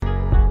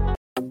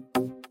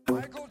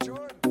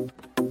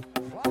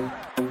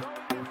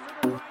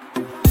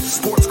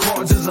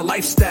is a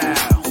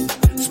lifestyle.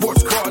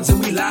 Sports cards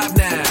and we live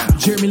now.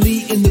 Jeremy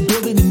Lee in the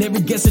building and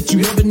every guest that you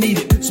ever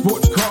needed.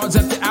 Sports cards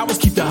after hours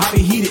keep the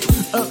hobby heated.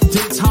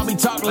 Updates, hobby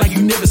talk like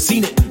you've never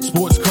seen it.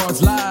 Sports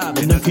cards live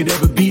and none could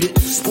ever beat it.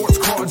 Sports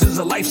cards is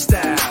a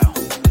lifestyle.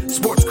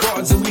 Sports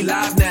cards and we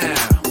live now.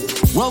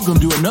 Welcome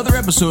to another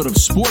episode of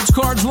Sports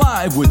Cards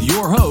Live with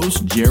your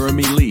host,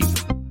 Jeremy Lee.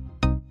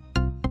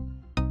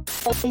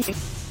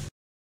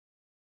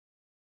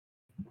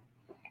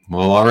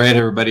 Well, all right,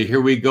 everybody,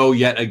 here we go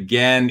yet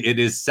again. It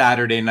is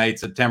Saturday night,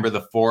 September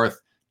the 4th,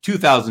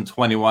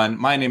 2021.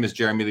 My name is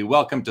Jeremy Lee.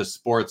 Welcome to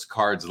Sports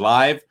Cards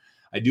Live.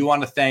 I do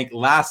want to thank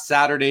last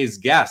Saturday's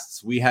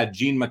guests. We had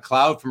Gene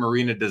McLeod from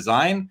Arena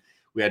Design.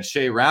 We had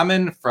Shay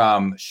Raman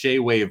from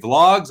Shayway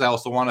Vlogs. I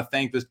also want to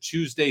thank this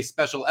Tuesday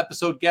special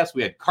episode guest.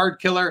 We had Card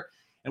Killer,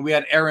 and we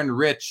had Aaron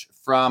Rich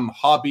from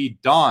Hobby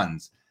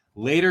Dons.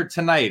 Later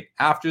tonight,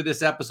 after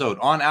this episode,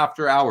 on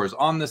After Hours,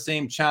 on the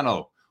same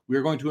channel, we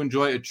are going to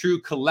enjoy a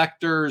true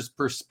collector's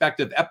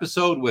perspective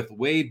episode with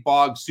Wade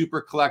Bogg super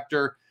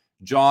collector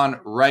John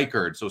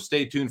Reichard. So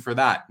stay tuned for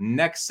that.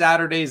 Next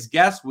Saturday's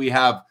guest, we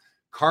have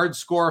Card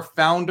Score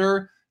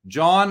founder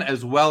John,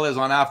 as well as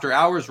on After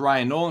Hours,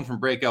 Ryan Nolan from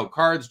Breakout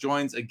Cards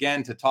joins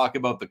again to talk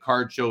about the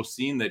card show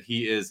scene that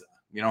he is,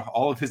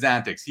 all of his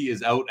antics. He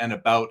is out and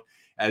about,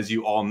 as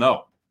you all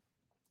know.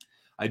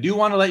 I do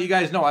want to let you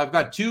guys know I've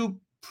got two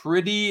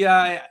pretty,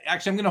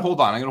 actually, I'm going to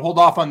hold on. I'm going to hold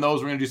off on those.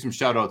 We're going to do some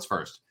shout outs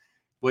first.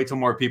 Wait till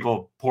more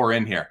people pour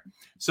in here.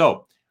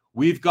 So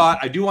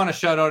I do want to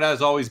shout out,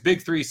 as always,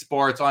 Big Three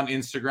Sports on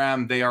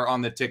Instagram. They are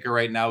on the ticker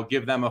right now.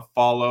 Give them a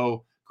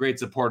follow. Great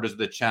supporters of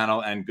the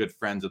channel and good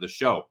friends of the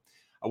show.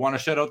 I want to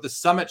shout out the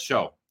Summit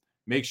Show.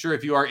 Make sure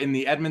if you are in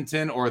the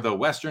Edmonton or the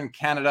Western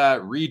Canada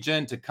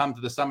region to come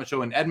to the Summit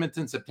Show in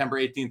Edmonton, September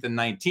 18th and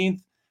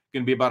 19th.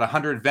 Going to be about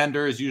 100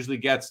 vendors, usually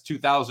gets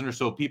 2,000 or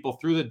so people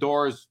through the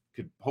doors.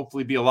 Could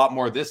hopefully be a lot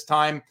more this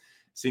time,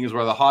 seeing as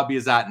where the hobby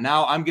is at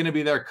now. I'm going to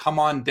be there. Come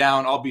on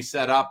down. I'll be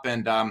set up,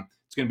 and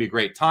it's going to be a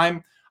great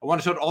time. I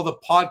want to shout out all the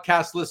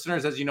podcast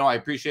listeners. As you know, I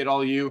appreciate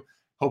all of you.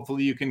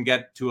 Hopefully you can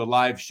get to a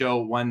live show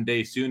one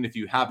day soon if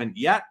you haven't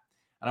yet.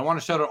 And I want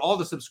to shout out all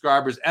the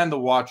subscribers and the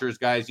watchers,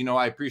 guys.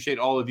 I appreciate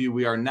all of you.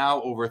 We are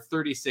now over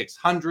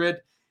 3,600.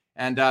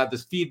 And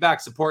this feedback,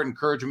 support,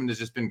 encouragement has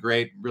just been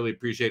great. Really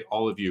appreciate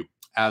all of you,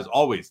 as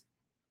always.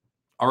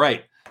 All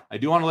right. I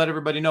do want to let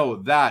everybody know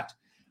that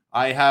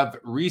I have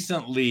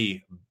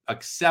recently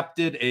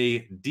accepted a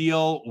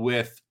deal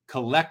with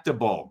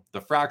Collectible,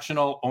 the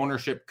fractional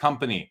ownership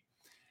company.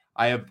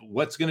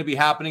 What's going to be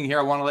happening here,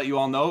 I want to let you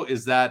all know,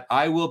 is that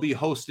I will be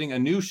hosting a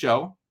new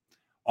show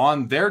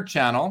on their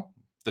channel,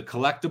 the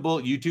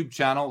Collectible YouTube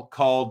channel,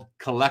 called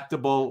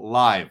Collectible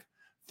Live.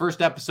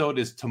 First episode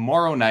is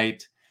tomorrow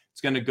night.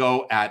 It's going to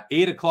go at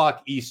 8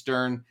 o'clock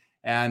Eastern.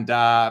 And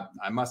I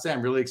must say,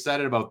 I'm really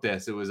excited about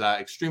this. It was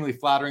extremely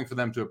flattering for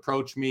them to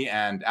approach me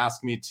and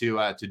ask me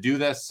to do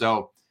this.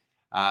 So,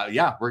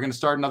 we're going to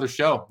start another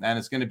show, and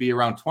it's going to be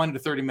around 20 to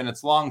 30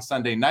 minutes long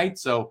Sunday night.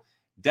 So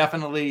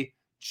definitely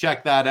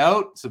check that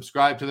out.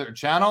 Subscribe to their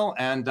channel,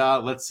 and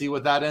let's see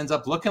what that ends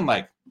up looking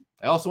like.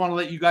 I also want to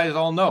let you guys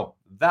all know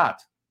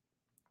that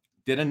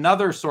made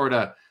another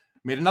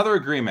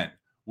agreement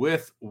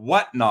with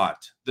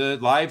Whatnot, the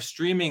live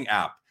streaming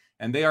app.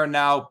 And they are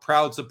now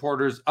proud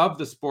supporters of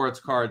the Sports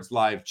Cards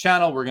Live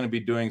channel. We're going to be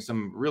doing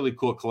some really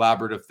cool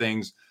collaborative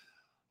things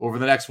over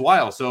the next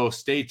while. So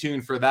stay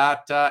tuned for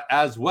that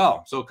as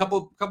well. So a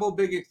couple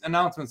big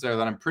announcements there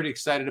that I'm pretty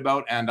excited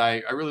about. And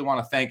I really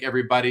want to thank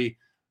everybody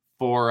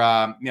for,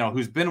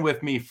 who's been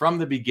with me from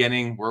the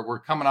beginning. We're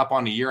coming up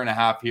on a year and a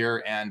half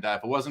here. And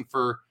if it wasn't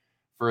for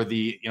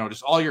the,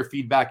 just all your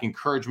feedback,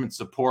 encouragement,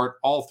 support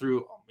all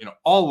through,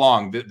 all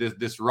along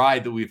this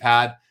ride that we've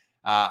had,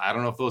 I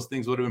don't know if those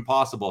things would have been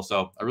possible.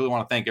 So I really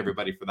want to thank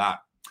everybody for that.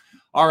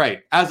 All right.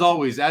 As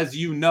always, as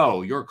you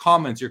know, your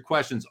comments, your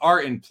questions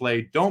are in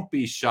play. Don't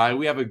be shy.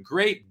 We have a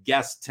great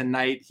guest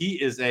tonight. He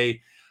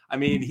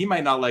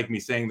might not like me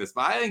saying this,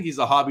 but I think he's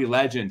a hobby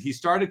legend. He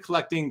started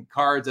collecting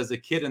cards as a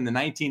kid in the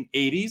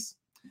 1980s.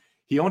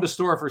 He owned a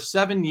store for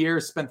 7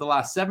 years, spent the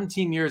last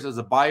 17 years as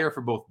a buyer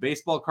for both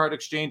Baseball Card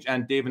Exchange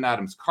and Dave &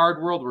 Adam's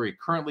Card World, where he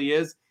currently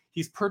is.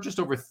 He's purchased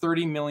over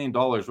 $30 million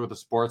worth of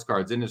sports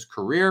cards in his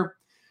career.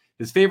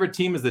 His favorite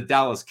team is the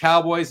Dallas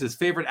Cowboys. His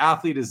favorite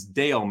athlete is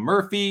Dale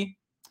Murphy.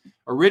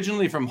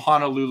 Originally from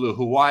Honolulu,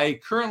 Hawaii,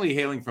 currently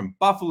hailing from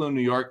Buffalo,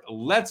 New York.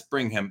 Let's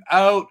bring him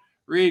out.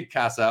 Reed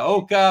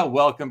Kasaoka,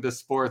 welcome to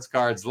Sports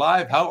Cards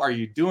Live. How are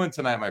you doing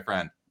tonight, my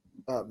friend?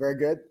 Very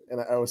good. And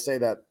I would say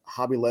that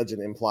hobby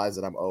legend implies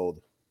that I'm old,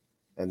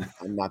 and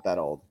I'm not that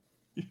old.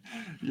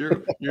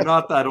 You're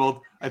not that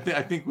old. I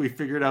think we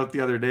figured out the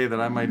other day that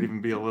I might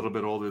even be a little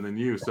bit older than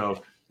you.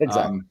 So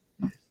exactly.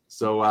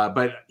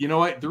 But you know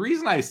what? The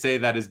reason I say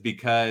that is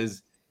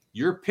because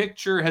your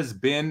picture has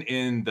been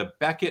in the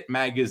Beckett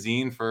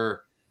magazine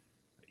for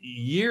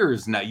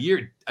years now,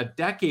 a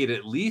decade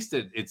at least.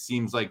 It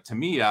seems like to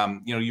me.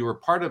 You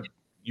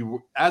were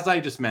as I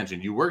just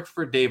mentioned, you worked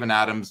for Dave &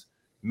 Adams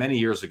many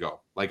years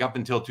ago, like up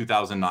until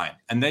 2009,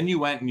 and then you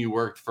went and you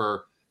worked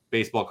for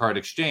Baseball Card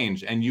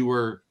Exchange, and you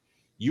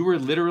you were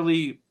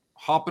literally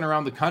hopping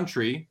around the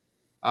country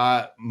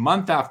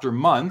month after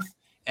month.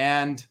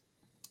 And,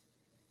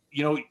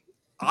 you know,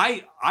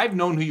 I've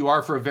known who you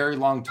are for a very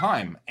long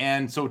time.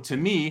 And so to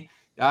me,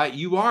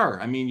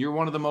 you're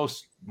one of the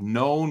most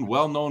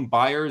well-known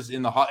buyers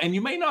in the and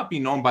you may not be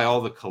known by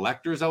all the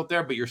collectors out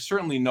there, but you're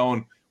certainly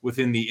known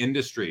within the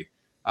industry.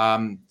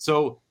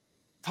 So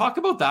talk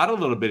about that a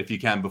little bit if you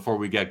can before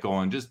we get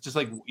going. Just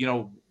like, you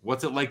know,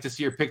 what's it like to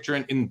see your picture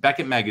in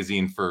Beckett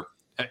magazine for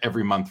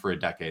every month for a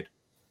decade?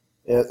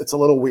 Yeah, it's a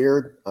little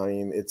weird. I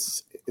mean,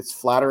 it's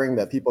flattering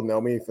that people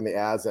know me from the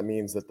ads. That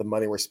means that the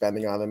money we're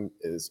spending on them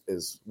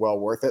is well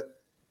worth it.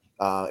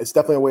 It's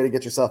definitely a way to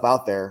get yourself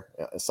out there.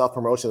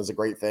 Self-promotion is a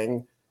great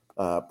thing.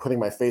 Putting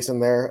my face in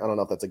there, I don't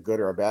know if that's a good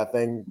or a bad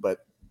thing,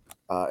 but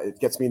it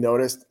gets me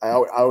noticed. I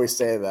always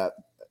say that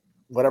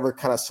whatever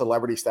kind of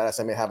celebrity status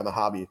I may have in the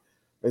hobby,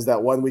 there's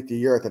that 1 week a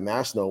year at the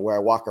National where I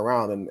walk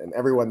around and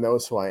everyone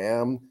knows who I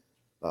am.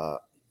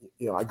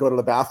 You know, I go to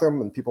the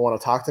bathroom and people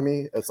want to talk to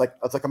me. It's like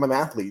I'm an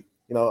athlete,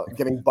 you know,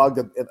 getting bugged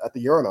at the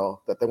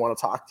urinal that they want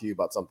to talk to you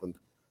about something.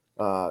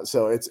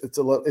 So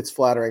it's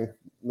flattering,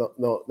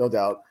 no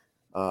doubt.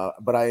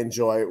 But I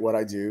enjoy what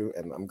I do,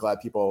 and I'm glad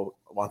people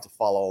want to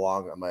follow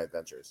along on my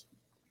adventures.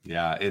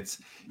 Yeah,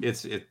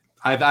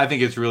 I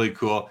think it's really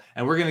cool.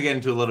 And we're going to get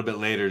into a little bit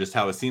later just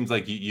how it seems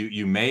like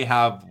you may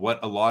have what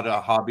a lot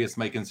of hobbyists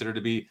might consider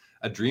to be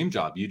a dream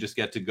job. You just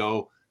get to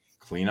go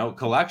clean out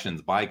collections,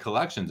 buy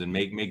collections, and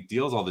make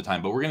deals all the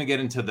time. But we're going to get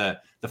into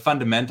the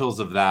fundamentals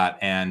of that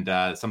and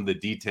some of the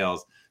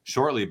details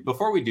shortly.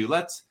 Before we do,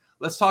 let's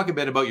talk a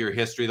bit about your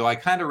history, though I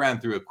kind of ran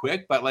through it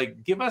quick, but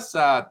like give us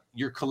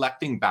your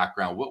collecting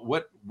background.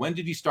 When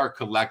did you start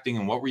collecting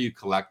and what were you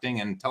collecting?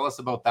 And tell us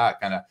about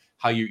that, kind of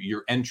how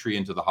your entry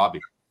into the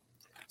hobby.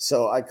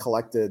 So I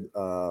collected,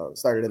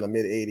 started in the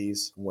mid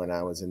 80s when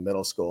I was in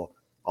middle school.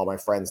 All my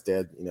friends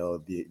did. You know,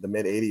 the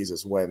mid 80s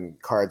is when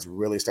cards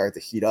really started to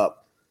heat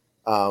up.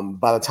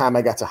 By the time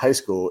I got to high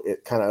school,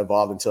 it kind of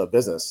evolved into a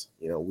business.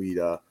 You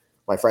know,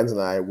 my friends and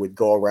I would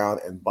go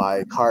around and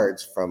buy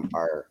cards from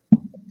our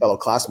fellow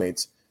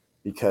classmates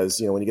because,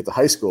 you know, when you get to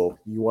high school,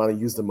 you want to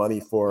use the money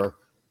for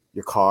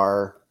your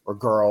car or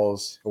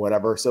girls or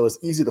whatever. So it's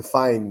easy to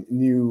find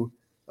new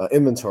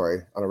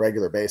inventory on a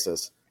regular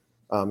basis.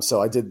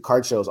 So I did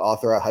card shows all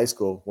throughout high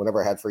school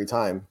whenever I had free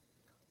time.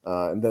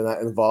 And then that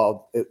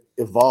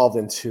evolved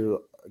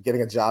into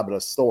getting a job at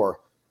a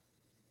store.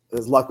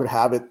 As luck would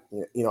have it,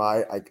 you know,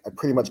 I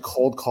pretty much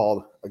cold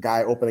called a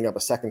guy opening up a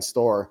second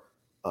store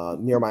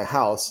near my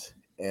house,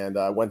 and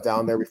I went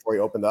down there before he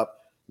opened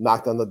up,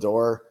 knocked on the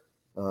door,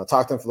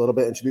 talked to him for a little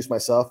bit, introduced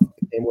myself,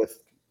 came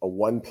with a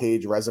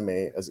 1-page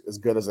resume as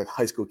good as a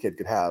high school kid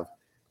could have,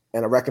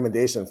 and a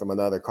recommendation from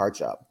another card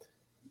shop.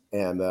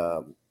 And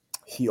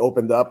he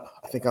opened up,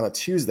 I think on a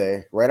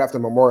Tuesday, right after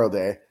Memorial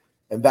Day,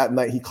 and that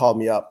night he called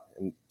me up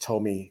and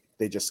told me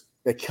they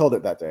killed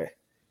it that day,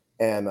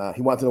 and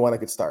he wanted to know when I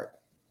could start.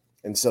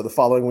 And so the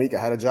following week, I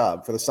had a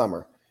job for the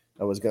summer.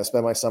 I was going to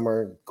spend my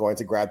summer going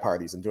to grad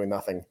parties and doing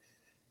nothing.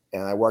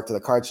 And I worked at a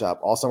card shop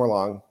all summer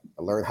long.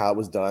 I learned how it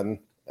was done.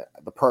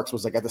 The perks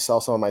was I got to sell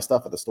some of my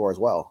stuff at the store as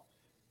well.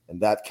 And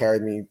that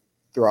carried me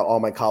throughout all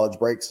my college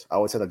breaks. I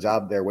always had a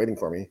job there waiting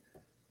for me.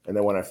 And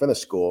then when I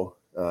finished school,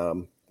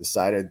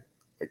 decided,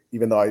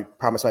 even though I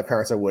promised my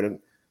parents I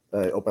wouldn't,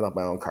 open up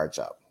my own card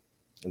shop.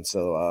 And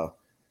so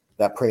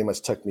that pretty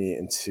much took me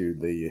into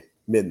the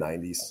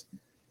mid-90s.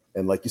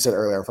 And like you said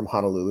earlier, I'm from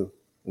Honolulu.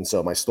 And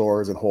so my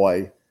store is in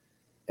Hawaii.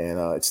 And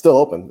it's still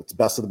open. It's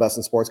best of the best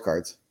in sports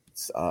cards.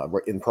 It's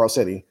in Pearl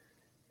City.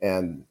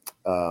 And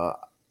I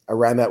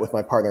ran that with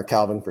my partner,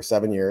 Calvin, for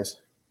 7 years.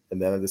 And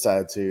then I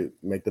decided to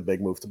make the big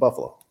move to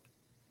Buffalo.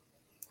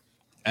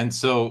 And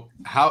so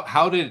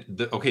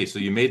so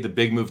you made the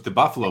big move to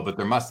Buffalo, but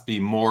there must be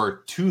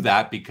more to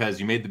that because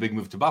you made the big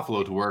move to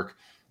Buffalo to work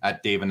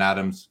at Dave and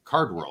Adam's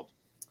Card World.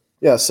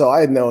 Yeah, so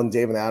I had known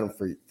Dave and Adam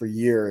for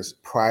years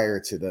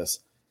prior to this.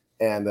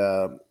 And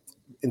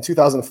in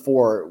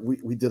 2004,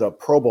 we did a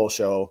Pro Bowl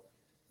show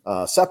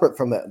separate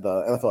from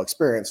the NFL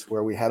experience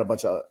where we had a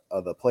bunch of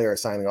the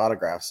players signing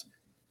autographs.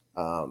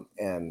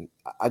 And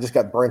I just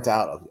got burnt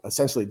out of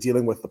essentially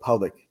dealing with the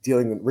public,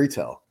 dealing with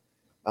retail.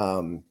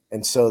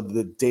 And so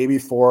the day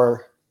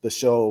before the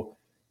show,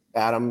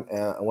 Adam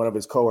and one of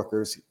his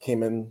coworkers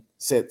came in,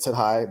 said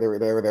hi. They were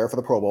there for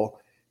the Pro Bowl.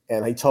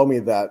 And he told me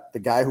that the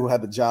guy who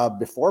had the job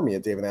before me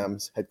at Dave &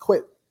 Adams had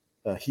quit.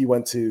 He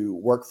went to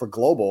work for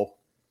Global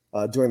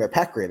doing their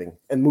pack grading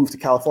and moved to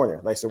California,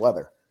 nicer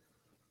weather.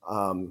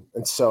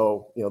 And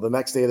so, you know, the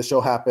next day the show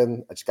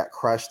happened, I just got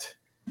crushed.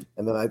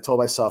 And then I told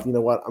myself, you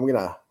know what, I'm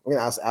gonna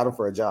ask Adam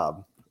for a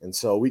job. And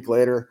so a week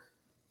later,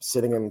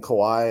 sitting in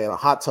Kauai in a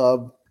hot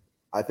tub,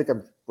 I think I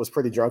was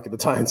pretty drunk at the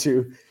time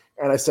too.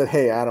 And I said,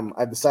 hey, Adam,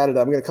 I've decided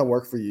I'm going to come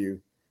work for you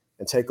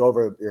and take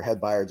over your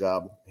head buyer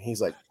job. And he's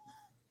like,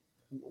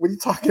 what are you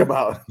talking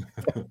about?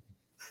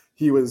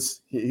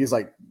 He's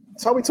like,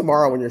 tell me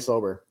tomorrow when you're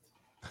sober.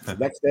 The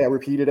next day I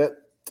repeated it.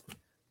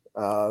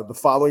 The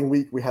following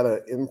week we had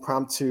an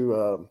impromptu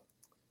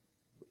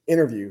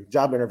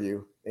job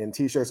interview in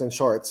t-shirts and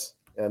shorts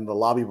in the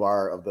lobby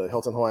bar of the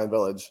Hilton Hawaiian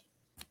Village.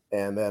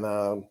 And then,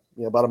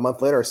 about a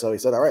month later or so, he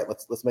said, all right,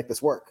 let's make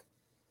this work.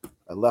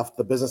 I left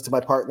the business to my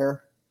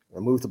partner. I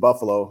moved to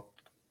Buffalo,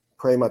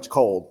 pretty much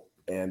cold,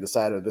 and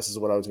decided this is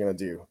what I was going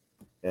to do.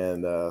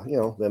 And,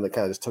 then it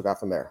kind of just took off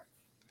from there.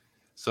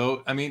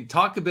 So, I mean,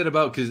 talk a bit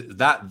about, because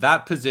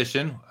that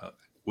position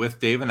with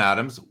Dave and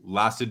Adams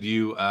lasted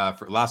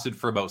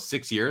for about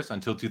 6 years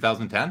until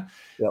 2010.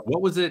 Yep.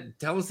 What was it?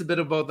 Tell us a bit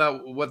about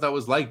that. What that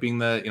was like being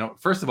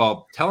first of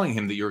all, telling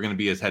him that you were going to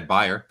be his head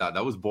buyer.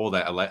 That was bold.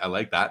 I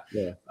like that.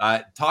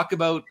 Yeah. Talk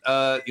about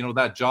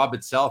that job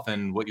itself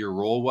and what your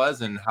role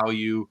was and how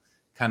you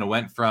kind of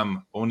went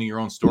from owning your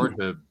own store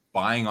to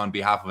buying on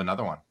behalf of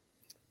another one.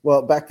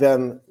 Well, back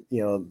then,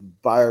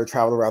 buyer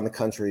traveled around the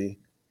country,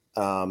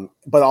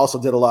 but also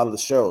did a lot of the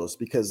shows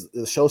because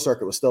the show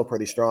circuit was still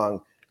pretty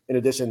strong. In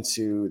addition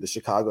to the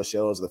Chicago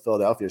shows, the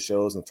Philadelphia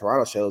shows, and the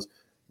Toronto shows,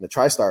 the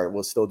TriStar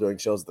was still doing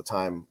shows at the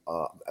time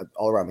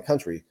all around the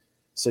country.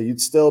 So you'd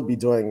still be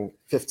doing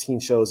 15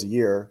 shows a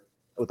year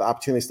with the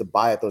opportunities to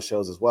buy at those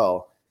shows as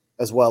well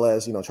as,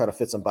 try to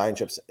fit some buying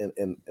trips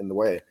in the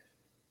way.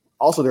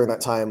 Also during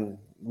that time,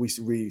 we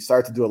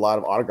started to do a lot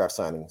of autograph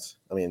signings.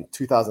 I mean,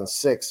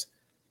 2006,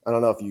 I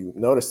don't know if you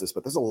noticed this,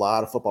 but there's a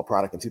lot of football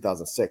product in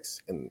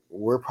 2006. And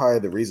we're probably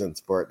the reasons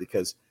for it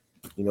because,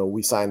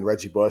 we signed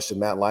Reggie Bush and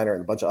Matt Leinart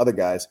and a bunch of other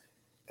guys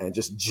and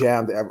just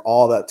jammed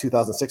all that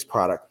 2006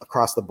 product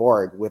across the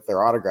board with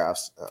their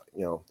autographs.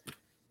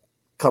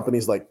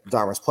 Companies like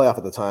Dharma's Playoff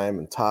at the time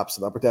and Topps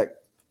and Upper Deck,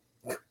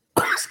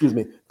 excuse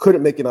me,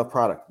 couldn't make enough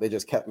product. They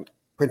just kept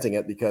printing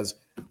it because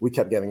we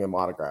kept getting them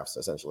autographs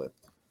essentially.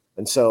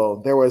 And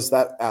so there was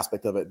that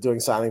aspect of it, doing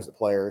signings with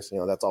players,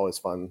 that's always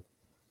fun.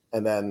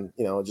 And then,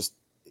 just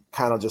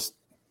kind of just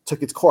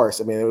took its course.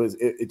 I mean,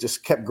 it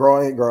just kept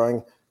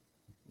growing,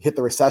 hit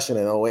the recession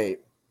in 2008.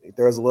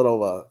 There was a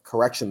little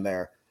correction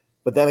there,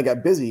 but then it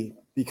got busy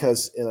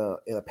because in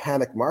a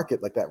panic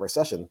market like that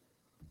recession,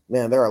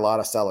 man, there are a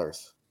lot of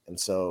sellers. And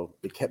so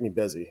it kept me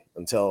busy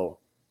until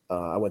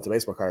I went to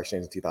Baseball Card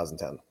Exchange in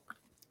 2010.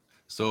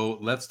 So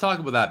let's talk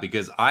about that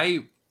because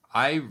I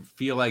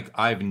feel like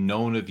I've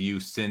known of you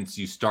since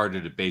you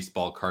started at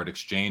Baseball Card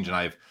Exchange, and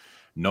I've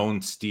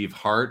known Steve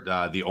Hart,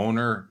 the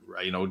owner,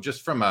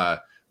 just from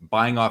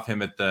buying off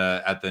him at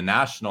the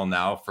National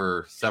now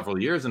for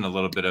several years and a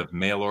little bit of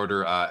mail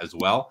order as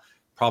well,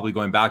 probably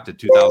going back to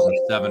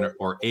 2007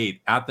 or 8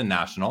 at the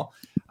National.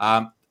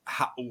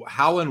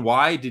 How and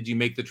why did you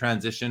make the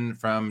transition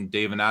from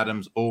Dave and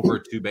Adams over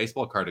to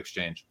Baseball Card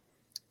Exchange?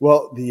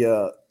 Well,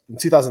 in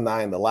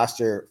 2009, the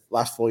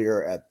last full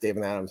year at Dave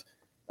and Adams,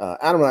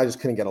 Adam and I just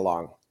couldn't get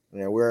along.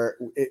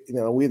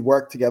 We'd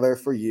worked together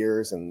for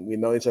years and we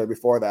know each other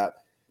before that.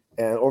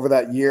 And over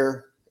that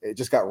year, it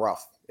just got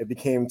rough. It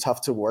became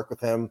tough to work with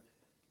him.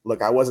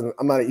 Look, I'm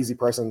not an easy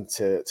person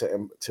to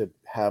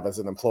have as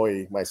an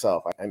employee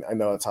myself. I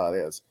know that's how it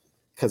is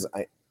because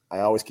I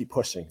always keep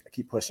pushing.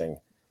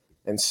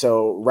 And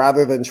so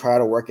rather than try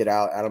to work it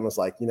out, Adam was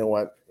like, you know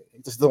what?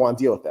 He just doesn't want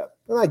to deal with that.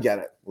 And I get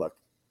it. Look,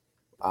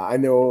 I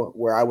know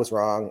where I was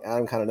wrong.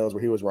 Adam kind of knows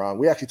where he was wrong.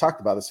 We actually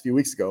talked about this a few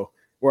weeks ago.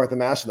 We're at the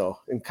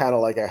National and kind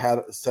of like I had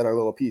said our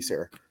little piece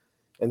here.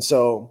 And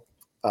so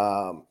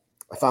I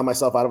found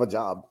myself out of a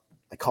job.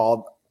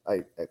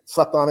 I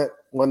slept on it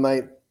one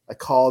night. I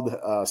called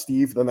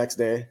Steve the next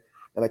day,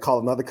 and I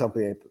called another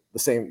company the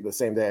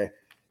same day,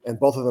 and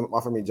both of them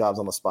offered me jobs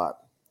on the spot.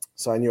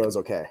 So I knew it was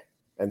okay.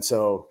 And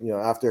so,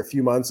 after a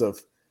few months of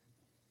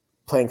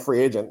playing free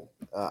agent,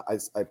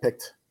 I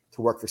picked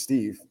to work for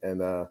Steve,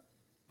 and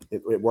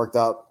it worked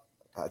out.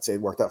 I'd say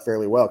it worked out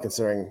fairly well,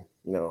 considering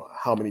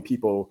how many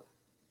people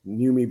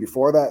knew me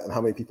before that and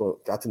how many people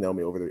got to know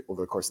me over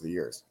the course of the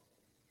years.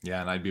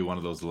 Yeah, and I'd be one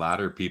of those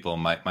latter people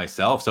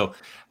myself. So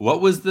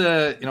what was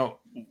I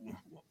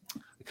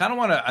kind of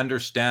want to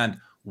understand,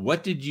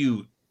 what did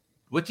you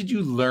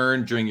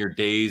learn during your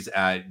days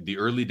at the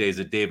early days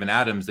at Dave and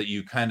Adams that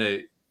you kind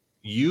of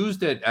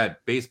used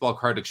at Baseball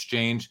Card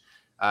Exchange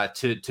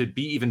to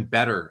be even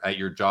better at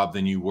your job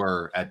than you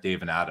were at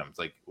Dave and Adams?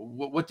 Like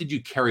what did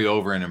you carry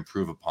over and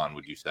improve upon,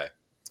 would you say?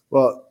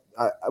 Well,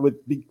 I would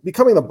be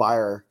becoming a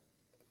buyer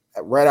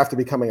right after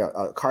becoming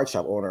a card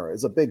shop owner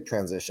is a big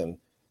transition.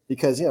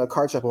 Because, a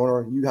card shop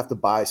owner, you have to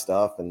buy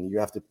stuff and you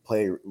have to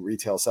play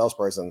retail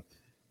salesperson.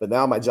 But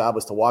now my job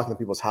is to walk into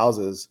people's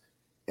houses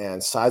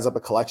and size up a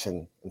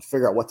collection and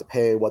figure out what to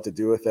pay, what to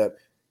do with it.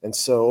 And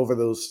so over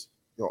those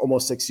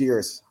almost 6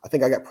 years, I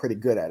think I got pretty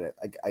good at it.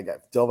 I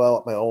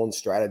developed my own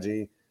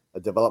strategy. I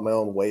developed my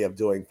own way of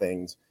doing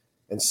things.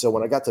 And so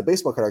when I got to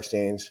Baseball Card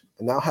Exchange,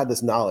 I now had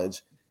this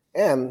knowledge.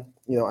 And,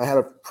 I had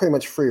a pretty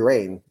much free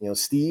reign.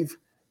 Steve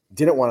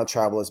didn't want to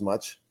travel as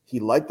much. He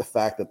liked the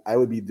fact that I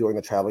would be doing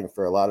the traveling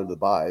for a lot of the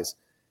buys,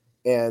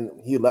 and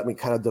he let me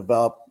kind of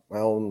develop my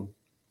own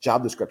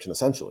job description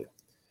essentially.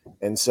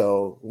 And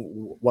so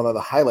one of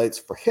the highlights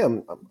for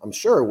him, I'm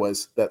sure,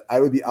 was that I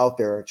would be out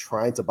there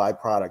trying to buy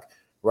product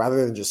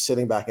rather than just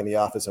sitting back in the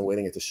office and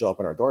waiting it to show up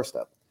on our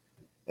doorstep.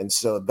 And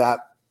so that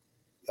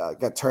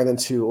got turned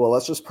into, well,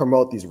 let's just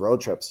promote these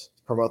road trips,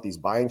 promote these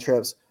buying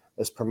trips,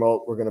 let's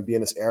promote. We're going to be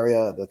in this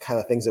area, the kind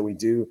of things that we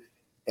do.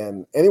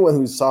 And anyone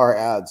who saw our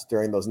ads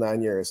during those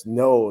 9 years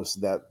knows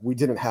that we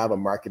didn't have a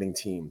marketing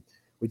team.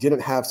 We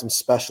didn't have some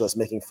specialists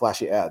making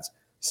flashy ads.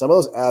 Some of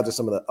those ads are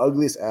some of the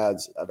ugliest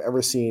ads I've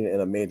ever seen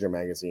in a major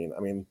magazine.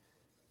 I mean,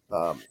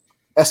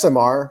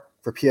 SMR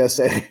for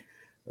PSA,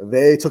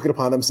 they took it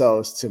upon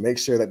themselves to make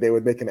sure that they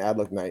would make an ad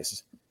look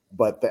nice.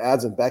 But the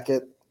ads in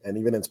Beckett and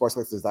even in Sports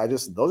Collectors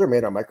Digest, those are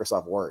made on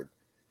Microsoft Word.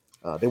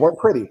 They weren't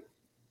pretty,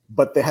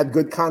 but they had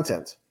good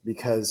content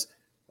because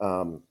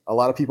a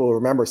lot of people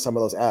remember some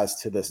of those ads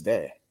to this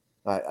day.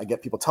 I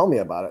get people tell me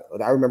about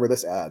it. I remember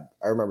this ad.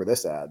 I remember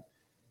this ad.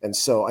 And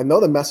so I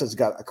know the message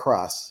got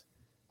across,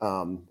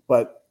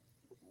 but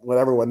what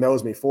everyone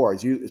knows me for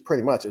is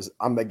pretty much is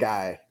I'm the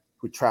guy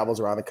who travels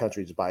around the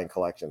country just buying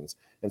collections.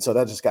 And so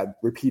that just got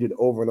repeated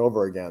over and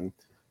over again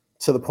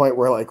to the point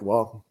where like,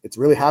 well, it's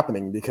really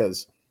happening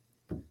because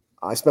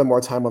I spend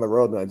more time on the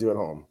road than I do at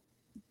home.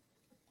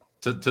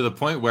 To the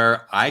point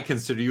where I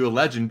consider you a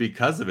legend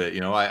because of it.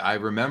 You know, I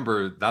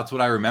remember, that's what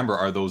I remember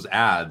are those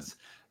ads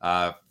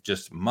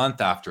just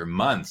month after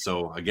month.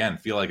 So again,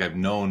 feel like I've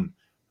known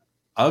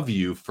of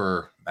you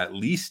for at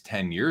least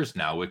 10 years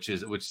now, which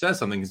says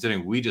something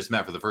considering we just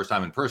met for the first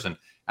time in person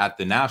at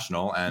the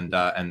National. And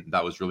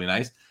that was really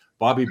nice.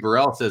 Bobby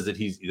Burrell says that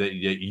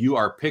you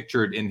are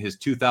pictured in his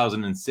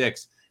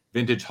 2006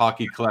 Vintage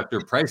Hockey Collector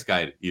Price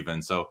Guide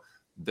even. So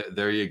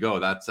there you go.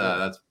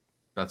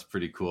 That's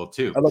pretty cool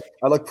too.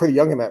 I look pretty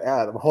young in that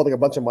ad. I'm holding a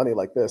bunch of money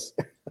like this.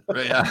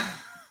 Right,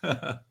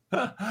 yeah.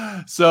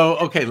 So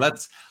okay,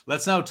 let's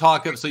now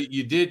talk. So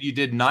you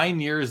did 9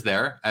 years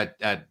there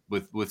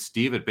with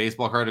Steve at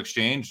Baseball Card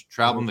Exchange,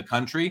 traveling the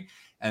country,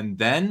 and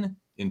then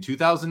in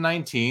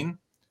 2019,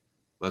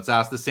 let's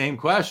ask the same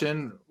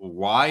question: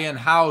 why and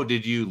how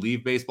did you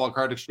leave Baseball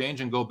Card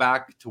Exchange and go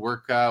back to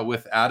work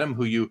with Adam,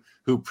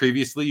 who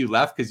previously you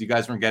left because you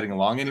guys weren't getting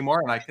along anymore?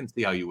 And I can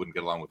see how you wouldn't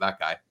get along with that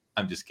guy.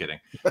 I'm just kidding.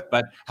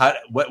 But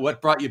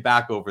what brought you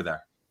back over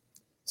there?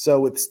 So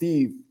with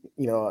Steve,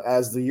 you know,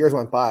 as the years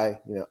went by,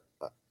 you know,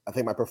 I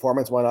think my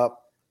performance went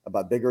up,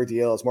 about bigger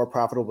deals, more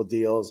profitable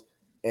deals.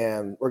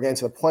 And we're getting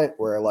to the point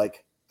where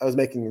like I was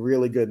making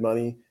really good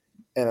money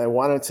and I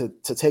wanted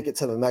to take it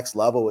to the next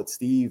level with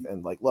Steve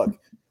and like, look,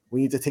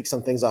 we need to take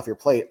some things off your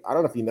plate. I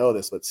don't know if you know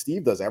this, but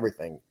Steve does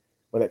everything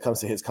when it comes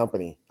to his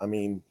company. I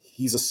mean,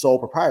 he's a sole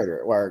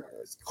proprietor or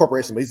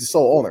corporation, but he's the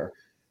sole owner.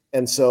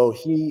 And so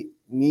he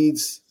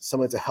needs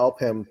someone to help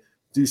him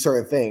do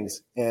certain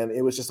things. And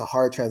it was just a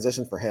hard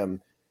transition for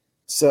him.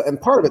 So,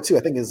 and part of it too, I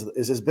think is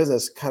his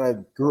business kind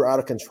of grew out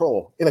of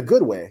control in a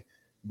good way,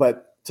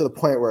 but to the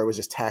point where it was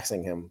just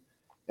taxing him.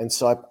 And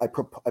so I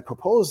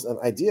proposed an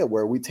idea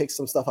where we take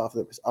some stuff off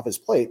his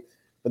plate,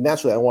 but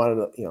naturally I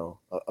wanted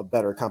a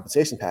better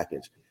compensation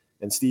package.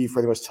 And Steve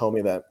pretty much told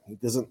me that he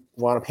doesn't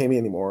want to pay me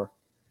anymore.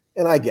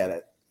 And I get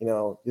it. You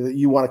know,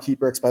 you want to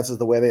keep your expenses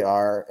the way they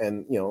are.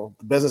 And, you know,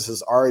 the business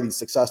is already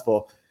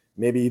successful.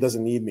 Maybe he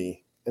doesn't need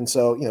me. And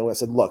so, you know, I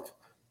said, look,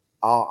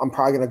 I'm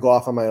probably going to go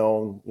off on my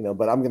own, you know,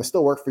 but I'm going to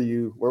still work for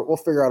you. We'll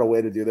figure out a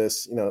way to do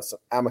this, you know,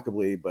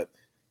 amicably, but,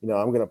 you know,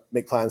 I'm going to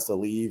make plans to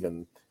leave.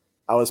 And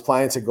I was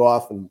planning to go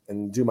off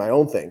and do my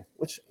own thing,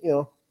 which, you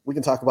know, we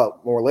can talk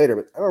about more later,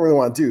 but I don't really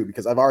want to do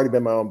because I've already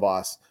been my own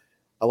boss.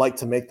 I like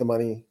to make the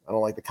money. I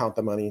don't like to count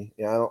the money.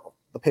 You know,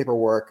 the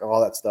paperwork, all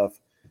that stuff.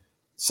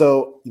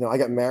 So, you know, I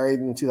got married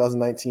in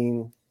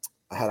 2019.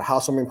 I had a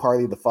housewarming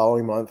party the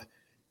following month,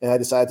 and I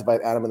decided to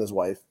invite Adam and his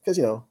wife because,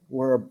 you know,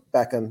 we're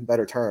back on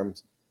better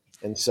terms.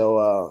 And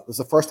so it was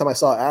the first time I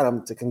saw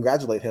Adam to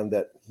congratulate him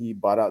that he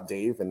bought out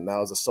Dave and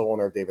now is the sole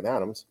owner of Dave &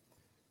 Adams.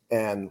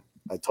 And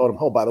I told him,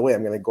 oh, by the way,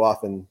 I'm going to go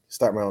off and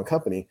start my own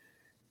company.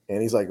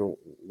 And he's like,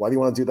 why do you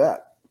want to do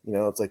that? You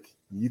know, it's like,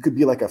 you could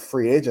be like a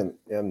free agent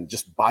and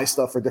just buy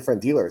stuff for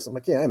different dealers. I'm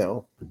like, yeah, I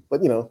know.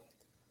 But, you know,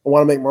 I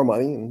want to make more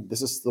money, and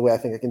this is the way I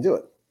think I can do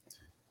it.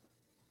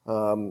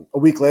 A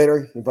week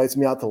later, he invites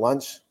me out to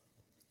lunch,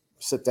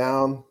 sit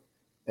down,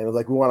 and was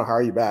like, we want to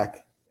hire you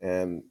back.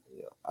 And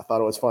you know, I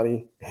thought it was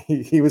funny.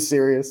 He was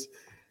serious.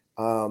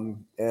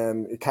 And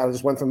it kind of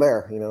just went from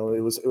there. You know, it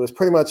was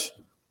pretty much,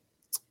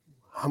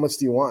 how much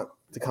do you want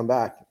to come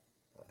back?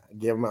 I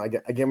gave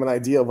him an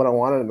idea of what I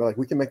wanted, and they're like,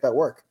 we can make that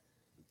work.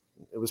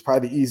 It was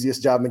probably the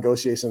easiest job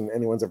negotiation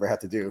anyone's ever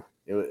had to do.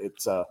 It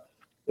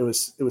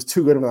was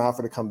too good of an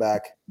offer to come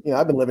back. You know,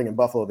 I've been living in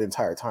Buffalo the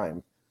entire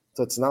time,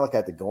 so it's not like I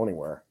had to go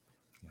anywhere.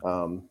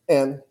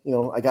 And you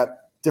know, I got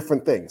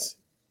different things.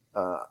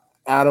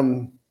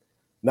 Adam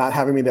not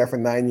having me there for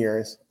 9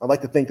 years, I'd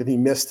like to think that he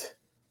missed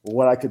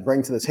what I could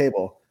bring to the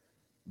table,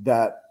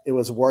 that it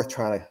was worth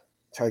trying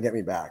to get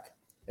me back.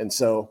 And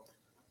so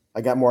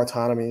I got more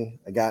autonomy.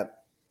 I got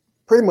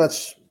pretty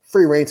much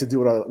free reign to do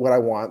what I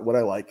want, what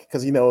I like,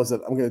 because he knows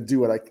that I'm going to do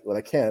what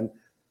I can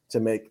to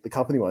make the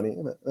company money,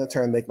 and in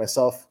turn make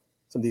myself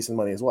some decent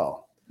money as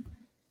well.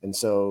 And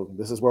so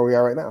this is where we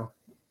are right now.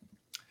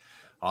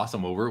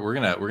 Awesome. Well, we're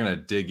gonna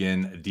dig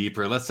in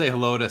deeper. Let's say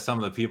hello to some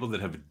of the people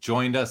that have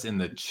joined us in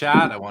the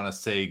chat. I want to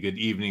say good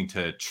evening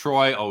to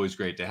Troy. Always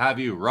great to have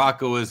you.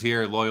 Rocco is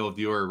here, loyal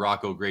viewer.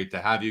 Rocco, great to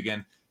have you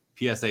again.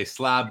 PSA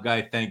Slab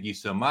Guy, thank you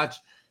so much.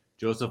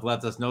 Joseph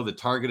lets us know the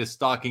Target is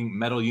stocking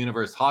Metal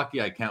Universe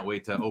Hockey. I can't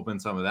wait to open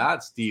some of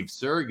that. Steve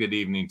Sir, good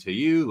evening to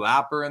you.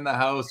 Lapper in the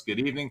house, good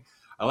evening.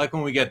 I like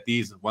when we get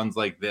these ones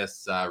like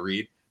this,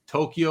 Reed.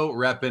 Tokyo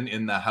reppin'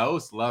 in the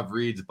house. Love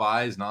Reed's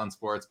buys,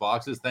 non-sports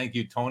boxes. Thank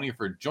you, Tony,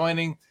 for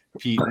joining.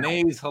 Pete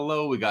Nays,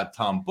 hello. We got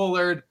Tom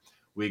Bullard.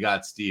 We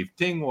got Steve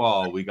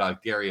Tingwall. We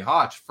got Gary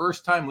Hodge.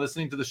 First time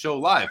listening to the show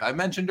live. I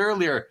mentioned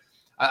earlier,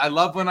 I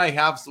love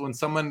when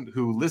someone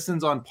who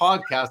listens on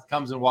podcast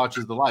comes and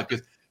watches the live,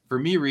 because for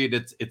me, Reed,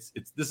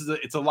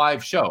 it's a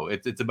live show.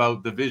 It's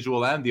about the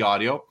visual and the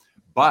audio,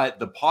 but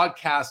the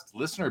podcast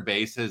listener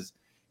base it's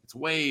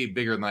way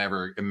bigger than I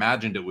ever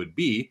imagined it would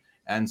be.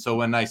 And so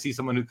when I see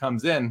someone who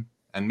comes in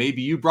and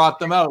maybe you brought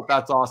them out,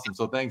 that's awesome.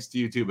 So thanks to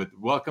you too. But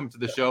welcome to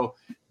the show,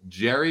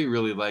 Jerry.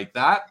 Really like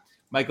that.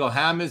 Michael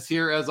Ham is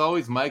here as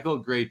always. Michael,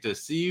 great to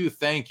see you.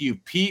 Thank you,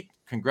 Pete.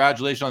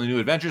 Congratulations on the new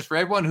adventures. For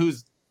everyone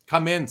who's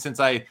come in since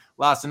I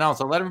last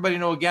announced, I'll let everybody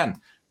know again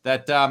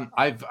that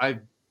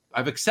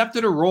I've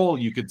accepted a role,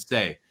 you could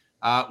say,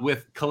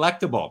 with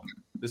Collectible.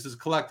 This is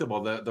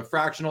Collectible, the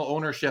fractional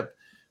ownership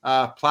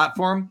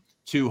platform,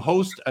 to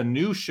host a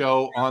new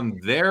show on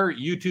their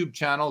YouTube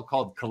channel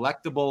called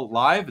Collectible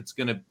Live. It's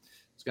gonna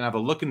have a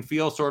look and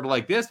feel sort of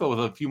like this, but with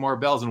a few more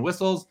bells and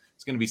whistles.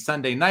 It's gonna be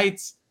Sunday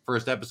nights.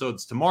 First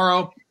episode's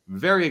tomorrow.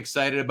 Very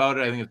excited about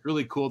it. I think it's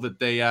really cool that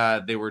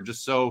they were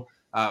just so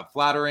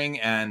flattering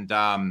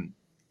and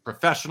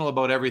professional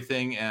about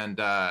everything, and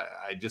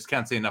I just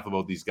can't say enough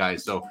about these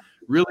guys. So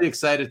really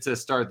excited to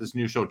start this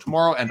new show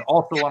tomorrow, and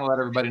also want to let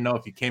everybody know,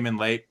 if you came in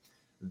late,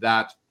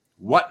 that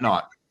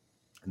Whatnot,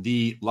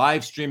 the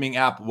live streaming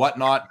app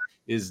Whatnot,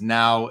 is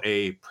now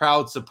a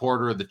proud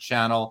supporter of the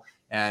channel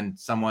and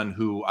someone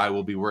who I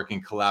will be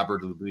working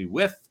collaboratively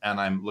with, and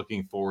I'm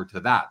looking forward to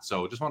that.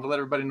 So just want to let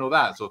everybody know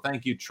that. So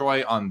thank you,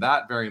 Troy, on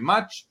that very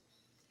much.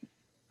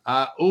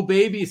 Oh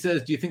Baby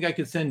says, do you think I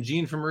could send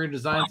Gene from Marine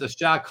Designs a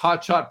Shaq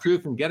hotshot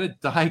proof and get it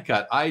die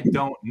cut? I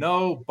don't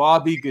know.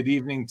 Bobby, good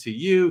evening to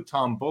you.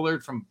 Tom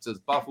Bullard says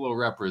Buffalo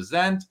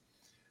represent.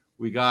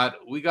 We got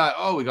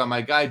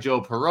my guy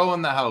Joe Perot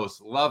in the house.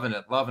 Loving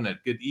it.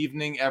 Good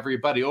evening,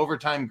 everybody.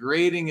 Overtime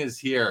Grading is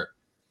here.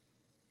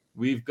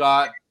 We've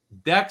got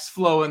Dex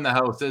Flow in the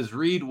house. Says,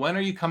 Reed, when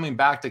are you coming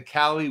back to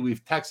Cali?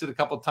 We've texted a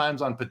couple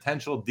times on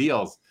potential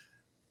deals.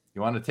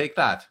 You want to take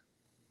that?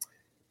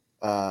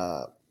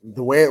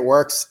 The way it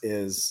works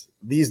is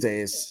these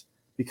days,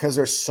 because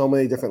there's so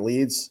many different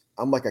leads,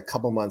 I'm like a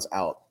couple months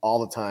out all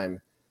the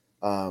time.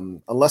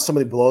 Unless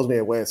somebody blows me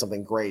away with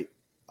something great,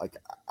 like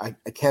I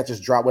can't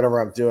just drop whatever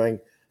I'm doing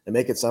and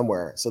make it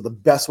somewhere. So the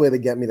best way to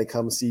get me to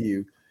come see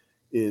you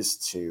is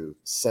to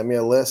send me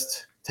a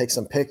list, take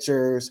some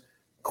pictures,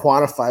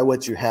 quantify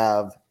what you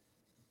have,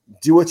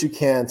 do what you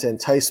can to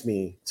entice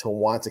me to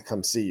want to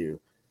come see you.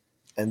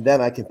 And then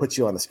I can put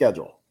you on the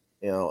schedule.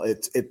 You know,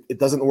 it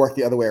doesn't work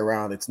the other way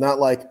around. It's not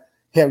like,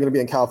 hey, I'm going to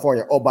be in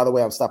California. Oh, by the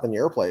way, I'm stopping at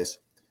your place,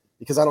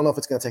 because I don't know if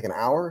it's going to take an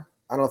hour.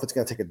 I don't know if it's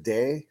going to take a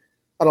day.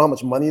 I don't know how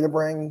much money to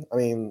bring. I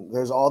mean,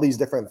 there's all these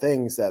different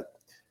things that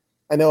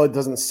I know it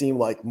doesn't seem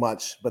like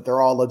much, but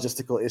they're all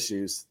logistical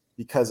issues,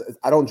 because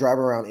I don't drive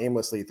around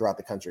aimlessly throughout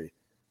the country.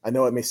 I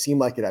know it may seem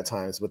like it at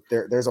times, but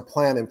there's a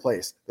plan in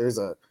place. There's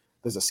a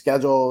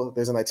schedule.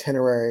 There's an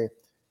itinerary.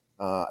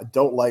 I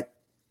don't like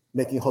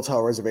making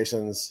hotel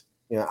reservations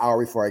an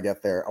hour before I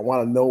get there. I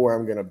want to know where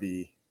I'm going to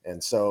be.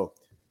 And so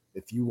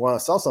if you want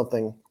to sell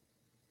something,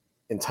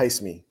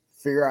 entice me,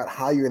 figure out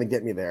how you're going to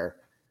get me there,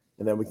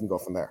 and then we can go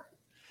from there.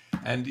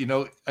 And,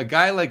 a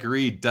guy like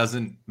Reed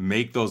doesn't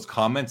make those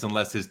comments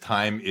unless his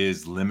time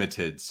is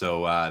limited.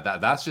 So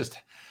that's just,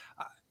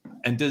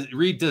 and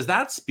does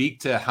that speak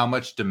to how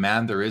much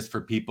demand there is for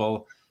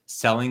people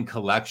selling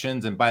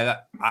collections? And by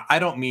that, I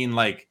don't mean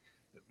like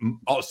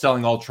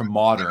selling ultra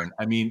modern.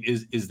 I mean,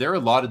 is there a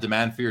lot of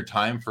demand for your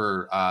time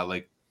for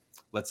like,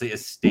 let's say,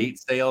 estate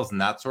sales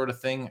and that sort of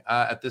thing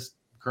at this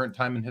current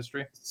time in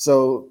history?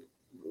 So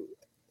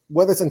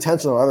whether it's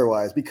intentional or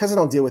otherwise, because I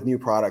don't deal with new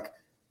product,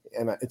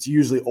 and it's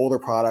usually older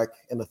product,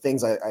 and the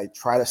things I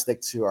try to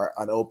stick to are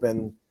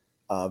unopened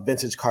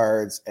vintage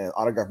cards and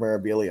autographed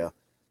memorabilia.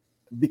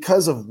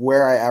 Because of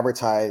where I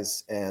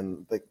advertise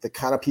and the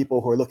kind of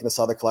people who are looking to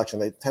sell their collection,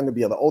 they tend to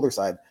be on the older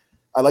side.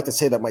 I like to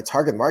say that my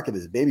target market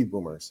is baby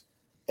boomers.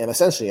 And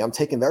essentially, I'm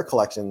taking their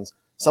collections,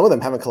 some of them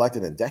haven't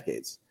collected in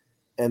decades,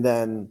 and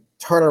then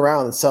turn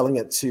around and selling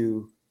it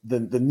to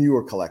the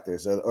newer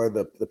collectors or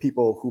the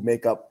people who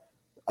make up,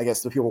 I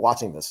guess, the people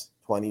watching this,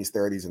 20s,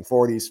 30s, and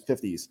 40s,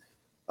 50s.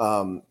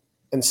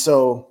 And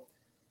so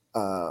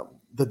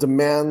the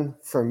demand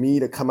for me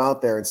to come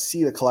out there and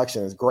see the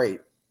collection is great,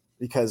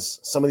 because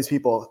some of these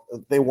people,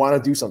 they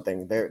want to do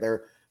something.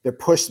 They're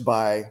pushed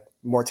by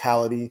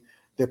mortality.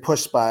 They're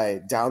pushed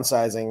by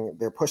downsizing.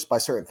 They're pushed by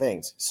certain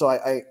things. So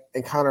I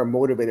encounter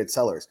motivated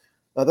sellers.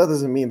 Now, that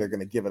doesn't mean they're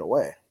going to give it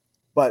away,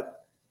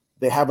 but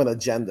they have an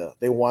agenda.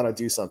 They want to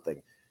do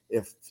something.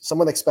 If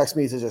someone expects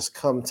me to just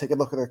come take a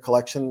look at their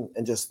collection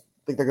and just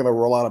think they're going to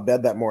roll out of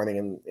bed that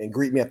morning and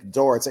greet me at the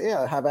door and say,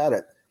 yeah, have at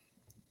it,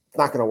 it's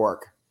not going to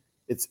work.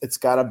 it's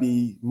got to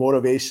be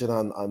motivation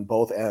on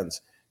both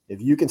ends.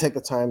 If you can take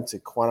the time to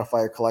quantify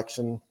your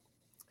collection,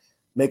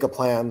 make a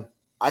plan,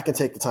 I can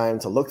take the time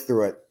to look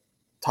through it,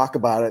 talk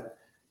about it,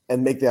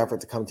 and make the effort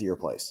to come to your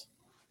place.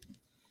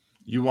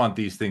 You want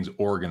these things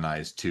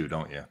organized too,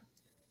 don't you?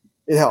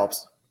 It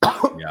helps.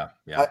 Yeah,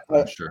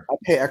 I'm sure. I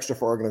pay extra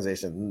for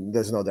organization.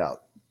 There's no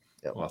doubt.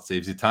 Yep. Well, it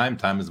saves you time.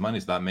 Time is money,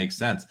 so that makes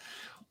sense.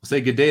 We'll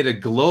say good day to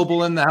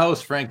Global in the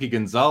house. Frankie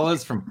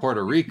Gonzalez from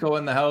Puerto Rico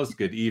in the house.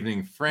 Good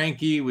evening,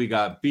 Frankie. We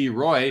got B.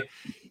 Roy.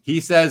 He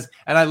says,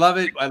 and I love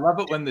it. I love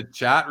it when the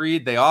chat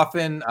read. They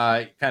often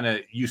kind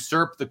of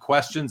usurp the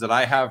questions that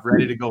I have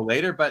ready to go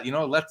later. But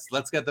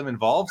let's get them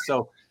involved.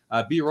 So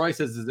B. Roy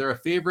says, is there a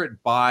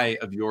favorite buy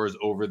of yours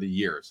over the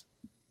years?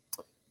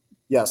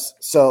 Yes.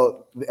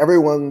 So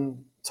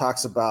everyone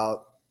talks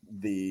about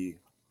being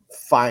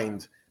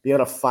able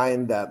to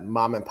find that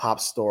mom and pop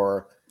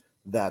store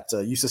that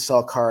used to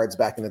sell cards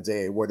back in the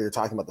day, whether you're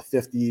talking about the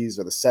 50s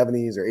or the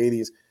 70s or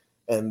 80s.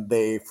 And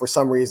they, for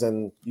some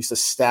reason, used to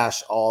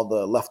stash all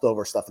the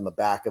leftover stuff in the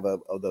back of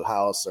the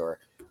house,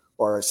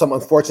 or some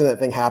unfortunate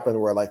thing happened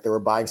where like they were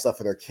buying stuff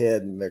for their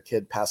kid and their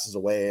kid passes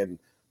away. And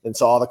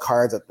so all the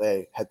cards that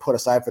they had put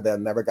aside for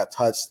them never got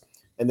touched.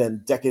 And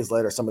then decades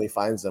later, somebody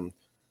finds them.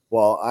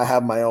 Well, I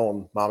have my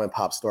own mom and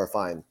pop store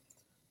find.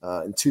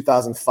 In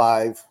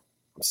 2005,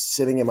 I'm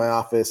sitting in my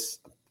office,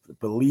 I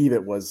believe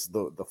it was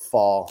the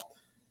fall,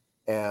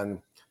 and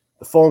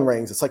the phone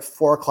rings. It's like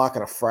 4:00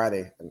 on a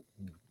Friday. And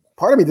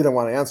part of me didn't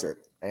want to answer it.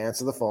 I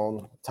answered the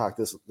phone, talked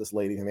to this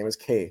lady, her name is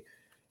Kay,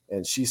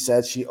 and she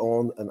said she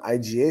owned an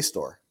IGA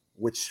store,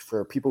 which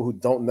for people who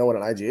don't know what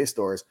an IGA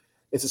store is,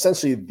 it's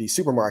essentially the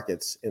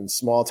supermarkets in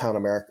small town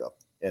America.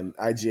 And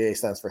IGA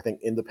stands for, I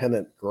think,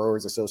 Independent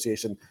Growers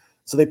Association.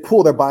 So they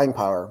pool their buying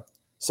power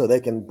so they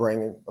can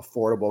bring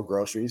affordable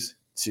groceries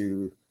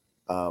to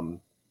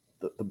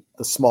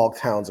the small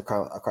towns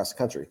across the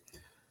country.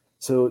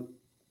 So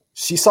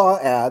she saw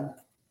an ad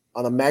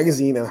on a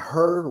magazine in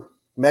her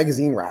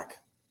magazine rack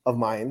of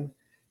mine,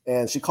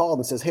 and she called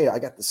and says, hey, I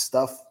got this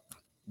stuff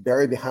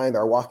buried behind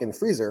our walk-in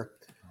freezer.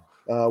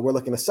 We're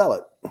looking to sell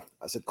it.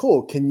 I said,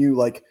 cool. Can you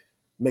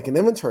make an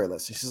inventory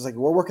list? And she's like,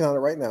 we're working on it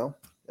right now,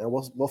 and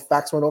we'll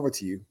fax one over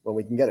to you when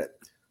we can get it.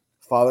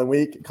 Following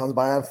week, it comes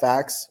by on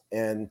fax.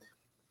 And,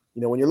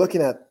 when you're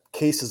looking at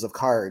cases of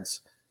cards,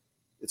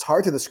 it's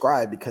hard to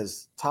describe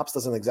because Topps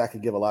doesn't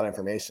exactly give a lot of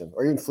information,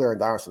 or even Fleer and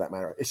Downs for that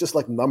matter. It's just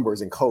like numbers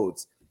and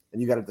codes,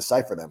 and you got to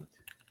decipher them.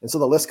 And so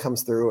the list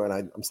comes through, and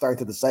I'm starting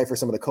to decipher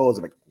some of the codes.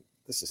 I'm like,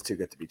 this is too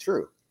good to be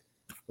true.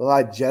 Well,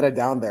 I jetted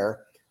down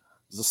there.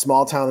 There's a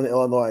small town in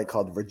Illinois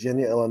called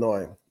Virginia,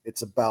 Illinois.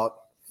 It's about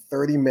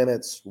 30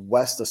 minutes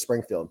west of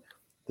Springfield.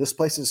 This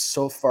place is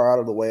so far out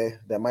of the way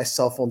that my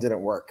cell phone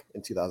didn't work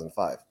in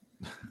 2005.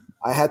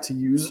 I had to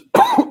use,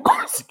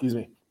 excuse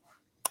me,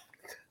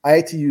 I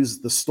had to use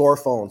the store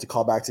phone to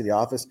call back to the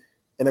office,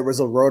 and it was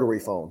a rotary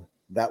phone.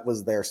 That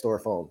was their store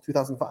phone,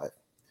 2005.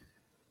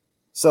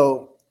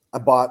 So I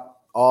bought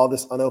all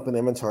this unopened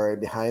inventory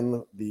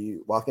behind the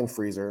walk-in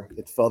freezer.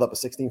 It filled up a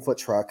 16-foot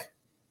truck,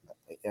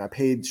 and I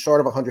paid short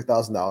of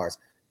 $100,000,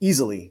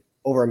 easily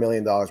over $1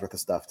 million worth of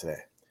stuff today.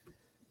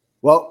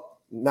 Well,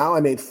 now I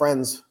made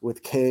friends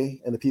with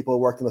Kay and the people who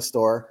worked in the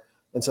store,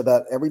 and so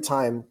that every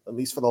time, at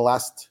least for the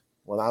last,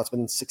 now it's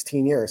been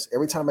 16 years,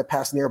 every time I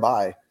pass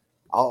nearby,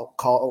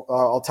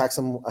 I'll text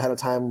them ahead of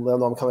time, let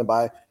them know I'm coming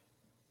by.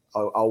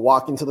 I'll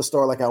walk into the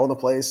store like I own the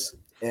place,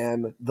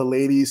 and the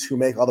ladies who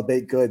make all the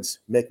baked goods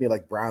make me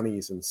like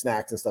brownies and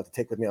snacks and stuff to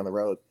take with me on the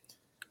road.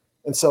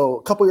 And so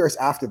a couple years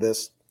after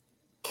this,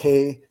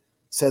 Kay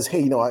says,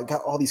 hey, I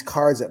got all these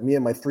cards that me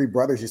and my 3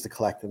 brothers used to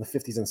collect in the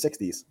 50s and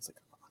 60s. It's like,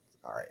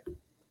 all right,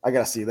 I got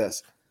to see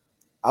this.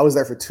 I was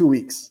there for 2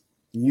 weeks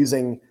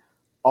using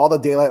all the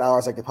daylight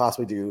hours I could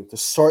possibly do to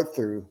sort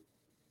through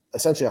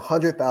essentially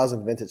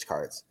 100,000 vintage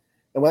cards.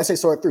 And when I say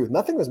sort through,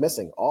 nothing was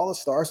missing. All the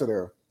stars are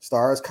there.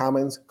 Stars,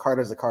 commons, card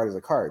is a card is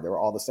a card. They were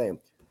all the same.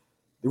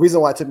 The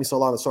reason why it took me so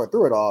long to sort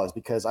through it all is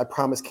because I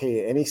promised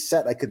Kay any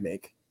set I could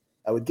make,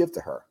 I would give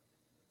to her.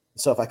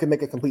 So if I could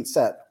make a complete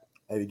set,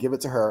 I would give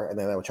it to her, and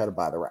then I would try to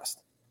buy the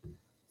rest.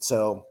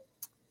 So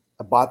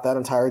I bought that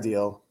entire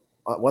deal.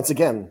 Once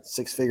again,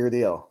 6-figure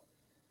deal.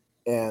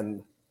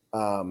 And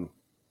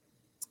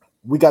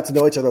we got to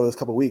know each other those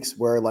couple of weeks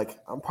where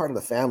I'm part of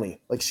the family.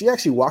 She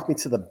actually walked me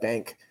to the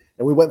bank,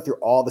 and we went through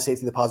all the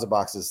safety deposit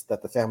boxes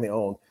that the family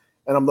owned.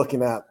 And I'm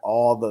looking at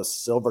all the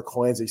silver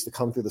coins that used to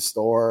come through the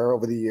store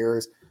over the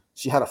years.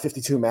 She had a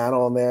 52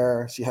 Mano in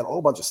there. She had a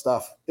whole bunch of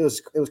stuff. It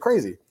was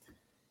crazy.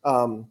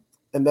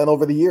 And then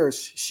over the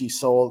years, she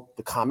sold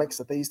the comics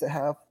that they used to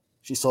have.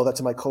 She sold that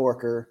to my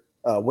coworker,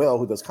 Will,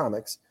 who does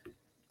comics.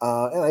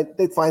 And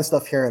they'd find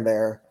stuff here and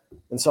there.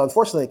 And so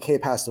unfortunately, Kay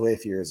passed away a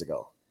few years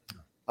ago.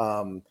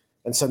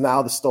 And so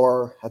now the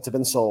store had to have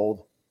been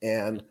sold,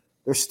 and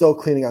they're still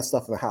cleaning out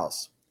stuff in the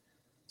house.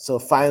 So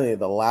finally,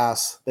 the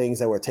last things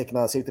that were taken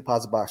out of the safe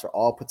deposit box are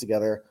all put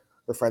together.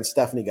 Her friend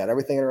Stephanie got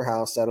everything in her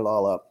house, set it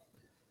all up.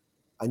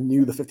 I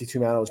knew the 52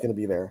 Mano was going to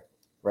be there,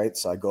 right?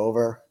 So I go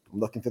over, I'm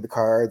looking through the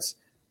cards.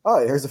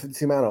 Oh, here's the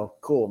 52 Mano.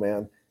 Cool,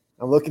 man.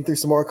 I'm looking through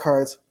some more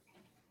cards.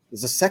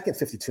 There's a second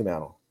 52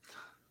 mantle.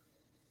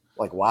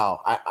 Like,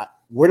 wow,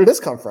 where did this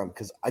come from?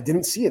 Because I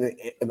didn't see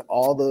it in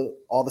all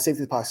the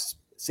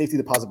safety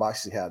deposit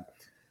boxes he had.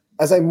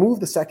 As I move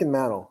the second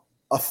mantle,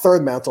 a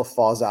third mantle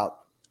falls out.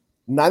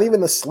 Not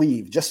even the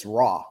sleeve, just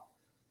raw.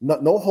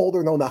 No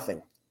holder, no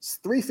nothing. It's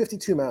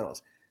 352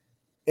 mantles.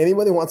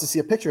 Anybody wants to see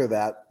a picture of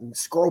that,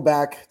 scroll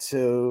back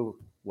to,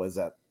 what is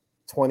that,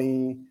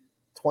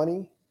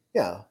 2020?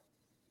 Yeah,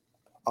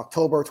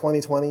 October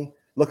 2020.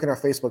 Look at our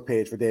Facebook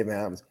page for Dave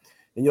Adams,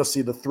 and you'll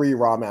see the 3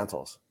 raw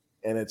mantles.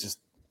 And it's just,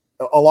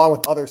 along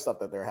with other stuff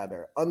that they had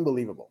there,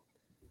 unbelievable.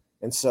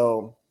 And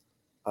so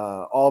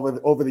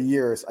over the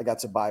years, I got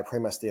to buy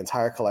pretty much the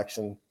entire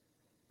collection.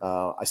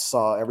 I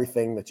saw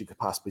everything that you could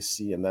possibly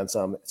see and then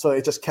some. So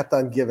it just kept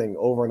on giving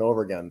over and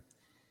over again.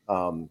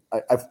 I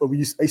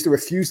used to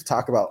refuse to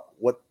talk about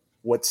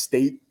what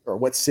state or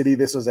what city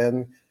this was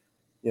in,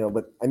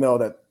 but I know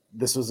that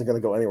this wasn't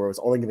going to go anywhere. It was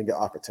only going to get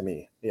offered to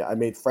me. Yeah, I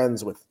made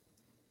friends with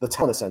the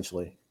town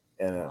essentially,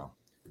 and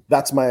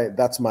that's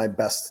my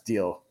best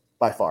deal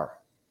by far.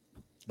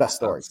 Best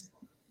story.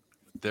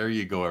 There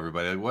you go,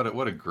 everybody.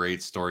 What a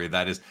great story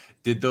that is.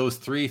 Did those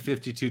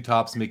 352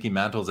 Topps Mickey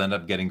Mantles end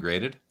up getting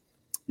graded?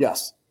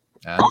 Yes.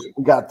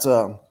 We got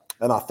an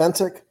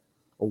authentic,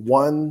 a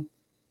 1,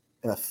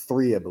 and a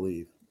 3, I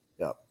believe.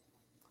 Yep.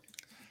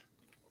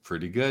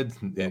 Pretty good.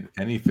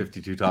 Any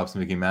 52 Topps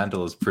Mickey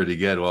Mantle is pretty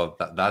good. Well,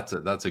 that's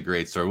a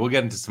great story. We'll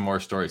get into some more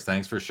stories.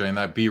 Thanks for sharing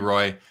that. B.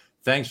 Roy,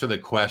 thanks for the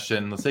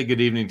question. Let's say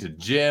good evening to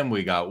Jim.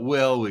 We got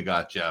Will. We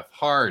got Jeff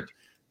Hart.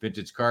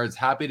 Vintage Cards.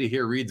 Happy to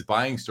hear Reed's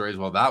buying stories.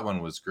 Well, that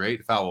one was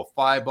great. Foul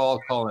Fireball.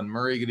 Colin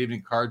Murray. Good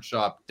evening, Card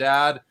Shop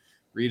Dad.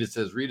 Rita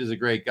says, Reed is a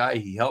great guy.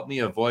 He helped me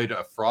avoid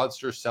a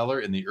fraudster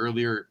seller in the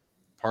earlier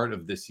part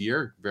of this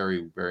year.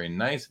 Very, very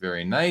nice.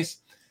 Very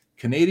nice.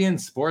 Canadian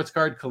sports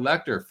card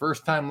collector.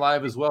 First time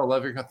live as well.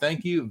 Love your.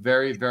 Thank you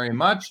very, very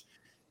much.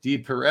 D.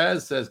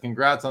 Perez says,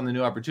 congrats on the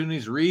new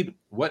opportunities. Reed,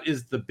 what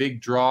is the big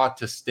draw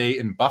to stay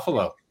in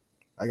Buffalo?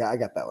 I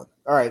got that one.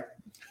 All right.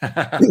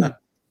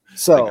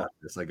 So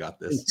I got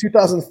this. In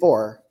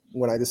 2004,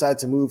 when I decided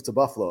to move to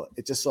Buffalo,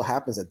 it just so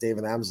happens that Dave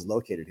Adams is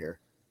located here.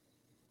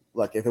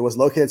 Look, if it was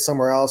located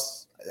somewhere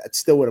else, I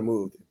still would have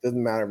moved. It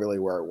doesn't matter really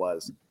where it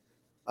was.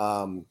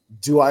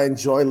 Do I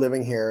enjoy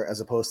living here as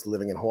opposed to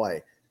living in Hawaii?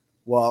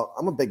 Well,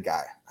 I'm a big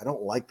guy. I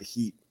don't like the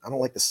heat. I don't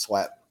like the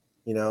sweat.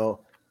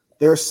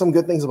 There's some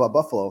good things about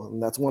Buffalo,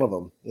 and that's one of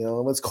them.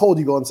 When it's cold,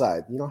 you go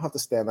inside. You don't have to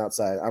stand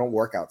outside. I don't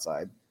work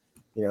outside.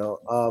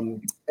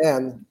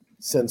 And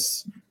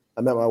since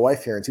I met my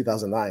wife here in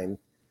 2009,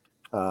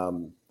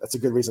 that's a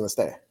good reason to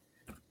stay.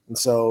 And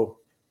so,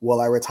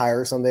 will I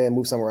retire someday and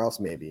move somewhere else?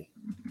 Maybe.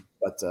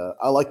 But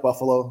I like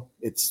Buffalo.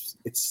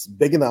 It's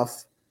big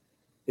enough.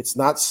 It's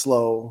not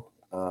slow.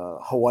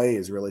 Hawaii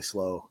is really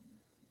slow.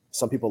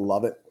 Some people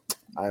love it.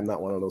 I'm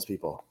not one of those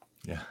people.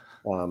 Yeah.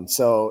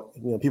 So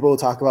people who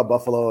talk about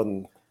Buffalo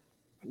and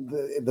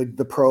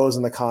the pros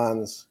and the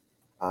cons,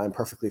 I'm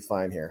perfectly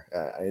fine here.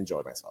 I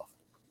enjoy myself.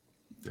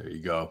 There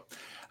you go.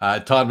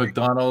 Todd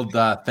McDonald,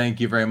 thank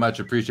you very much.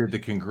 Appreciate the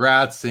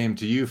congrats. Same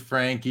to you,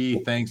 Frankie.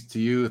 Thanks to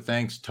you.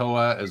 Thanks,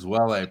 Toa, as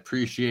well. I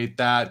appreciate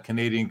that.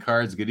 Canadian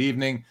Cards, good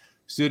evening.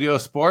 Studio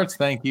Sports,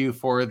 thank you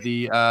for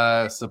the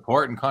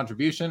support and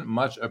contribution.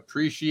 Much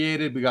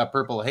appreciated. We got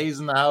Purple Haze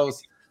in the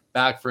house.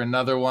 Back for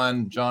another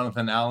one.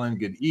 Jonathan Allen,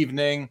 good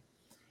evening.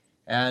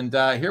 And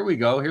here we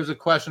go. Here's a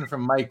question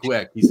from Mike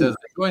Wick. He says,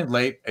 I joined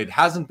late. It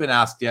hasn't been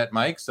asked yet,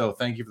 Mike, so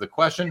thank you for the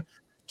question.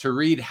 To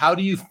Reed, how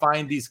do you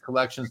find these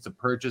collections to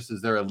purchase?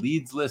 Is there a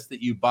leads list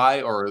that you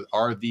buy, or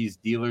are these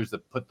dealers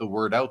that put the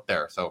word out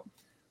there? So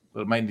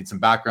we might need some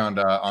background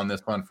on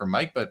this one for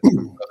Mike, but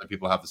other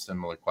people have a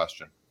similar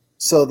question.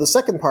 So the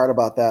second part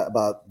about that,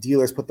 about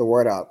dealers put the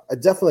word out, I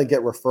definitely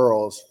get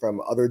referrals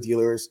from other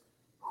dealers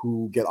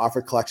who get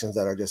offered collections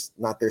that are just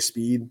not their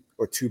speed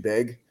or too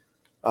big.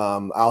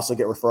 I also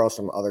get referrals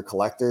from other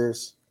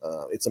collectors.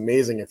 It's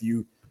amazing if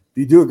you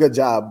do a good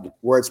job,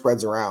 word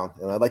spreads around.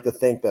 And I'd like to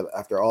think that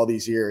after all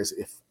these years,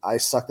 if I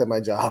sucked at my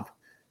job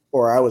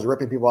or I was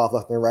ripping people off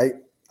left and right,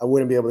 I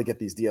wouldn't be able to get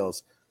these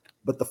deals.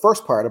 But the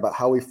first part about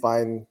how we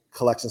find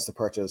collections to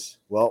purchase,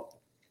 well,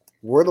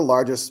 we're the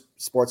largest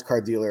sports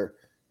card dealer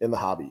in the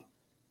hobby.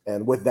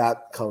 And with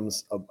that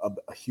comes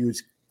a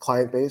huge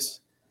client base.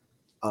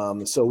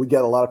 So we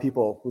get a lot of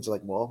people who's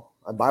like, well,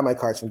 I buy my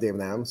cards from Dave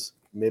Adams.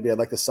 Maybe I'd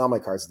like to sell my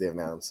cards to Dave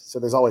Adams. So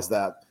there's always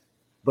that.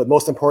 But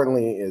most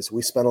importantly is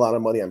we spend a lot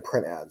of money on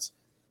print ads.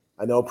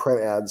 I know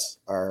print ads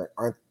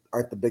aren't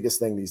the biggest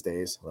thing these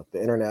days.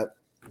 The internet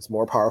is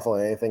more powerful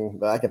than anything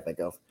that I can think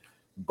of.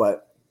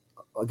 But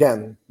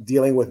again,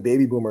 dealing with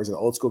baby boomers and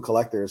old school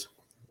collectors,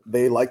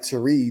 they like to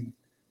read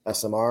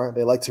SMR,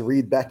 they like to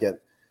read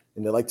Beckett,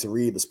 and they like to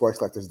read the Sports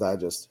Collectors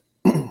Digest.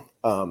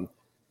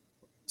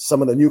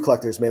 Some of the new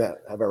collectors may not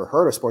have ever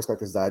heard of Sports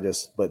Collectors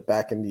Digest, but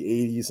back in the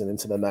 80s and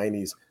into the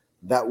 90s,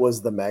 that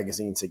was the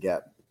magazine to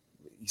get.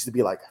 It used to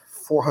be like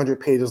 400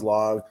 pages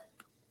long,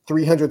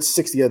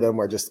 360 of them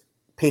were just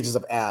pages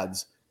of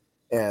ads.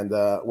 And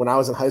when I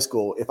was in high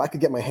school, if I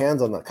could get my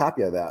hands on a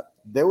copy of that,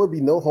 there would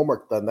be no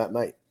homework done that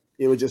night.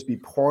 It would just be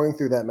pouring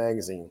through that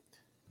magazine.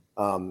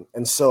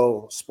 And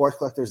so Sports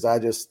Collectors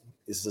Digest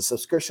is a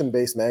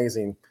subscription-based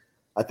magazine.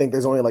 I think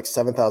there's only like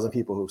 7,000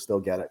 people who still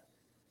get it.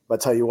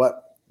 But I tell you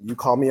what, you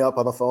call me up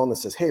on the phone that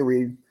says, hey,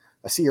 Reed,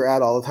 I see your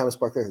ad all the time at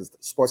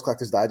Sports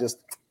Collectors Digest.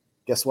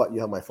 Guess what? You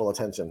have my full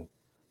attention.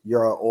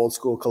 You're an old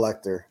school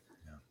collector.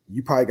 Yeah.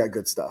 You probably got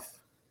good stuff.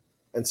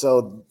 And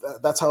so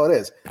that's how it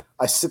is.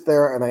 I sit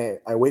there and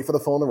I wait for the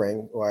phone to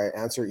ring, or I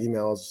answer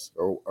emails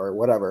or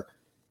whatever,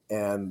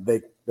 and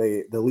the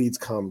leads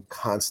come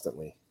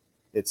constantly.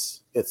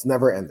 It's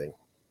never ending.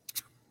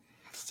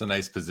 It's a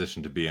nice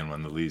position to be in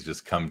when the leads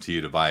just come to you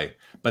to buy.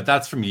 But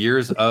that's from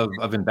years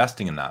of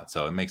investing in that,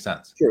 so it makes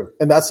sense. True.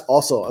 And that's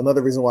also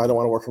another reason why I don't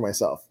want to work for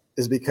myself,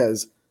 is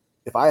because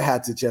if I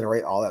had to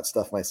generate all that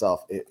stuff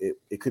myself,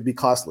 it could be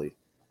costly.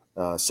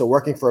 So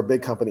working for a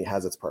big company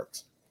has its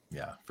perks.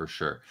 Yeah, for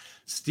sure.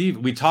 Steve,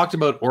 we talked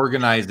about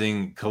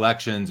organizing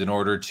collections in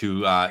order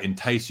to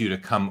entice you to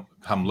come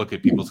look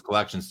at people's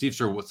collections. Steve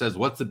says,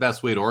 what's the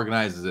best way to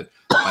organize? Is it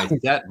by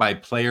set, by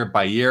player,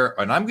 by year?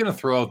 And I'm going to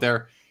throw out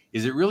there,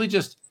 is it really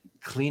just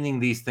cleaning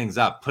these things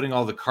up, putting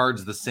all the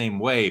cards the same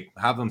way,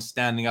 have them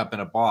standing up in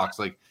a box?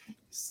 Like,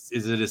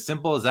 is it as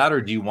simple as that,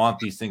 or do you want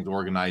these things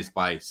organized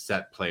by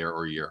set, player,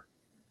 or year?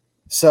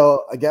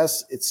 So I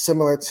guess it's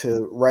similar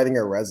to writing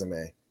a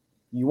resume.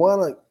 You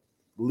want to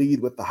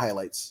lead with the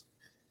highlights.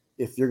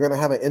 If you're going to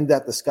have an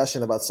in-depth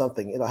discussion about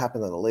something, it'll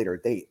happen at a later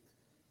date.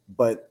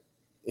 But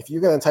if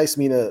you're going to entice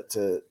me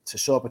to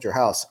show up at your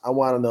house, I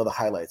want to know the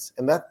highlights.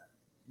 And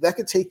that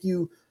could take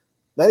you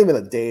not even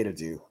a day to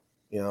do,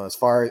 as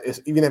far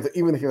as even if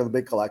you have a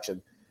big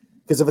collection.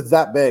 Because if it's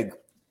that big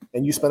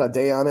and you spend a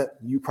day on it,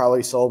 you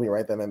probably sold me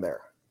right then and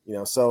there.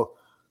 So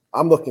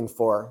I'm looking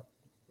for,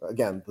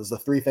 again, there's the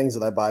three things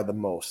that I buy the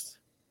most.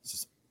 It's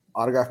just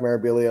autographed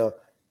memorabilia,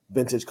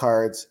 vintage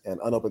cards, and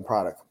unopened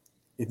product.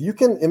 If you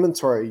can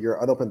inventory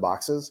your unopened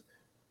boxes,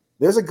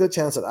 there's a good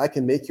chance that I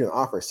can make you an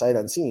offer sight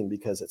unseen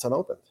because it's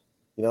unopened.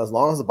 As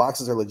long as the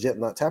boxes are legit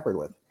and not tampered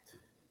with.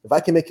 If I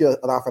can make you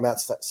an offer on that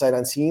sight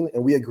unseen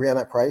and we agree on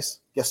that price,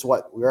 guess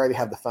what? We already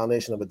have the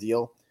foundation of a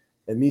deal,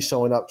 and me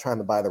showing up trying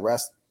to buy the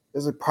rest,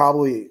 there's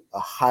probably a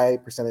high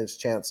percentage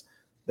chance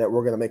that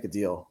we're going to make a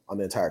deal on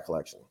the entire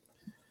collection.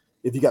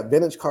 If you got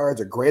vintage cards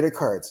or graded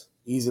cards,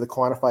 easy to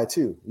quantify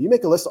too. You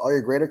make a list of all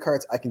your graded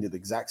cards, I can do the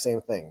exact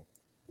same thing.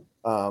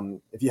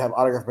 If you have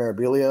autographed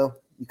memorabilia,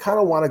 you kind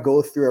of want to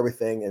go through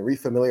everything and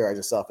refamiliarize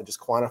yourself and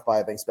just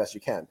quantify things best you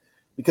can.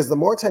 Because the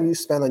more time you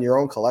spend on your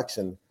own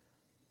collection,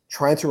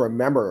 trying to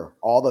remember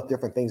all the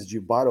different things that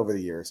you bought over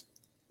the years,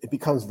 it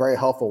becomes very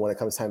helpful when it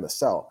comes time to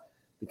sell.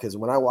 Because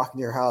when I walk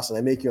into your house and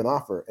I make you an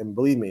offer, and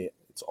believe me,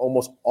 it's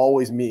almost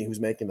always me who's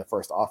making the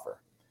first offer,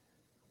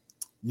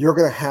 you're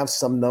going to have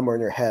some number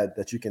in your head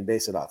that you can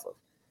base it off of.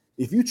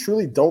 If you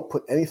truly don't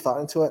put any thought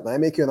into it and I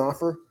make you an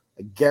offer,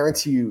 I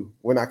guarantee you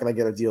we're not going to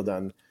get a deal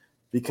done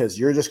because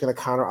you're just going to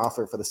counter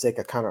offer for the sake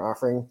of counter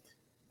offering.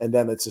 And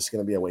then it's just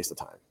going to be a waste of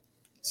time.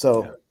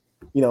 So,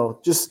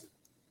 just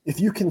if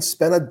you can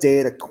spend a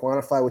day to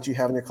quantify what you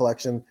have in your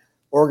collection,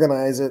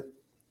 organize it,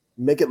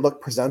 make it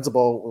look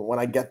presentable when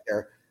I get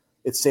there,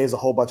 it saves a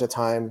whole bunch of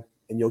time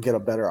and you'll get a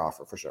better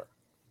offer for sure.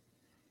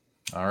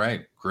 All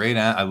right. Great.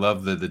 I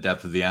love the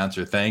depth of the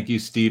answer. Thank you,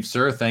 Steve,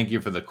 sir. Thank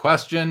you for the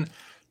question.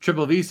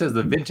 Triple V says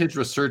the vintage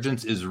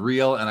resurgence is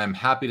real, and I'm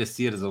happy to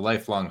see it as a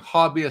lifelong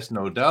hobbyist,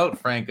 no doubt.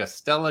 Frank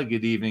Estella,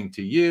 good evening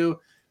to you.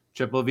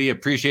 Triple V,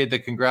 appreciate the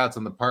congrats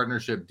on the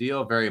partnership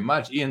deal very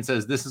much. Ian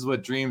says this is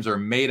what dreams are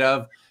made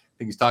of. I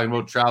think he's talking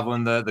about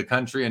traveling the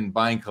country and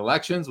buying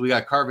collections. We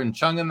got Carvin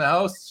Chung in the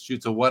house,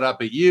 shoots a what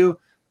up at you.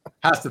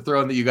 Has to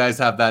throw in that you guys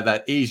have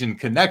that Asian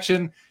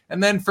connection.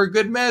 And then for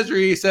good measure,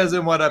 he says,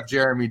 and what up,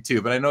 Jeremy,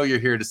 too. But I know you're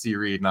here to see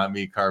Reed, not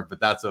me, Carv,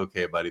 but that's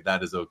okay, buddy.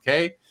 That is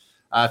okay.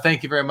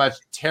 Thank you very much,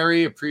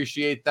 Terry.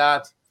 Appreciate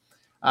that.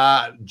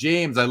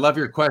 James, I love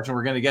your question.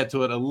 We're going to get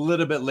to it a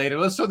little bit later.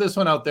 Let's throw this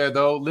one out there,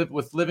 though.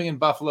 Living in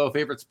Buffalo,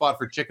 favorite spot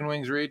for chicken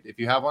wings, Reed, if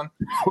you have one?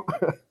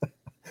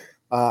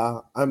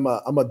 I'm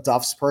a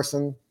Duff's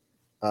person.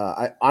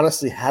 I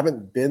honestly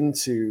haven't been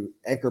to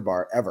Anchor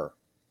Bar ever.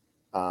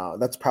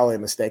 That's probably a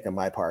mistake on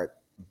my part,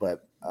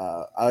 but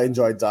I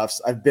enjoy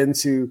Duff's. I've been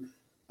to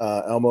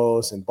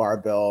Elmo's and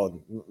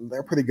Barbell, and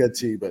they're pretty good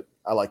too, but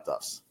I like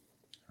Duff's.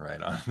 Right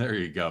on. There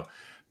you go.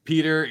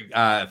 Peter,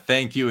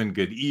 thank you and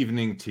good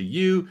evening to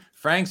you.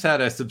 Frank's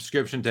had a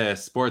subscription to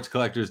Sports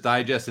Collectors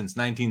Digest since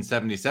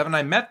 1977.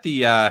 I met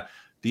the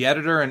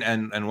editor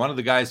and one of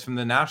the guys from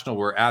the National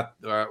were at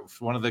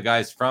one of the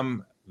guys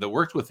that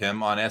worked with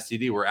him on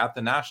SCD were at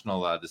the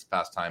National this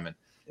past time and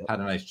had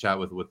a nice chat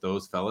with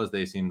those fellas.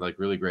 They seemed like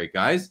really great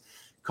guys.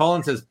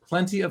 Colin says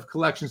plenty of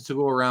collections to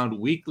go around,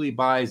 weekly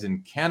buys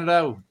in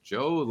Canada.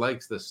 Joe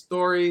likes the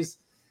stories.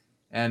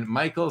 And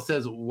Michael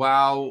says,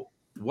 wow.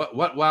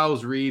 What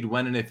wows Reed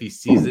when and if he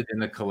sees it in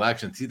the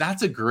collection? See,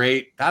 that's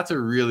a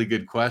really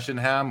good question,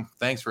 Ham.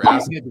 Thanks for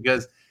asking it,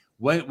 because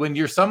when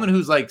you're someone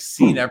who's like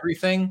seen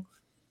everything,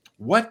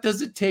 what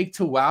does it take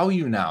to wow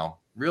you now?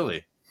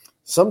 Really?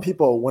 some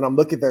people, when I'm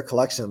looking at their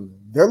collection,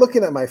 they're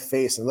looking at my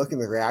face and looking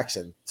at the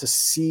reaction to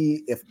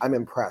see if I'm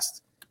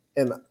impressed.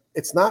 And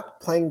it's not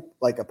playing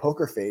like a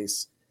poker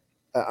face.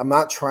 I'm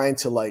not trying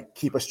to like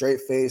keep a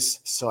straight face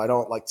so I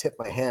don't like tip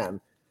my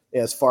hand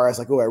as far as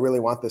like, oh, I really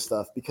want this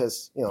stuff,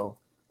 because, you know,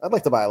 I'd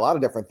like to buy a lot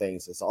of different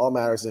things. It's all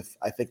matters if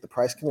I think the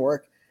price can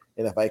work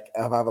and if I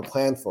have a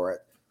plan for it.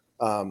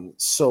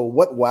 So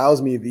what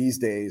wows me these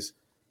days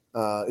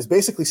is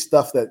basically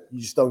stuff that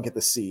you just don't get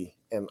to see.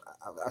 And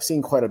I've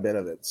seen quite a bit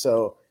of it.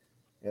 So,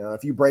 you know,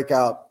 if you break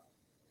out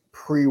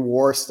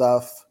pre-war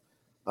stuff,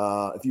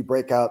 if you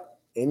break out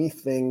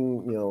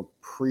anything, you know,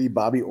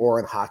 pre-Bobby Orr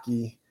and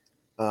hockey,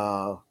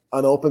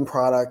 unopened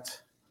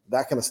product,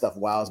 that kind of stuff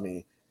wows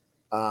me.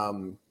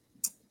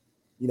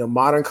 You know,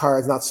 modern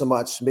cards, not so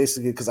much,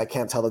 basically because I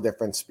can't tell the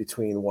difference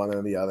between one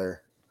and the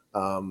other.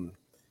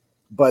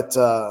 But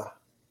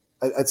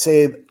I'd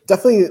say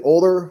definitely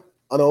older,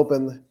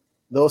 unopened,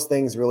 those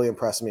things really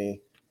impress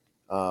me.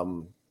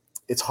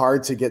 It's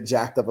hard to get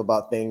jacked up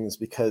about things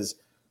because,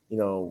 you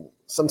know,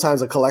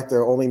 sometimes a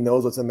collector only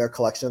knows what's in their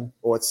collection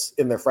or what's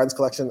in their friend's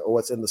collection or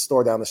what's in the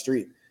store down the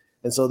street.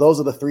 And so those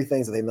are the three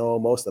things that they know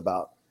most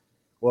about.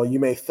 Well, you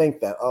may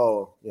think that,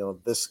 oh, you know,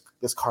 this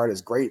card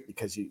is great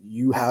because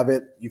you have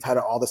it, you've had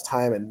it all this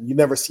time and you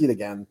never see it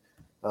again.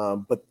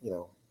 But, you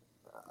know,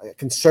 I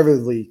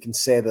conservatively can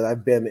say that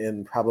I've been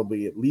in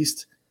probably at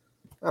least,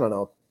 I don't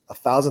know,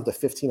 1,000 to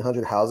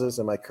 1,500 houses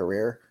in my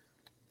career.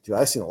 Dude,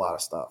 I've seen a lot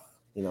of stuff.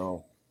 You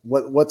know,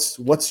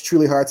 what's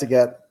truly hard to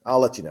get, I'll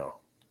let you know.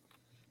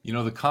 You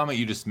know, the comment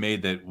you just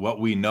made that what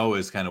we know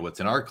is kind of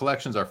what's in our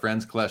collections, our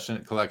friends'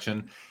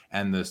 collection,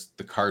 and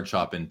the card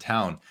shop in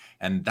town.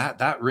 And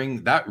that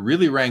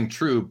really rang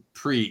true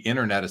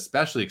pre-internet,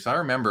 especially because I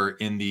remember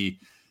in the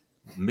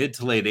mid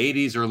to late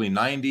 80s, early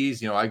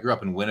 90s, you know, I grew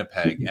up in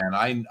Winnipeg,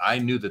 and I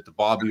knew that the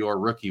Bobby Orr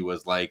rookie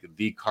was like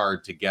the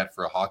card to get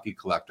for a hockey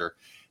collector.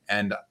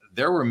 And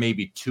there were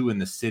maybe two in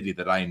the city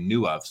that I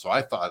knew of. So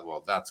I thought,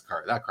 well, that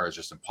card is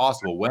just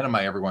impossible. When am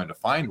I ever going to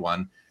find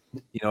one?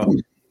 You know,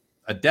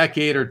 a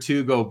decade or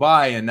two go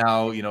by, and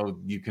now, you know,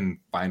 you can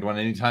find one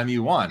anytime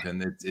you want.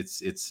 And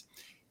it's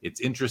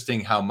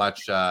interesting how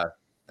much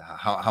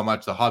how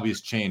much the hobby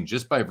has changed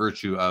just by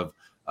virtue of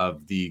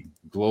the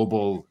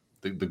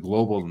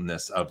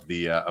globalness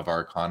of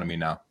our economy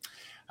now.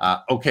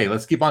 Okay,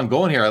 let's keep on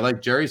going here. I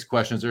like Jerry's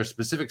question. Is there a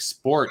specific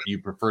sport you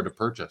prefer to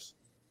purchase?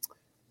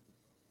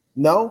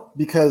 No,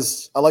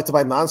 because I like to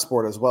buy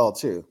non-sport as well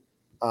too.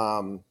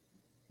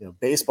 You know,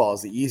 baseball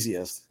is the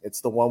easiest. It's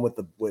the one with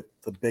the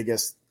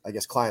biggest, I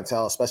guess,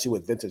 clientele, especially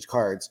with vintage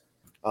cards.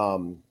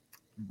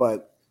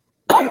 But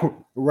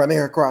running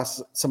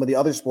across some of the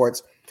other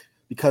sports,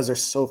 because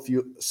there's so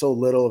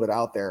little of it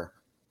out there,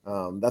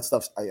 that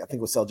stuff I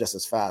think will sell just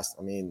as fast.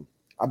 I mean,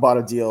 I bought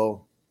a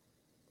deal,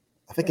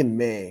 I think in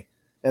May,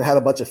 and had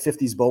a bunch of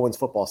 50s Bowman's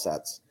football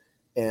sets,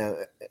 and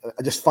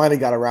I just finally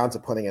got around to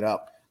putting it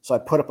up. So I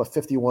put up a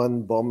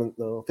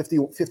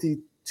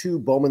 52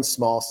 Bowman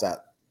small set.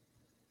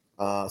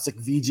 It's like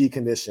VG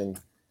condition,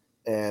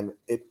 and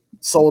it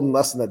sold in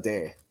less than a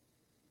day,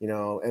 you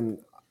know, and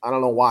I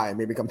don't know why.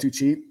 Maybe I'm too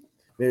cheap.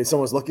 Maybe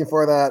someone's looking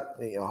for that.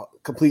 You know,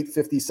 complete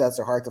 50 sets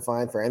are hard to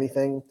find for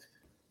anything.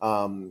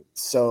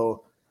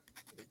 So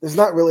there's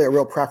not really a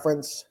real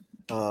preference.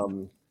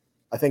 I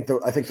think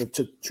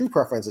the true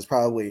preference is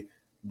probably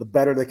the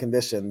better the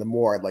condition, the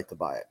more I'd like to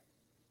buy it.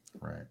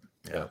 Right.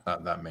 Yeah,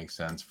 that makes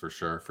sense for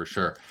sure.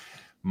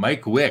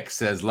 Mike Wick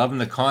says, loving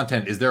the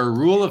content. Is there a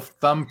rule of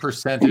thumb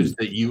percentage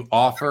that you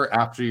offer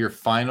after your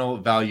final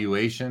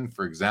valuation?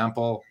 For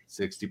example,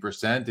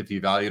 60% if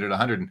you valued it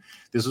 100. And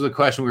this was a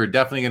question we were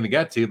definitely going to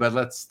get to,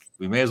 but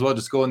we may as well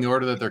just go in the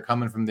order that they're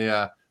coming from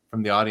the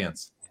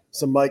audience.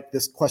 So Mike,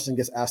 this question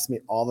gets asked me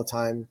all the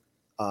time.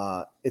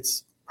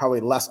 It's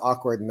probably less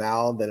awkward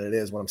now than it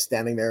is when I'm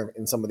standing there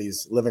in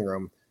somebody's living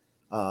room.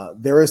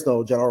 There is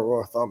no general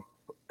rule of thumb.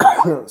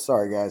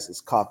 Sorry, guys, this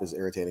cough is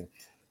irritating.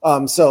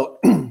 So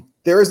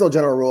there is no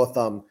general rule of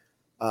thumb,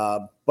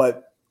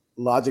 but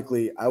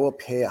logically, I will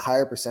pay a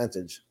higher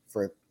percentage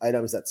for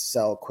items that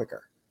sell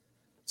quicker.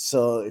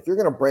 So if you're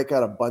going to break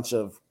out a bunch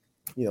of,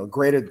 you know,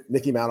 graded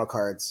Mickey Mantle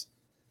cards,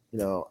 you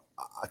know,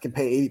 I can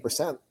pay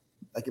 80%.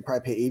 I could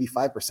probably pay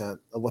 85%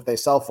 of what they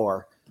sell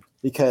for,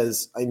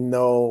 because I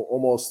know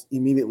almost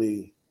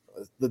immediately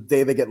the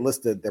day they get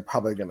listed, they're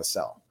probably going to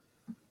sell.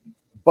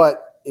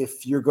 But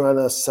if you're going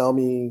to sell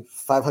me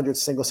 500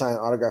 single sign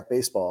autographed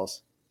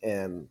baseballs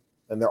and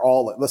they're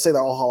all, let's say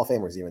they're all Hall of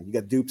Famers, even you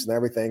got dupes and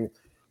everything,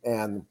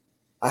 and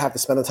I have to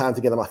spend the time to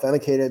get them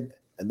authenticated,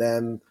 and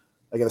then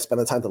I got to spend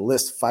the time to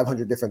list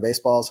 500 different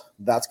baseballs,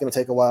 that's going to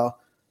take a while.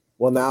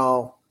 Well,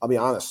 now I'll be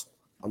honest,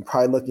 I'm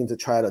probably looking to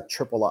try to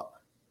triple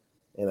up,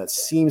 and it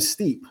seems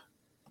steep,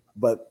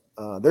 but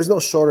there's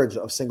no shortage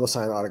of single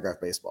sign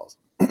autographed baseballs.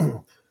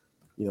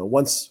 You know,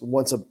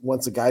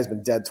 once a guy's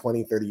been dead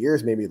 20, 30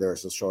 years, maybe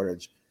there's a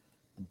shortage.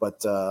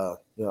 But,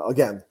 you know,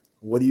 again,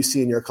 what do you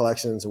see in your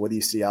collections? What do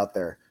you see out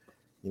there?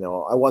 You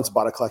know, I once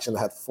bought a collection that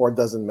had 4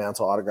 dozen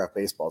Mantle autographed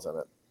baseballs in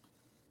it.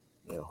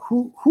 You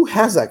know, who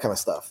has that kind of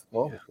stuff?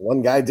 Well,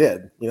 One guy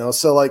did, you know,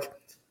 so like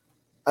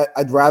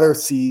I'd rather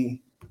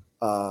see,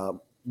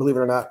 believe it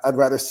or not, I'd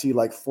rather see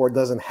like 4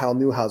 dozen Hal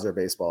Newhouser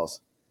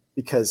baseballs,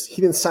 because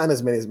he didn't sign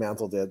as many as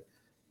Mantle did.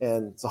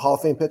 And it's a Hall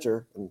of Fame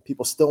pitcher, and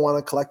people still want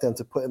to collect him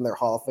to put in their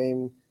Hall of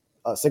Fame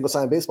single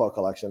sign baseball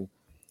collection.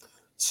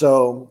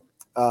 So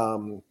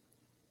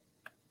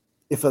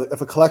if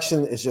a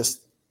collection is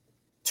just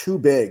too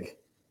big,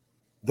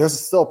 there's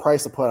still a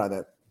price to put on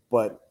it,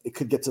 but it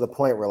could get to the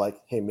point where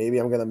like, hey, maybe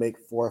I'm going to make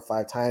 4 or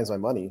 5 times my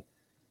money,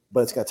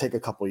 but it's going to take a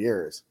couple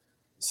years.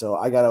 So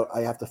I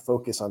have to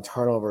focus on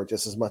turnover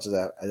just as much as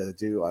I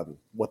do on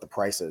what the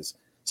price is.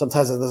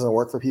 Sometimes it doesn't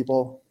work for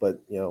people,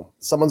 but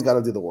someone's got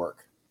to do the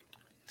work.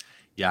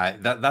 Yeah,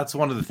 that's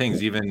one of the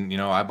things. Even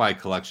I buy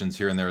collections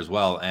here and there as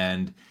well,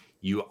 and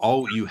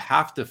you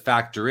have to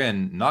factor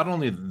in not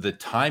only the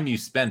time you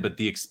spend, but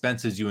the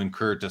expenses you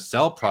incur to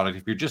sell product.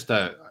 If you're just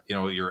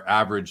your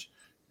average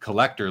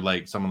collector,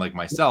 like someone like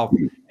myself,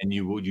 and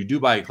you do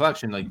buy a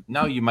collection, like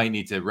now you might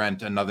need to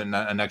rent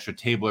an extra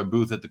table or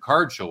booth at the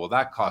card show. Well,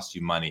 that costs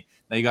you money.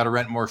 Now you got to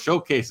rent more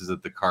showcases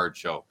at the card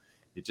show.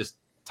 It just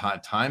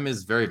time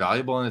is very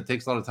valuable, and it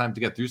takes a lot of time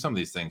to get through some of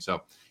these things.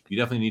 So you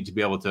definitely need to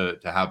be able to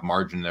have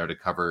margin there to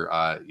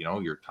cover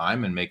your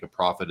time and make a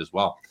profit as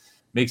well.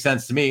 Makes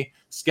sense to me.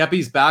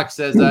 Skeppy's back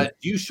says, do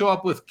you show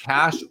up with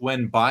cash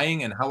when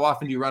buying, and how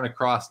often do you run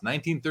across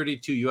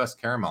 1932 U.S.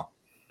 Caramel?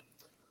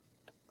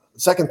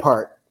 Second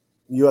part,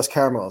 U.S.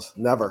 Caramels,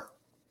 never.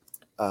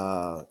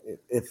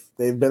 If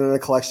they've been in a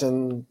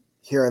collection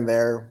here and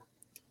there,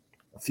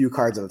 a few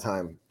cards at a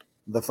time.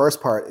 The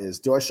first part is,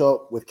 do I show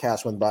up with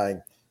cash when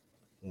buying?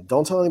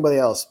 Don't tell anybody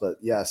else, but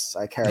yes,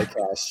 I carry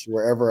cash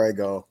wherever I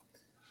go.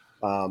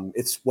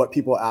 It's what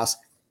people ask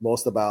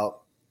most about.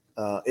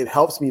 It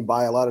helps me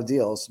buy a lot of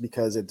deals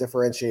because it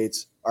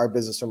differentiates our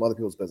business from other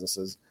people's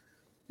businesses.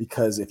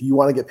 Because if you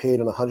want to get paid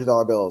in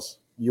 $100 bills,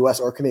 US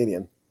or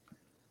Canadian,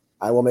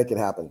 I will make it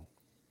happen.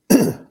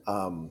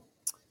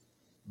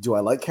 Do I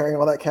like carrying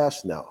all that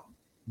cash? No.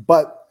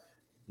 But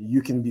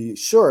you can be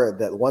sure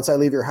that once I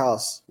leave your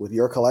house with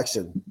your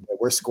collection, that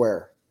we're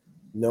square.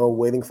 No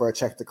waiting for a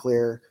check to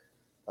clear.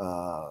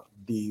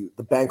 The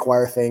bank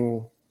wire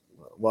thing,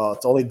 well,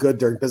 it's only good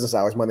during business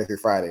hours, Monday through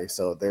Friday.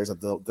 So there's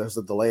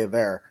a delay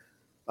there.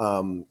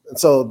 And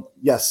so,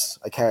 yes,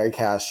 I carry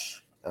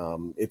cash.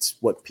 It's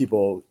what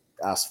people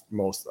ask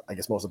most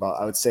about.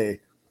 I would say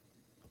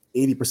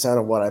 80%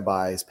 of what I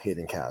buy is paid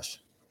in cash.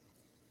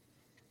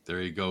 There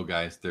you go,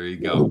 guys. There you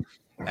go.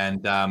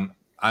 And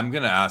I'm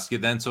going to ask you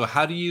then, so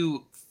how do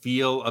you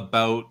feel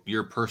about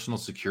your personal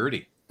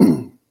security?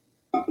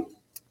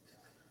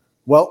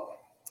 Well,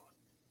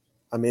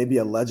 I may be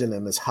a legend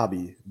in this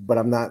hobby, but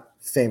I'm not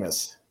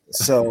famous.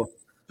 So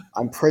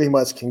I'm pretty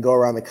much can go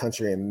around the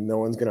country and no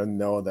one's going to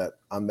know that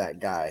I'm that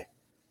guy.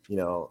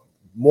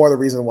 More the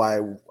reason why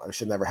I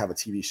should never have a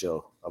TV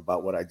show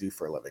about what I do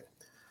for a living.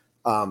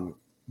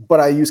 But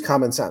I use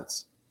common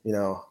sense.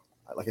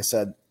 Like I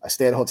said, I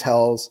stay at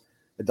hotels.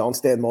 I don't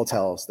stay in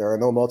motels. There are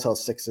no Motel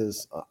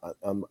 6s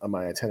on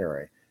my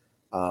itinerary.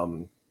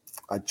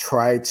 I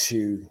try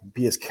to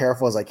be as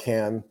careful as I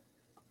can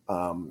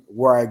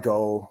where I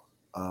go.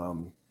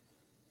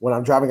 When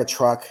I'm driving a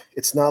truck,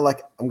 it's not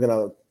like I'm going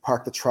to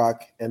park the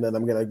truck and then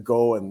I'm going to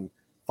go and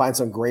find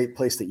some great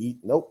place to eat.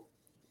 Nope.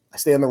 I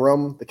stay in the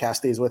room. The cash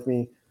stays with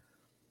me.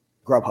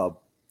 Grubhub,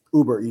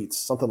 Uber Eats,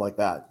 something like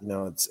that.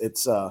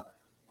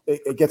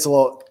 It gets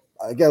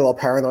I get a little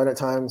paranoid at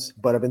times,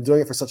 but I've been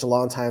doing it for such a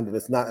long time that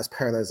it's not as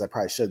paranoid as I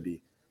probably should be.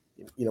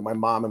 My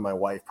mom and my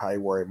wife probably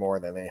worry more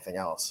than anything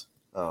else.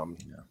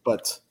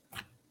 But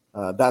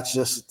that's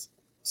just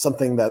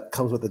something that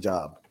comes with the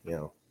job,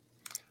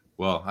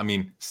 Well, I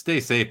mean, stay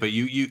safe, but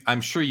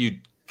I'm sure you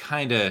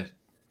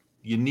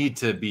need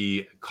to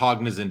be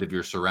cognizant of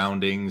your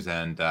surroundings,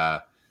 and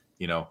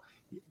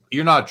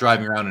you're not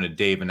driving around in a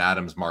Dave and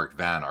Adams marked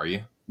van, are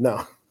you?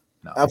 No,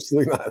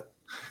 absolutely not.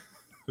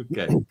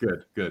 Okay,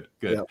 good.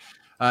 Yeah.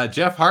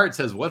 Jeff Hart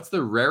says, "What's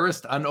the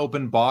rarest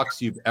unopened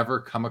box you've ever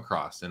come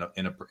across in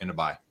a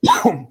buy?"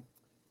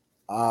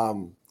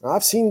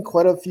 I've seen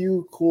quite a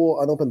few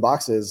cool unopened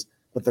boxes,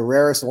 but the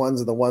rarest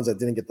ones are the ones I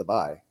didn't get to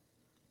buy.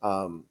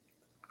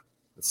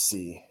 Let's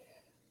see.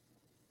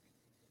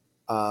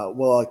 My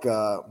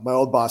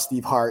old boss,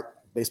 Steve Hart,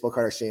 Baseball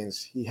Card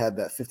Exchange, he had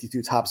that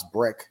 52 Topps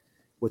brick,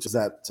 which is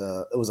that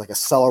it was like a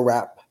cello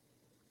wrap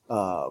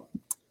of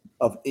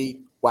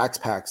 8 wax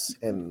packs,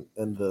 and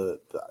the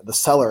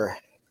seller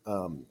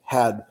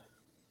had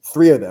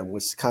 3 of them,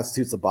 which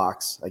constitutes a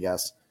box, I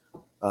guess.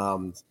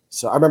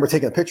 So I remember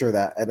taking a picture of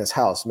that at his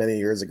house many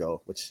years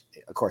ago, which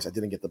of course I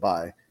didn't get to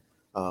buy.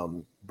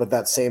 But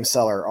that same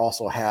seller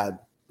also had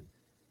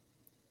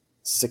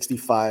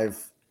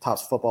 65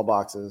 Topps football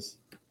boxes,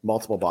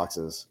 multiple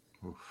boxes.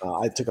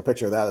 I took a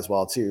picture of that as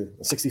well too.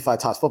 The 65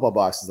 Topps football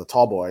boxes, the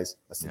tall boys.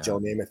 That's the Joe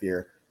Namath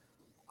year.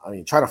 I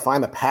mean, trying to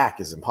find the pack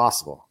is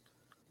impossible.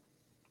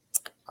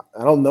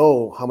 I don't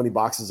know how many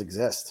boxes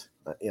exist.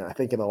 I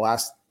think in the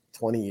last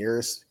 20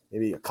 years,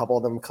 maybe a couple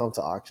of them come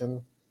to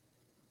auction.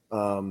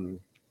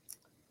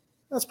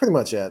 That's pretty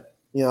much it.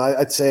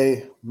 I'd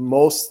say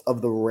most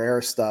of the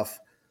rare stuff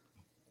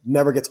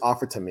never gets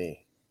offered to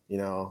me.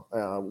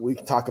 We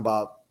can talk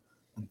about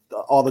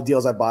all the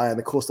deals I buy and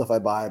the cool stuff I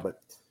buy,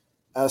 but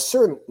at a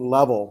certain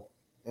level,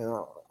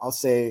 I'll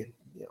say,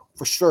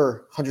 for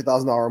sure,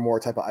 $100,000 or more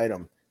type of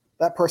item,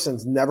 that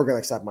person's never going to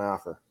accept my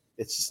offer.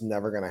 It's just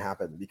never going to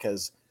happen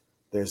because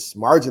there's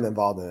margin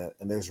involved in it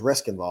and there's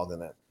risk involved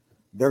in it.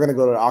 They're going to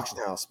go to the auction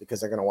house because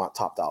they're going to want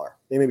top dollar.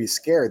 They may be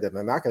scared that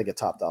they're not going to get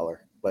top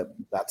dollar, but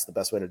that's the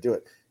best way to do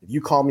it. If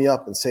you call me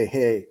up and say,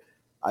 hey,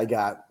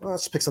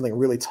 let's pick something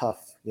really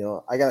tough.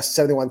 I got a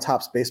 71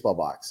 Topps baseball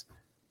box.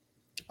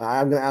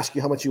 I'm going to ask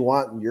you how much you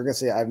want, and you're going to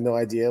say, I have no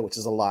idea, which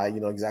is a lie. You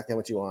know exactly how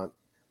much you want.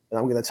 And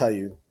I'm going to tell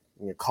you,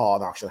 call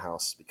an auction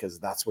house because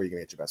that's where you're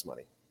going to get your best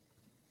money.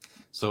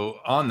 So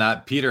on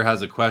that, Peter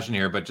has a question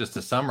here, but just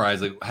to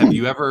summarize, have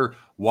you ever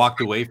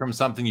walked away from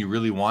something you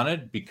really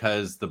wanted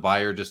because the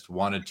buyer just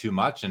wanted too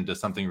much? And does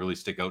something really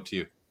stick out to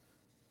you?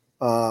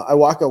 I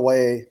walk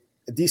away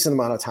a decent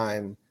amount of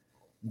time.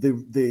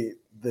 The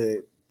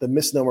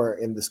misnomer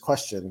in this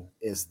question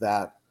is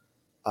that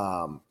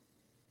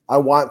I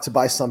want to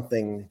buy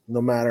something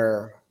no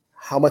matter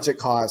how much it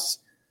costs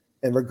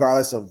and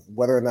regardless of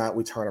whether or not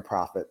we turn a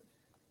profit.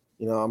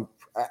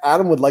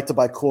 Adam would like to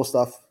buy cool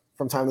stuff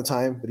from time to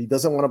time, but he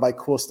doesn't want to buy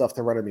cool stuff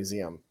to run a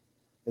museum.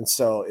 And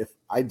so if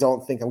I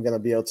don't think I'm going to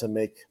be able to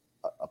make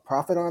a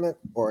profit on it,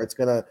 or it's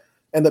going to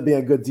end up being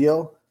a good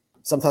deal,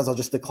 sometimes I'll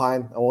just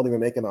decline. I won't even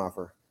make an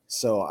offer.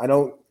 So I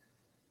don't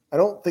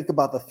think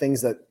about the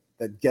things that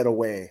get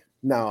away.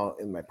 Now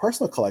in my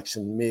personal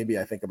collection, maybe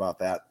I think about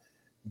that.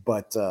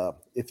 But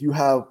if you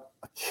have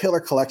a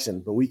killer collection,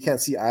 but we can't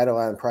see eye to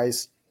eye on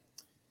price,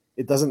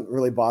 it doesn't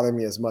really bother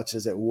me as much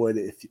as it would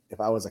if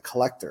I was a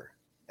collector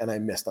and I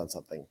missed on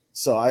something.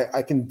 So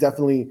I can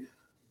definitely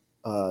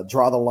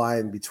draw the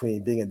line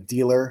between being a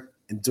dealer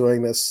and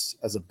doing this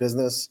as a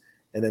business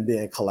and then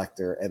being a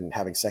collector and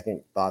having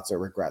second thoughts or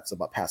regrets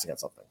about passing on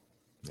something.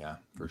 Yeah,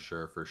 for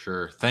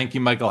sure. Thank you,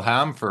 Michael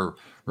Ham, for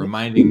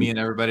reminding me and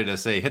everybody to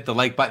say, hit the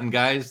like button,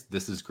 guys.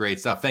 This is great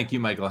stuff. Thank you,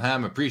 Michael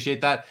Ham.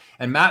 Appreciate that.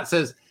 And Matt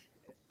says,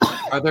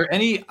 are there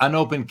any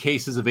unopened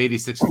cases of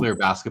 86 Fleer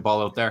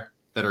basketball out there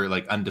that are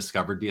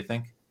undiscovered, do you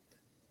think?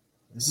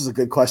 This is a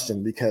good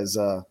question because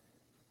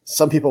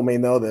some people may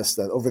know this,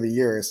 that over the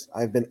years,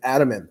 I've been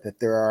adamant that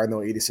there are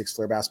no 86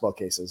 Fleer basketball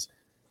cases.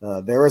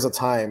 There was a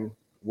time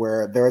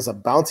where there was a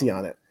bounty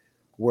on it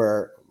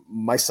where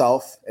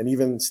myself and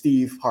even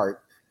Steve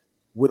Hart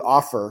would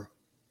offer,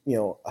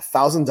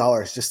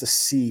 $1,000 just to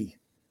see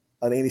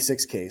an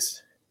 86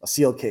 case, a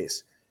sealed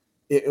case.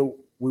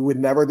 We would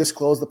never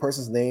disclose the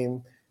person's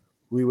name.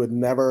 We would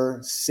never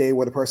say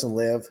where the person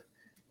lived.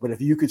 But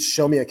if you could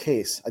show me a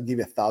case, I'd give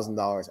you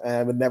 $1,000, and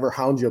I would never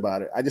hound you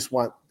about it. I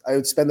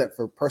would spend it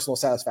for personal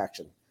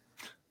satisfaction.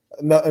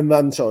 And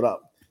none showed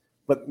up.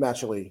 But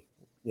naturally,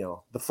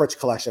 the Fritsch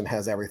collection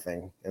has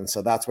everything. And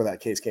so that's where that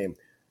case came.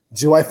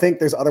 Do I think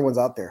there's other ones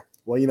out there?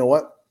 Well, you know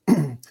what?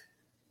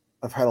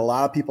 I've had a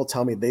lot of people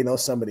tell me they know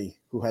somebody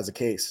who has a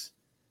case.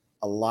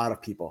 A lot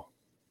of people.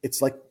 It's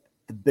like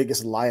the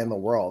biggest lie in the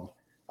world.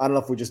 I don't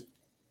know if we're just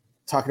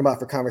talking about it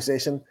for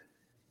conversation,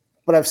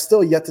 but I've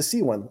still yet to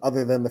see one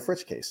other than the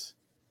Fritsch case.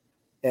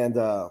 And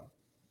my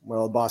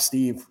old boss,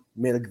 Steve,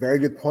 made a very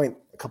good point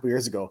a couple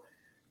years ago.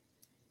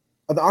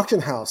 The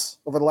auction house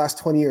over the last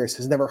 20 years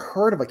has never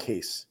heard of a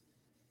case,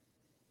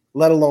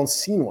 let alone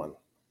seen one.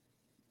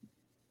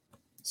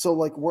 So,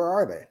 where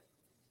are they?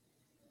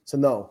 So,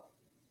 no.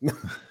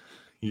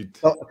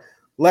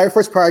 Larry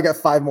Fritsch probably got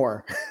 5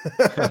 more.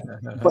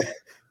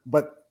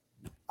 but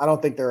I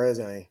don't think there is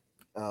any.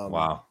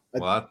 Wow.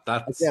 Well,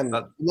 that's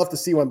I'd love to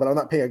see one, but I'm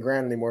not paying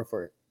 $1,000 anymore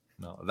for it.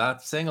 No,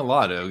 that's saying a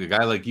lot. A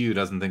guy like you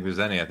doesn't think there's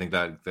any. I think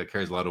that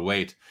carries a lot of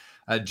weight.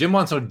 Jim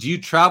wants to know, do you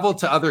travel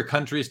to other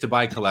countries to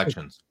buy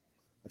collections?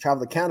 I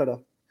travel to Canada.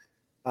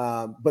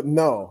 But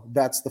no,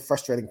 that's the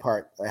frustrating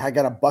part. I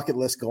got a bucket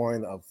list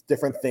going of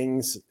different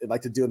things I'd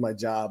like to do in my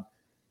job.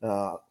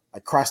 I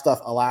crossed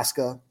off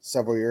Alaska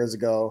several years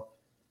ago.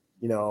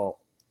 I'm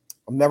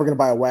never going to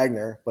buy a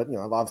Wagner, but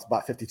I've obviously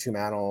bought 52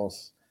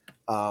 Manals.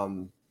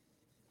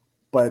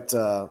 But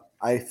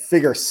I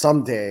figure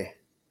someday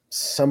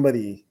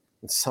somebody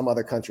in some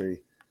other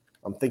country,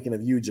 I'm thinking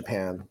of you,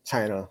 Japan,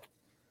 China,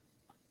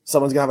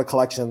 someone's going to have a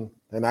collection.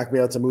 They're not going to be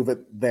able to move it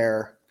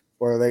there,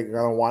 or they're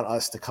going to want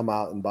us to come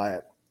out and buy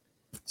it.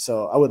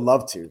 So I would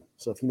love to.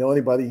 So if you know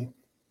anybody,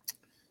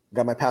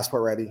 got my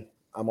passport ready,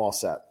 I'm all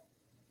set.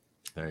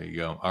 There you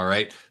go. All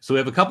right. So we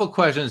have a couple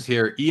questions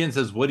here. Ian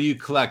says, what do you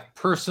collect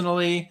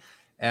personally?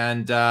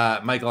 And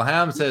Michael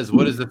Ham says,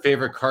 what is the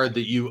favorite card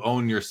that you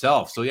own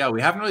yourself? So yeah,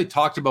 we haven't really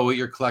talked about what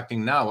you're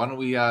collecting now. Why don't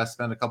we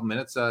spend a couple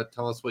minutes,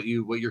 tell us what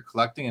you're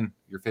collecting and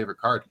your favorite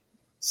card.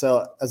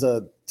 So as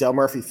a Dale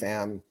Murphy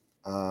fan,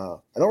 I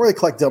don't really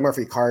collect Dale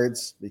Murphy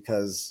cards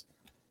because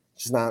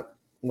it's just not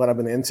what I've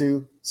been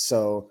into.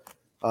 So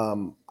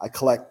I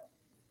collect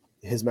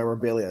his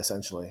memorabilia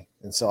essentially.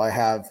 And so I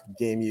have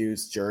game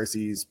used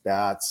jerseys,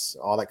 bats,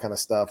 all that kind of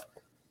stuff.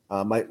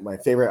 My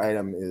favorite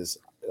item is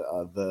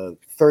the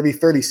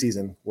 30-30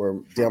 season where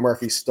Dale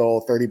Murphy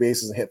stole 30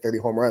 bases and hit 30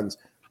 home runs.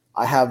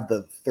 I have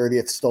the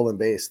 30th stolen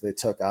base they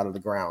took out of the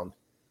ground.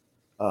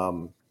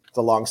 it's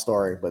a long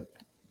story, but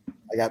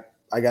I got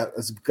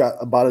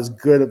about as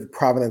good of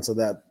provenance of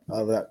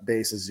that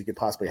base as you could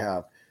possibly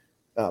have.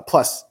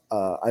 Plus,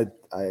 I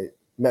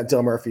met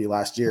Dale Murphy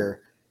last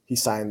year. He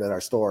signed at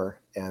our store,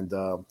 and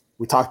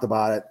we talked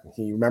about it.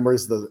 He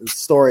remembers the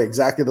story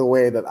exactly the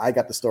way that I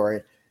got the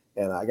story,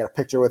 and I got a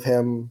picture with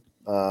him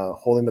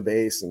holding the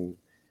base, and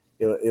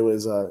it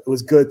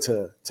was good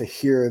to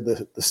hear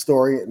the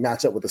story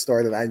match up with the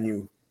story that I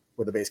knew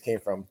where the base came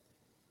from.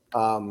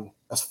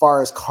 As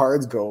far as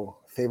cards go,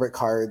 favorite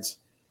cards,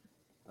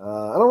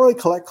 I don't really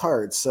collect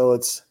cards, so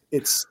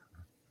it's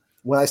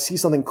when I see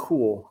something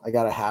cool, I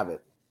gotta have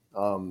it.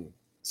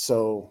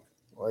 So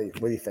what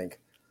do you think?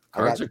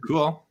 Cards are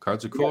cool.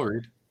 Cards are cool, yeah.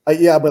 Reed.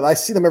 Yeah, but I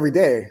see them every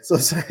day, so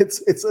it's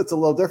a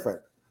little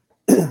different.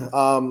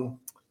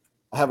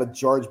 I have a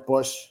George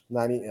Bush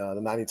 90, the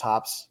 90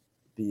 Topps,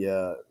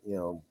 the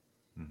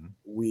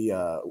we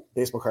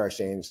baseball card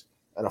exchange,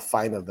 and a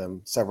find of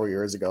them several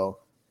years ago,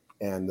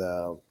 and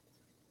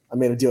I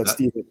made a deal with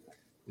Steve.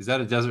 Is that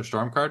a Desert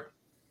Storm card?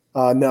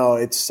 No,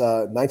 it's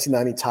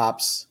 1990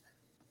 Topps.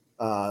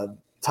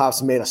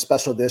 Topps made a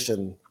special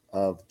edition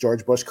of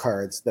George Bush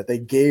cards that they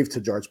gave to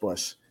George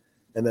Bush.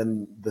 And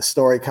then the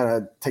story kind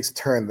of takes a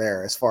turn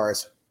there as far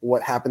as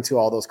what happened to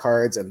all those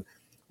cards and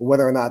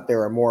whether or not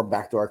there are more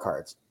backdoor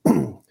cards.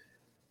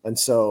 And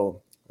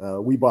so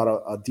we bought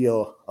a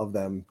deal of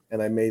them,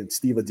 and I made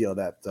Steve a deal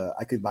that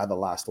I could buy the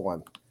last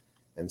one.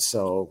 And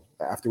so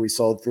after we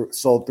sold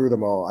through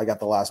them all, I got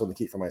the last one to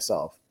keep for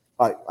myself.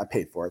 I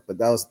paid for it, but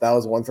that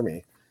was one for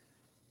me.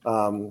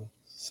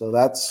 So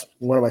that's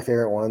one of my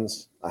favorite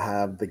ones. I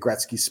have the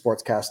Gretzky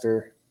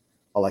Sportscaster.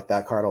 I like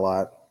that card a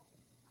lot.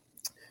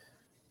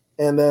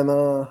 And then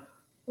I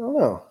don't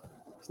know.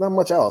 There's not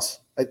much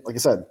else. Like I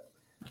said,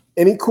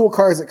 any cool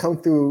cards that come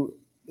through,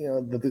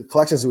 the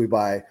collections that we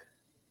buy,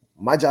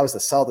 my job is to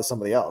sell to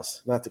somebody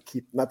else, not to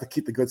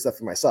keep the good stuff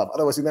for myself.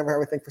 Otherwise, we never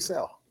have anything for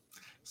sale.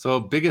 So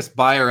good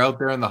buyer out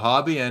there in the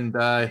hobby, and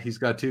he's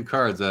got two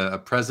cards,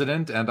 a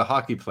president and a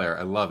hockey player.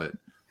 I love it.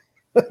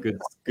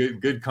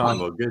 Good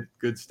combo.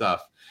 Good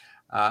stuff.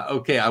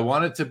 Okay, I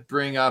wanted to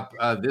bring up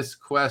this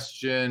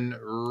question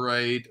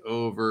right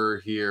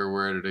over here.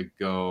 Where did it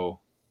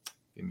go?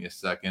 Give me a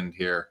second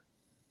here.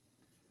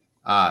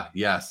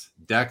 Yes,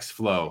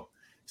 DexFlow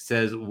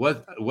says,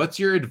 what's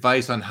your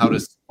advice on how to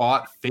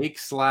spot fake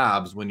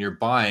slabs when you're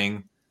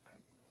buying,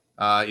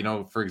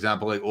 for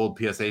example, like old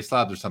PSA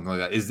slabs or something like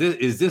that? Is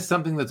this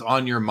something that's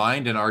on your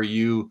mind, and are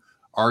you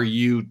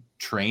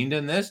trained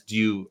in this?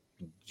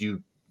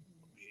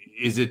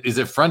 Is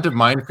it front of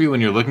mind for you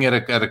when you're looking at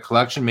a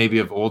collection maybe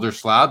of older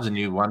slabs and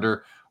you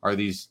wonder, are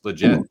these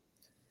legit?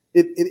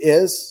 It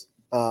is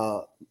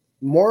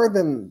more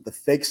than the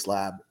fake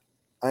slab.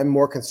 I'm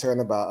more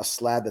concerned about a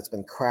slab that's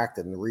been cracked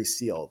and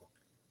resealed.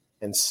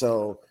 And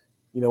so,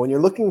 when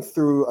you're looking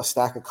through a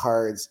stack of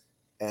cards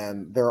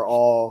and they're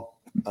all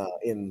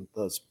in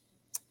those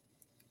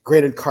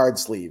graded card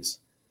sleeves,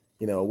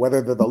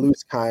 whether they're the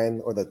loose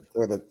kind or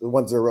the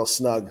ones that are real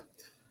snug,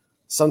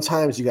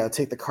 sometimes you got to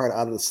take the card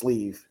out of the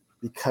sleeve,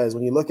 because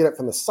when you look at it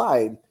from the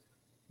side,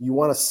 you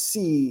want to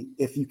see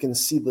if you can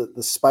see the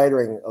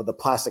spidering of the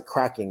plastic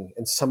cracking,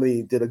 and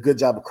somebody did a good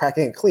job of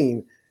cracking it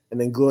clean and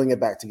then gluing it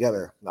back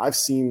together. Now, I've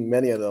seen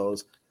many of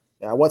those.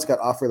 And I once got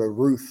offered a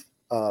Ruth,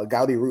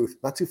 Gaudi Ruth,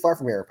 not too far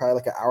from here, probably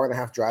like an hour and a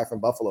half drive from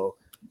Buffalo.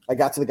 I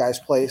got to the guy's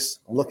place.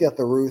 I'm looking at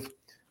the Ruth.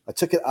 I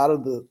took it out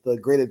of the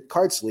graded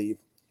card sleeve,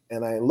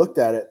 and I looked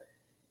at it,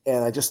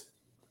 and I just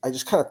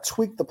kind of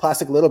tweaked the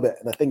plastic a little bit,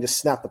 and the thing just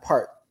snapped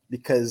apart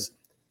because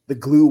the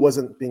glue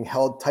wasn't being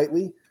held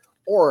tightly,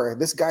 or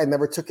this guy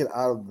never took it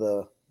out of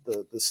the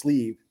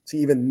sleeve to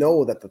even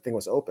know that the thing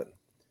was open.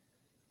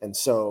 And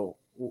so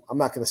I'm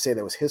not going to say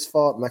that was his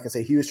fault. I'm not going to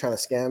say he was trying to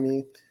scam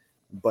me,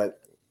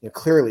 but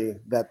clearly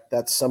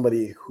that's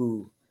somebody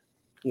who,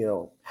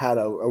 had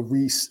a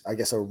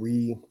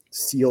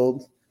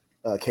resealed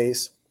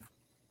case.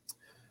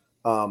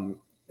 Am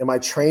I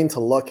trained to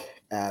look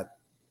at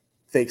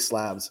fake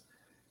slabs?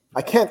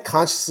 I can't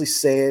consciously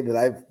say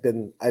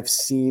that I've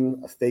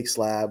seen a fake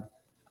slab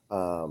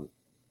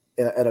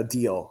at a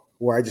deal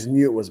where I just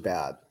knew it was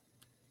bad.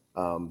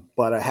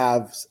 But I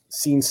have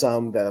seen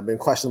some that have been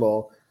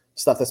questionable,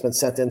 stuff that's been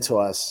sent into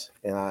us,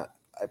 and I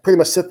pretty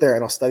much sit there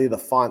and I'll study the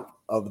font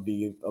of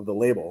the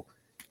label,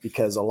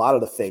 because a lot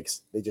of the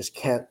fakes, they just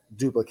can't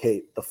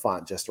duplicate the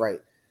font just right.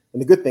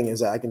 And the good thing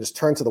is that I can just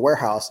turn to the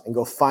warehouse and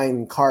go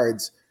find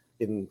cards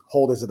in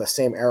holders of the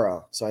same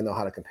era, so I know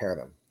how to compare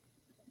them.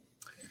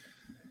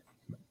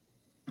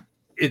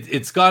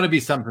 It's got to be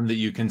something that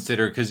you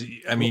consider, because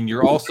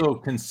you're also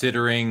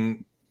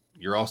considering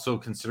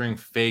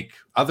fake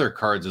other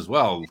cards as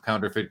well,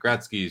 counterfeit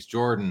Gretzky's,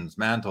 Jordans,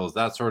 Mantles,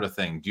 that sort of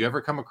thing. Do you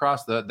ever come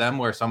across them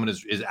where someone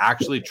is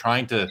actually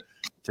trying to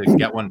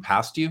get one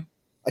past you?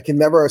 I can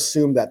never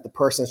assume that the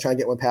person is trying to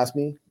get one past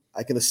me.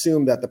 I can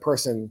assume that the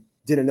person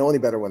didn't know any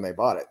better when they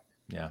bought it.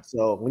 Yeah.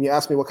 So when you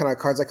ask me what kind of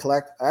cards I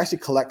collect, I actually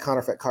collect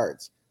counterfeit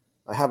cards.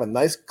 I have a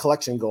nice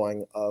collection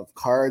going of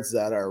cards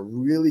that are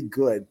really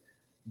good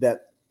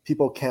that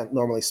people can't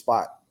normally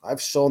spot.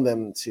 I've shown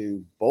them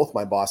to both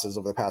my bosses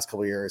over the past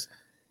couple of years,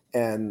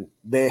 and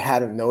they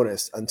hadn't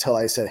noticed until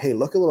I said, "Hey,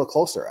 look a little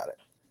closer at it,"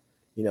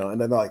 and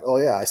then they're like, "Oh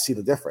yeah, I see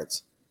the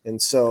difference."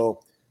 And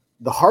so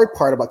the hard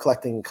part about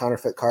collecting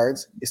counterfeit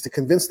cards is to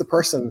convince the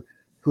person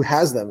who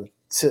has them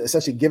to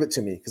essentially give it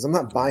to me, because I'm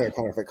not buying a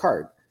counterfeit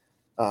card.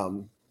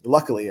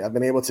 Luckily, I've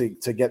been able to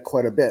get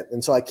quite a bit,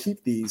 and so I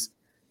keep these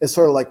as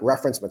sort of like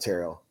reference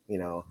material.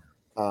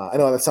 I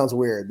know that sounds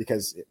weird,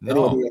 because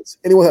anyone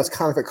who has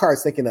counterfeit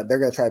cards thinking that they're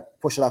going to try to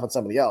push it off on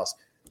somebody else.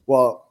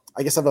 Well,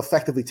 I guess I've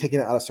effectively taken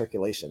it out of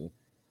circulation,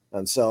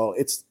 and so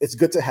it's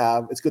good to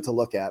have. It's good to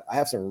look at. I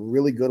have some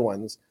really good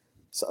ones.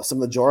 So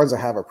some of the Jordans I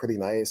have are pretty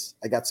nice.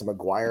 I got some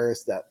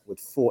Maguires that would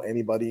fool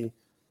anybody,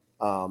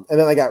 and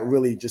then I got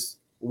really just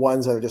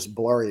ones that are just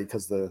blurry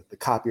because the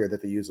copier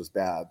that they use was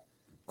bad.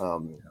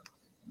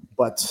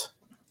 But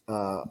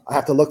I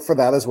have to look for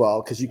that as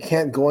well, because you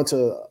can't go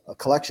into a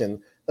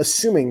collection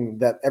assuming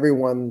that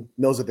everyone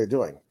knows what they're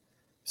doing.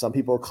 Some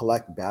people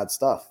collect bad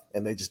stuff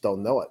and they just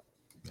don't know it.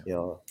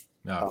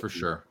 Yeah, for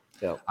sure.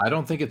 Yeah. I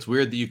don't think it's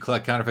weird that you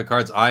collect counterfeit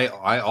cards. I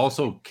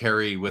also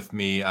carry with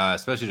me,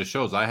 especially to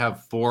shows, I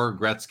have 4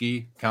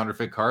 Gretzky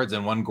counterfeit cards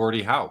and 1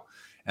 Gordie Howe.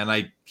 And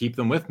I keep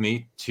them with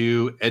me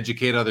to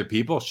educate other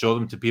people, show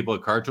them to people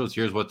at card shows.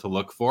 Here's what to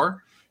look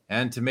for,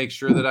 and to make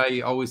sure that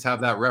I always have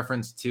that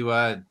reference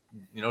to,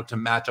 to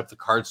match up the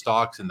card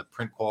stocks and the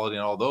print quality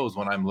and all those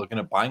when I'm looking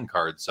at buying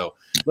cards. So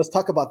let's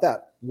talk about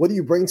that. What do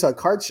you bring to a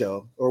card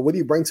show, or what do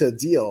you bring to a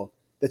deal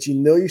that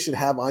you should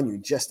have on you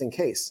just in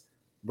case?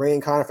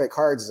 Bringing counterfeit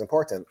cards is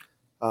important.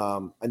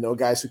 I know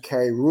guys who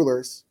carry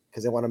rulers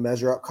because they want to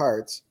measure up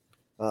cards.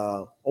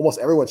 Almost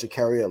everyone should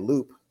carry a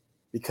loop,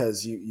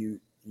 because you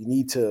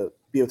need to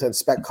be able to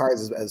inspect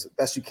cards as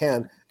best you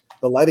can.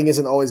 The lighting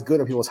isn't always good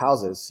in people's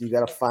houses, so you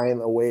got to find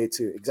a way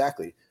to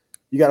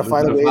You got to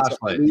find a way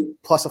to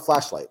plus a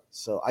flashlight.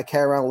 So I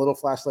carry around a little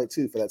flashlight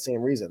too for that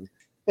same reason.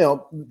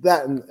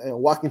 That and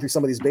walking through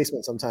some of these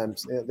basements,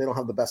 sometimes they don't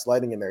have the best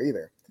lighting in there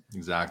either.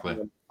 Exactly.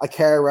 I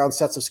carry around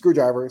sets of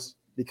screwdrivers,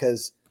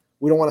 because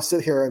we don't want to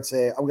sit here and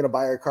say, I'm going to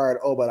buy a card.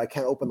 Oh, but I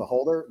can't open the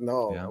holder.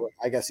 No,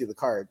 I got to see the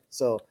card.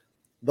 So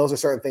those are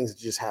certain things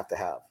that you just have to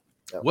have.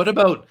 Yep. What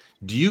about,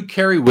 do you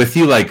carry with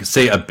you, like,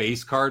 say, a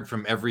base card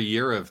from every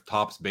year of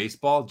Topps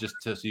baseball, just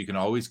so you can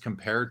always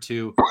compare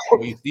to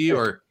what you see?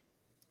 Or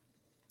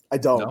I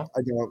don't. No?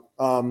 I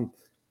don't.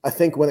 I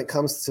think when it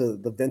comes to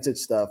the vintage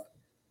stuff,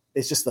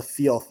 it's just the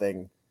feel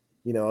thing.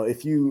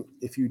 If you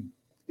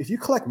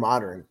collect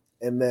modern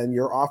and then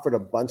you're offered a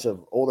bunch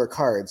of older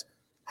cards,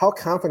 how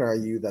confident are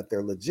you that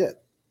they're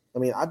legit? I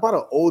mean, I bought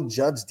an old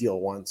Judge deal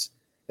once,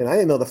 and I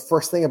didn't know the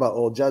first thing about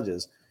old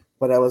Judges,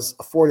 but I was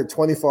afforded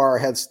 24-hour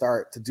head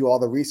start to do all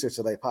the research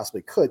that I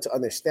possibly could to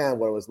understand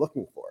what I was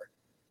looking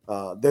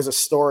for. There's a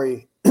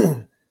story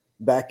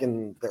back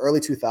in the early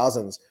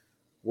 2000s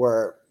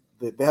where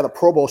they had a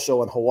Pro Bowl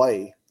show in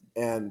Hawaii,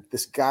 and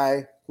this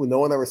guy who no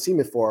one ever seen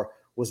before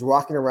was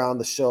walking around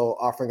the show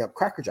offering up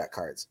Cracker Jack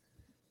cards.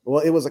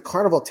 Well, it was a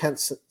carnival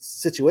tent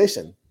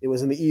situation. It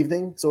was in the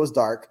evening, so it was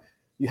dark.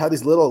 You had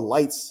these little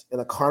lights in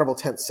a carnival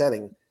tent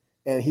setting,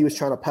 and he was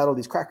trying to peddle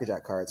these Cracker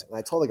Jack cards. And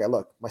I told the guy,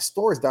 look, my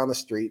store is down the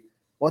street.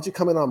 Why don't you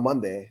come in on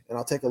Monday, and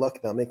I'll take a look,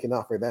 and I'll make an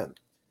offer then.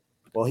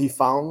 Well, he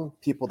found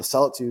people to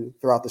sell it to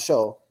throughout the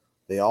show.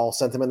 They all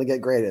sent him in to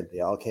get graded. They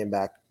all came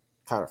back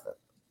counterfeit.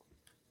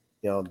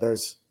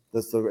 It's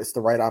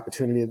the right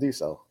opportunity to do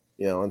so.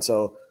 And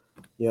so,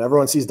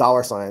 everyone sees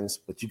dollar signs,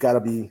 but you got to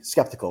be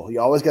skeptical.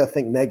 You always got to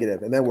think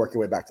negative and then work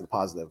your way back to the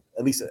positive.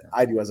 At least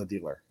I do as a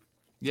dealer.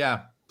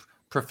 Yeah.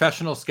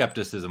 Professional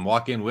skepticism.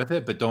 Walk in with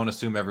it, but don't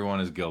assume everyone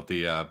is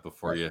guilty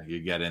before you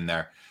get in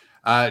there.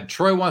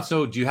 Troy wants to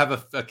know, do you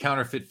have a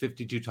counterfeit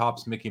 52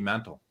 Topps Mickey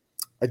Mantle?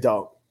 I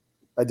don't.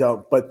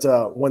 But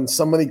when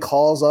somebody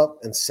calls up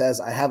and says,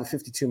 I have a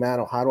 52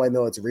 Mantle, how do I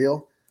know it's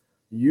real?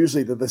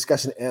 Usually the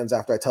discussion ends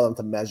after I tell them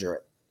to measure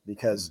it,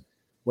 because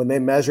when they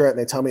measure it and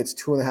they tell me it's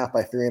 2.5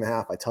 by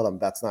 3.5, I tell them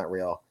that's not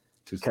real,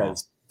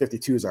 because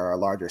 52s are a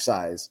larger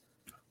size.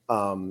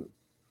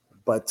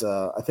 But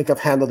I think I've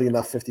handled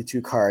enough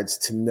 52 cards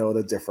to know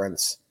the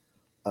difference.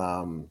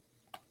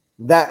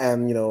 That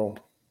and,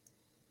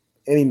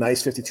 any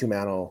nice 52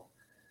 Mantle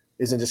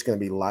isn't just going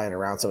to be lying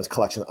around someone's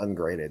collection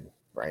ungraded,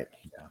 right?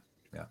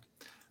 Yeah.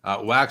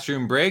 Wax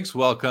Room Breaks,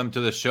 welcome to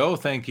the show.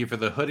 Thank you for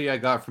the hoodie I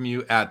got from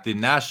you at the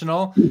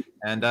National.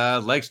 And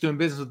likes doing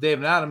business with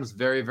David Adams.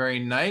 Very, very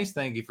nice.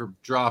 Thank you for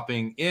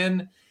dropping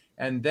in.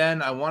 And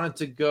then I wanted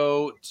to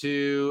go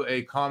to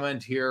a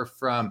comment here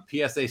from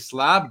PSA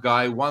Slab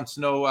Guy. Wants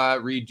to know,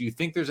 Reed, do you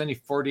think there's any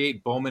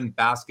 48 Bowman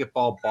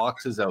basketball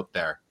boxes out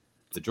there?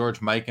 The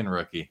George Mikan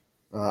rookie.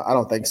 I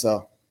don't think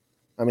so.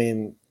 I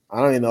mean, I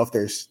don't even know if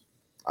there's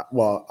 –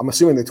 well, I'm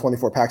assuming there are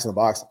 24 packs in the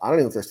box. I don't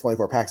even know if there's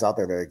 24 packs out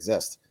there that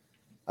exist.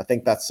 I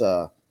think that's,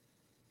 4,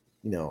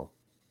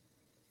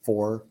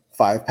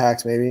 5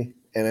 packs maybe.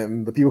 And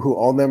then the people who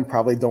own them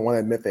probably don't want to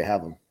admit they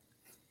have them.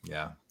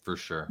 Yeah, for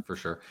sure.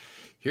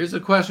 Here's a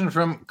question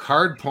from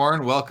Card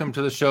Porn. Welcome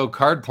to the show.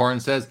 Card Porn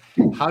says,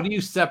 how do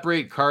you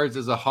separate cards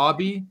as a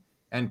hobby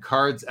and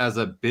cards as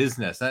a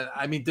business.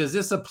 I mean, does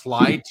this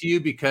apply to you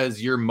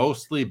because you're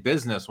mostly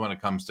business when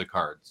it comes to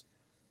cards?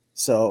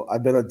 So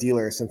I've been a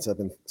dealer since I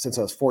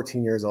was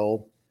 14 years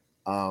old.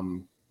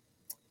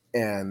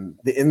 And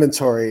the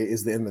inventory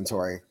is the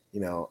inventory.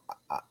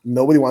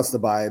 Nobody wants to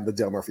buy the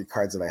Dale Murphy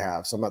cards that I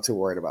have, so I'm not too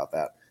worried about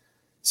that.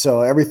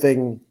 So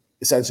everything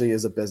essentially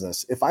is a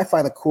business. If I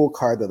find a cool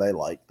card that I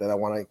like, that I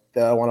want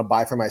to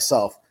buy for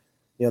myself,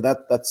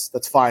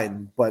 that's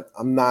fine. But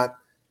I'm not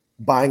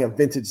buying a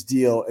vintage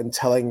deal and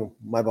telling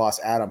my boss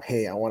Adam,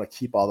 "Hey, I want to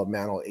keep all the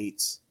Mantle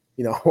 8s.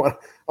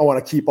 I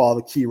want to keep all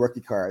the key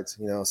rookie cards."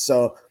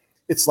 So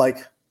it's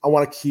like I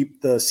want to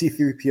keep the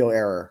C3PO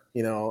error.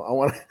 I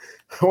want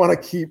to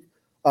keep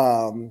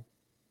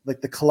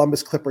like the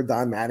Columbus Clipper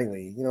Don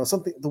Mattingly.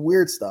 Something, the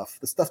weird stuff,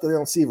 the stuff that they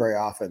don't see very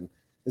often.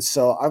 And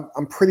so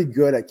I'm pretty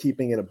good at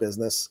keeping it a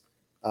business.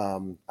 I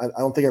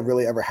don't think I've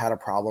really ever had a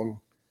problem.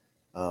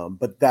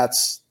 But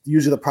that's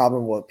usually the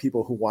problem with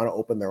people who want to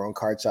open their own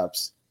card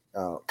shops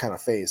kind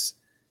of face,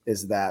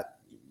 is that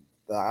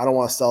I don't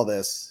want to sell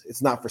this.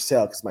 It's not for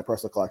sale because it's my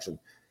personal collection.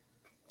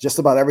 Just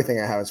about everything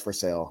I have is for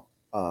sale.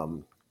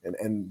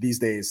 And these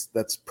days,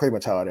 that's pretty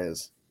much how it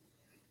is.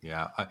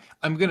 Yeah,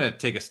 I'm going to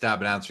take a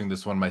stab at answering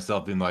this one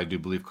myself, even though I do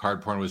believe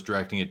Card Porn was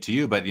directing it to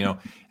you. But,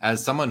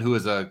 as someone who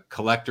is a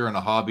collector and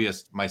a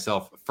hobbyist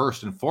myself,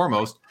 first and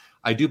foremost,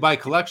 I do buy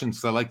collections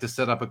because I like to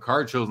set up a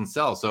card shows and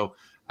sell. So,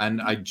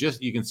 and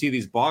you can see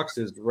these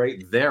boxes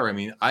right there. I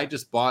mean, I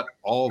just bought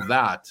all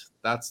that.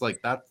 That's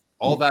like that.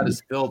 All that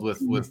is filled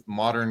with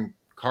modern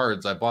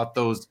cards. I bought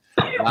those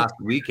last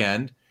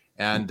weekend.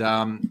 And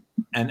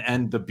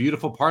the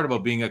beautiful part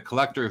about being a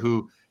collector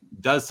who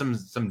does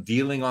some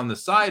dealing on the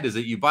side is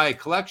that you buy a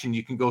collection,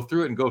 you can go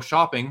through it and go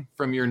shopping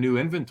from your new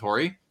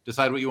inventory,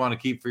 decide what you want to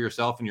keep for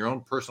yourself and your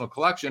own personal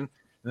collection,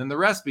 and then the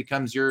rest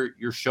becomes your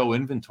show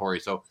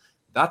inventory. So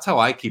that's how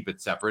I keep it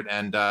separate.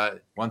 And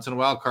once in a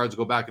while, cards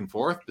go back and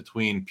forth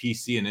between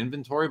PC and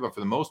inventory, but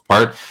for the most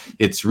part,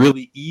 it's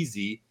really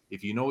easy.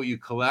 If you know what you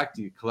collect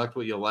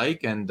what you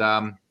like, and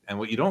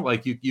what you don't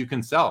like, you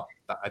can sell.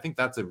 I think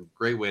that's a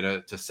great way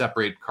to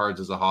separate cards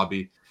as a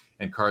hobby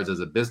and cards as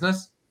a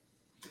business.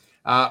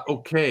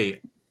 Okay.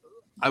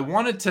 I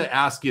wanted to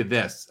ask you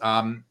this.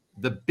 The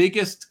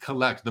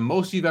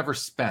most you've ever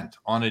spent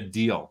on a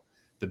deal,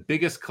 the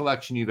biggest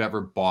collection you've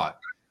ever bought,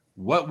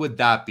 what would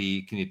that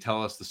be? Can you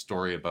tell us the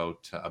story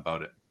about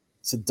it?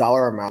 It's a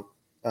dollar amount.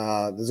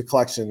 There's a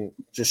collection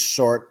just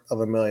short of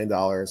 $1 million.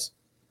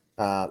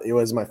 It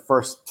was my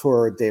first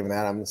tour with David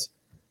Adams.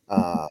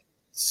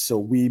 So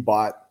we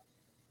bought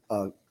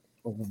a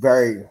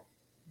very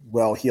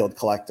well-heeled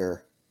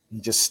collector. He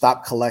just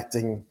stopped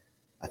collecting.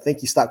 I think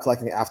he stopped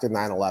collecting after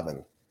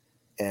 9/11.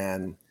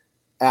 And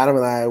Adam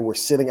and I were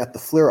sitting at the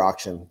Fleer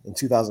auction in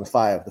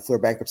 2005, the Fleer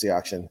bankruptcy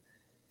auction.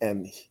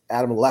 And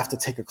Adam left to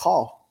take a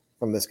call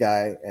from this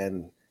guy.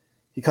 And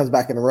he comes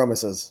back in the room and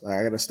says,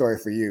 "I got a story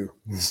for you."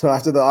 So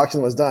after the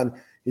auction was done,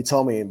 he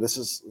told me, this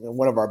is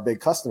one of our big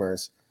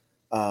customers.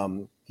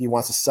 He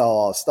wants to sell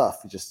all his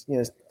stuff.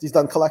 He's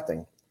done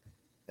collecting.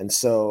 And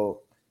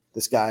so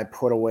this guy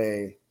put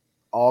away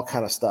all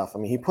kind of stuff. I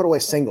mean, he put away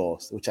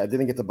singles, which I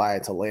didn't get to buy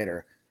until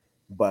later,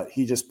 but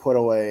he just put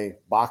away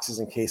boxes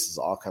and cases,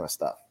 all kind of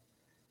stuff.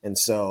 And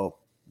so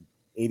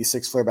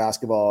 86 Fleer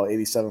basketball,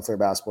 87 Fleer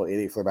basketball,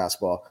 88 Fleer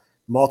basketball,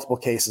 multiple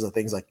cases of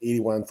things like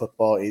 81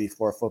 football,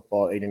 84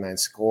 football, 89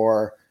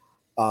 score,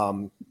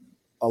 a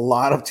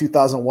lot of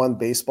 2001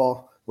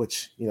 baseball,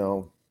 which, I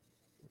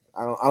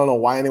don't know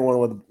why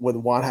anyone would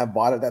want to have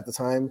bought it at the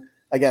time.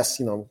 I guess,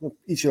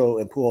 Ichiro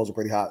and Pujols are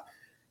pretty hot.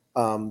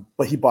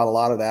 But he bought a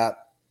lot of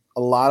that, a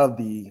lot of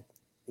the,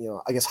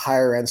 I guess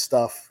higher end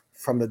stuff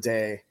from the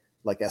day,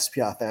 like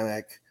SP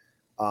Authentic,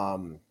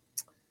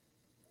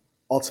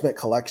 Ultimate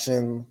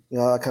Collection,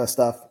 that kind of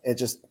stuff. It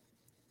just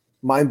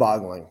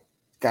mind-boggling.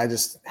 Guy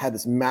just had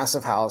this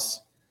massive house,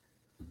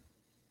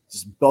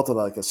 just built it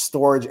like a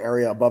storage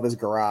area above his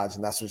garage,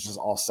 and that's where it's just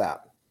all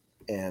sat.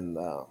 And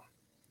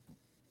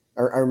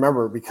I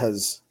remember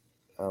because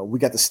we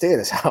got to stay at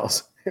his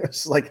house. It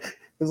was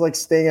like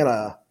staying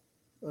at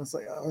it's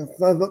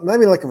not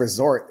even like a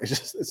resort.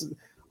 It's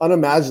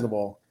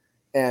unimaginable.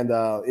 And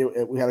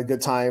we had a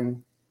good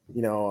time,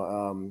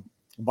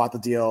 bought the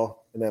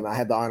deal, and then I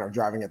had the honor of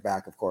driving it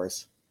back, of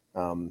course.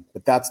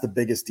 But that's the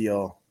biggest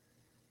deal.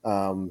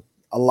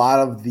 A lot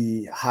of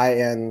the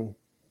high-end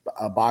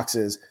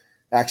boxes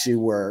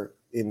actually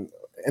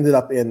ended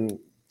up in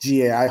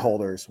GAI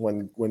holders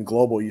when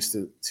Global used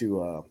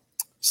to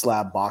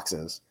slab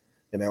boxes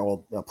in their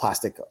old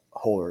plastic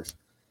holders.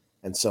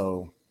 And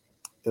so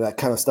that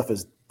kind of stuff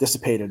is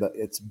dissipated.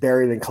 It's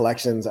buried in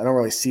collections. I don't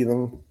really see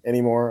them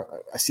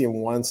anymore. I see them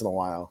once in a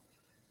while.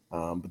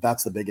 But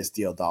that's the biggest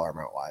deal dollar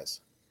amount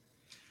wise.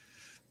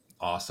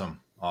 Awesome.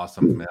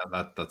 Man,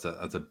 that's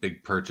a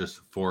big purchase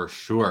for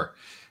sure.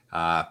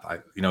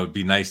 It'd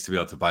be nice to be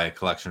able to buy a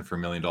collection for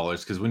 $1 million,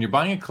 because when you're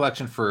buying a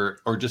collection for,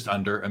 or just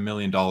under $1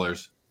 million,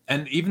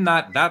 and even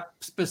that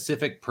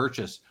specific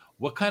purchase,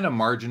 what kind of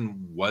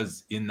margin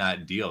was in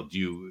that deal?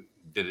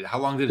 How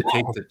long did it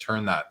take to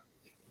turn that?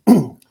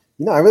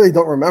 I really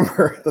don't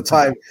remember the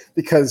time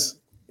because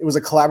it was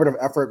a collaborative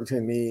effort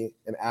between me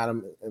and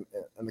Adam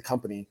and the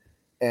company.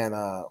 And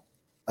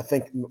I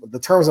think the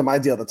terms of my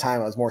deal at the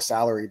time, I was more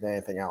salaried than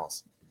anything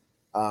else.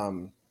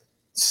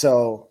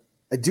 So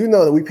I do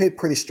know that we paid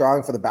pretty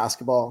strong for the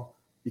basketball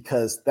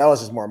because that was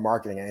just more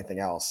marketing than anything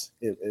else.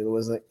 It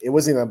wasn't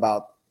even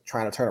about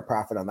trying to turn a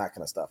profit on that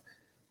kind of stuff.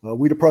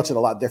 We'd approach it a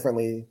lot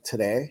differently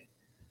today.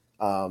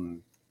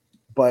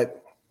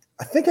 But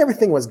I think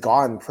everything was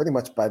gone pretty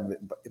much by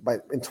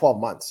in 12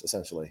 months,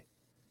 essentially.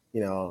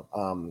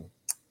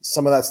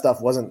 Some of that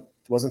stuff wasn't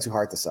too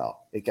hard to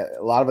sell.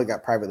 A lot of it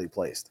got privately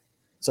placed,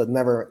 so it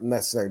never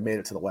necessarily made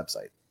it to the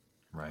website.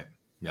 Right.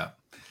 Yeah.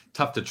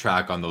 Tough to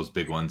track on those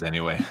big ones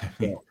anyway.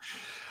 Yeah.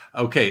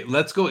 Okay,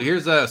 let's go.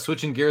 Here's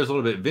switching gears a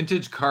little bit.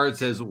 Vintage Card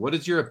says, what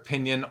is your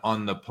opinion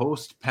on the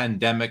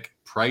post-pandemic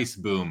price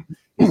boom?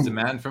 Is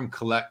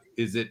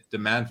it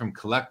demand from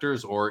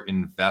collectors or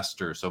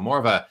investors? So more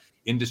of a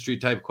industry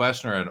type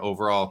question or an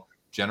overall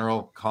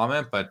general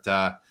comment. But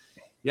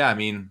yeah, I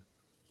mean,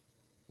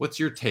 what's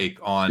your take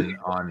on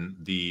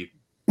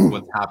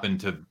what's happened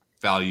to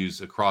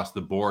values across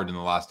the board in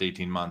the last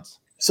 18 months?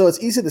 So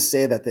it's easy to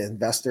say that the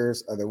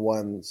investors are the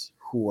ones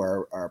who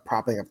are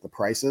propping up the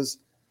prices.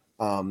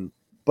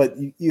 But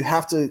you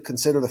have to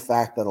consider the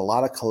fact that a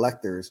lot of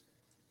collectors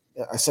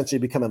are essentially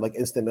becoming like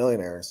instant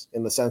millionaires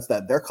in the sense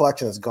that their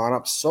collection has gone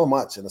up so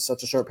much in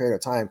such a short period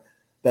of time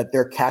that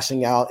they're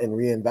cashing out and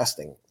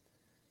reinvesting.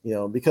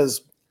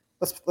 Because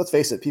let's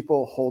face it,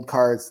 people hold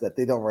cards that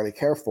they don't really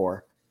care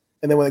for.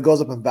 And then when it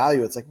goes up in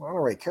value, it's like, well, I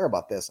don't really care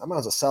about this. I might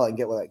as well sell it and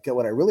get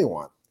what I really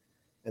want.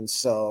 And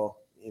so,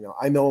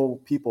 I know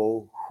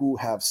people who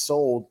have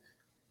sold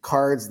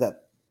cards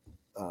that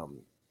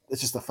it's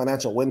just a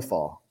financial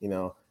windfall.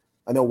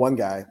 I know one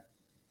guy,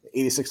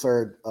 86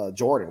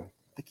 Jordan,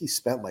 I think he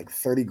spent like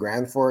 30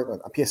 grand for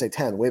it, a PSA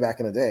 10 way back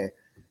in the day.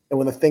 And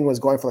when the thing was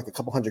going for like a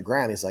couple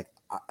 $100,000, he's like,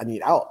 I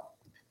need out.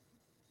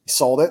 He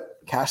sold it,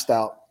 cashed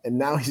out, and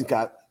now he's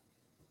got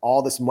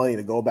all this money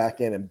to go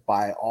back in and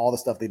buy all the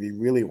stuff that he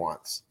really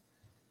wants.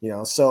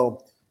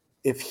 So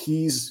if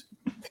he's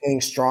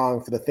paying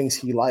strong for the things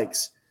he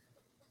likes,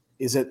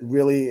 is it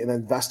really an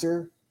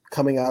investor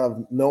coming out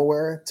of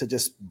nowhere to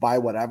just buy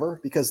whatever?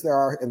 Because there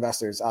are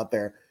investors out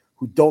there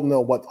who don't know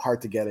what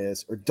hard to get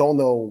is or don't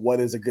know what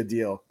is a good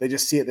deal. They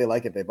just see it, they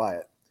like it, they buy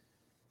it.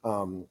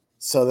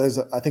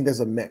 So I think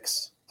there's a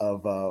mix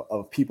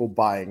of people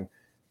buying.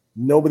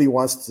 Nobody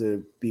wants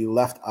to be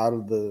left out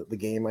of the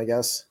game, I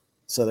guess.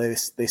 So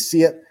they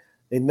see it,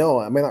 they know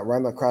I may not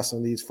run across some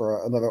of these for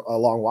a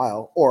long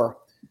while, or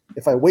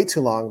if I wait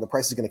too long, the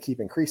price is going to keep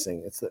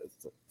increasing. It's the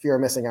fear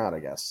of missing out, I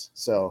guess.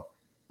 So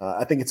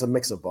I think it's a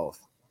mix of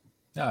both.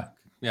 Yeah.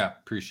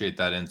 Appreciate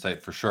that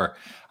insight for sure.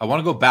 I want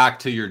to go back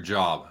to your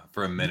job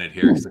for a minute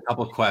here. There's a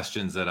couple of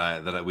questions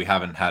that we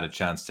haven't had a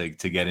chance to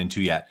get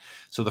into yet.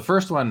 So the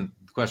first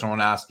question I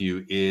want to ask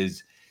you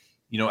is,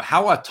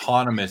 how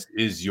autonomous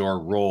is your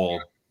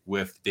role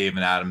with Dave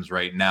and Adams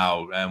right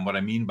now? And what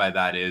I mean by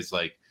that is,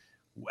 like,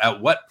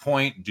 at what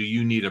point do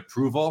you need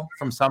approval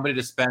from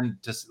somebody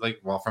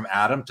from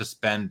Adam to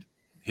spend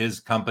his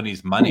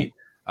company's money?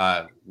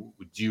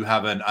 Do you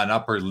have an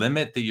upper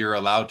limit that you're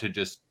allowed to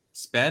just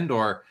spend,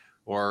 or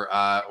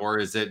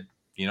is it,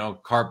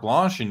 carte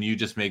blanche and you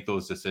just make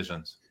those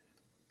decisions?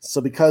 So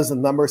because the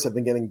numbers have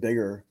been getting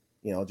bigger,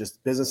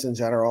 just business in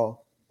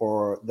general,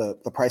 or the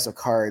price of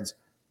cards,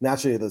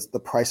 naturally the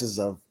prices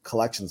of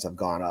collections have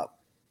gone up.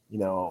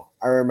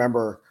 I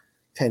remember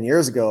 10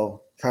 years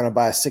ago trying to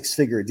buy a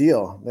 6-figure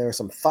deal. There was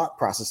some thought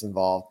process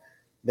involved.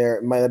 There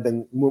might have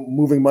been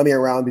moving money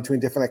around between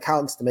different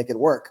accounts to make it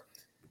work.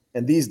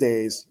 And these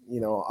days,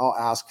 I'll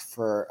ask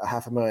for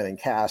 $500,000 in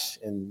cash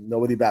and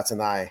nobody bats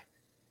an eye.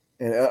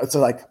 And it's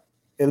like,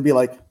 it'll be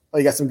like, oh,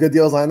 you got some good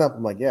deals lined up?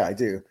 I'm like, yeah, I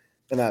do.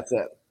 And that's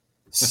it.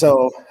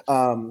 So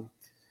I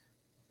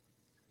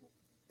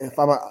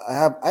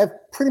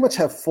pretty much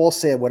have full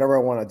say of whatever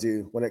I want to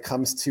do when it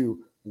comes to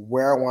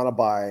where I want to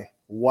buy,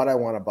 what I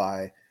want to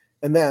buy.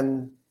 And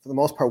then for the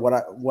most part,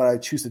 what I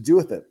choose to do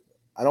with it.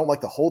 I don't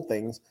like to hold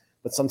things,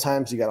 but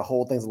sometimes you got to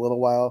hold things a little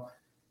while.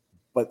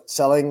 But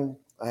selling,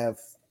 I have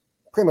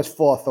pretty much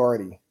full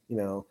authority.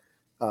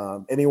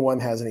 Anyone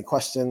has any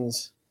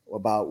questions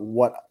about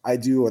what I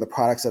do or the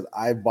products that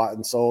I've bought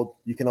and sold,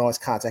 you can always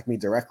contact me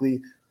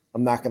directly.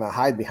 I'm not going to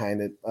hide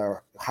behind it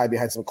or hide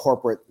behind some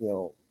corporate,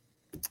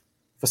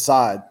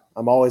 facade.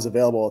 I'm always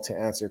available to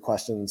answer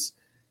questions,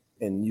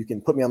 and you can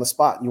put me on the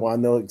spot. You want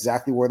to know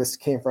exactly where this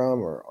came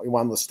from, or you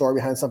want the story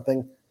behind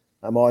something,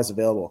 I'm always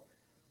available.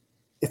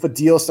 If a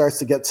deal starts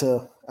to get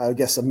to, I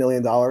guess, $1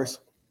 million,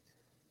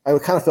 I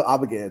would kind of feel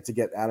obligated to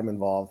get Adam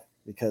involved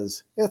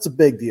because it's a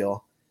big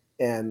deal,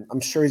 and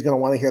I'm sure he's going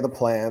to want to hear the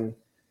plan.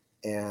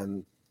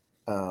 And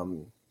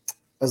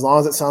as long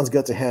as it sounds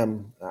good to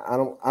him, I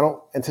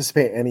don't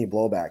anticipate any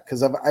blowback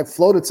because I've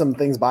floated some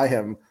things by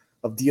him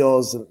of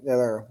deals that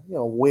are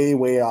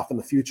way off in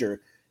the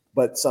future,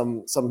 but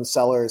some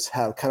sellers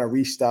have kind of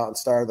reached out and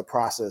started the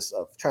process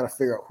of trying to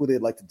figure out who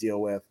they'd like to deal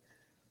with,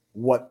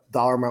 what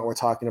dollar amount we're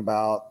talking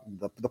about,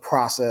 the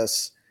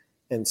process,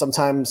 And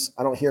sometimes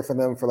I don't hear from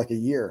them for like a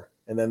year,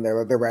 and then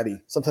they're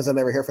ready. Sometimes I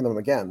never hear from them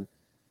again.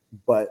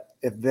 But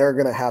if they're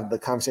going to have the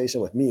conversation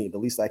with me, the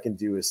least I can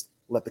do is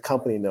let the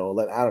company know,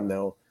 let Adam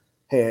know,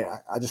 hey,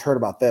 I just heard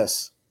about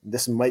this.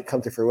 This might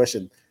come to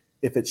fruition.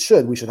 If it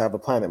should, we should have a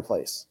plan in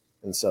place.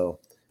 And so,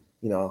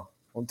 we'll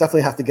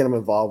definitely have to get them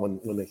involved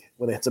when it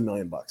hits $1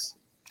 million.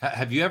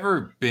 Have you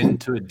ever been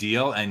to a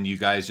deal and you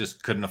guys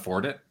just couldn't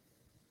afford it?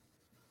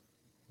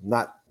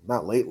 Not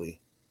lately.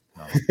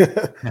 No.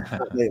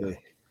 Not lately.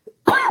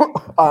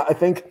 I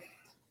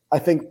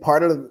think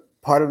part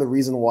of the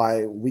reason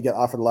why we get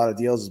offered a lot of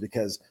deals is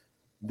because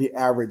the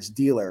average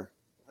dealer,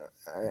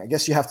 I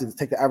guess you have to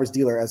take the average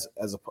dealer as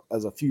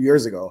a few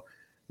years ago.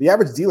 The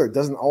average dealer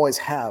doesn't always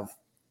have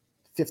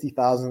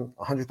 $50,000,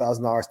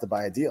 $100,000 to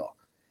buy a deal.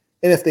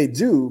 And if they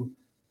do,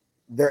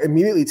 they're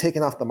immediately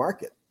taken off the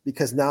market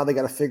because now they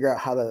got to figure out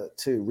how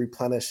to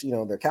replenish,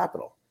 their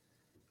capital.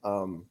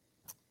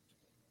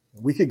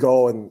 We could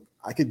go and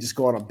I could just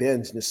go on a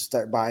binge and just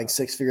start buying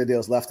 6-figure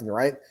deals left and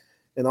right.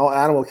 And all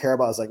Adam will care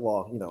about is like,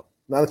 well,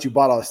 now that you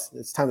bought all this,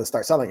 it's time to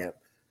start selling it.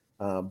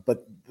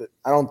 But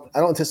I don't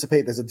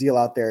anticipate there's a deal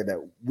out there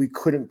that we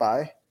couldn't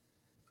buy.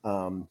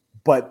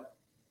 But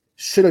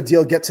should a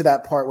deal get to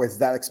that part where it's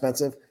that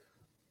expensive,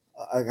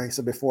 like I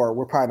said before,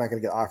 we're probably not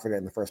going to get offered it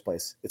in the first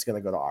place. It's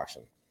going to go to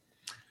auction.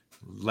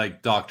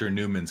 Like Dr.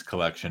 Newman's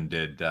collection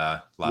did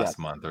last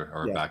month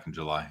or back in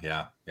July.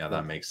 Yeah,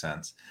 that makes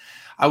sense.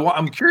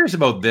 I'm curious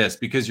about this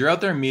because you're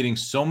out there meeting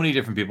so many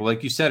different people.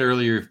 Like you said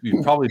earlier,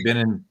 you've probably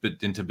been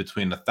into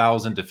between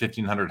 1,000 to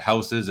 1,500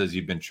 houses as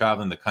you've been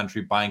traveling the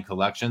country buying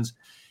collections.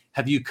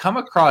 Have you come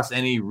across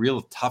any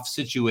real tough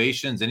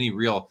situations, any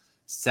real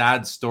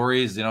sad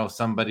stories?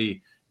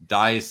 Somebody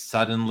dies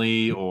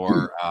suddenly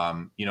or,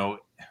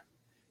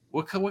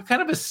 what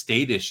kind of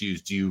estate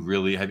issues do you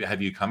really have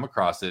you come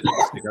across it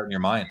stick out in your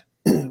mind?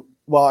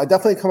 Well, I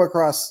definitely come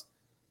across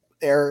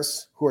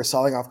heirs who are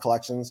selling off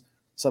collections.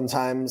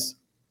 Sometimes,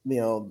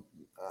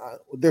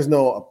 there's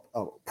no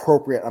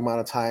appropriate amount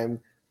of time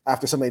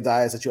after somebody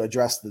dies that you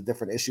address the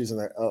different issues in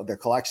their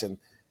collection.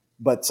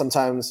 But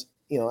sometimes,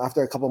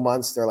 after a couple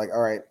months, they're like,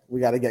 all right,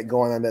 we got to get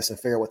going on this and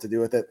figure out what to do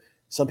with it.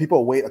 Some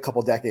people wait a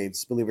couple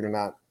decades, believe it or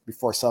not,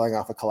 before selling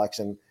off a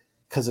collection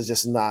because it's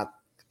just not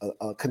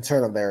a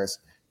concern of theirs.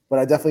 But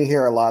I definitely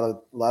hear a lot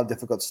of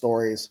difficult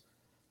stories.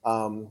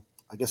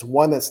 I guess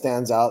one that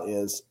stands out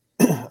is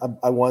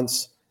I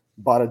once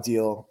bought a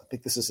deal. I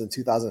think this is in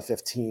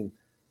 2015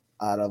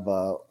 out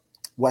of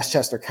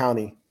Westchester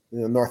County,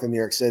 north of New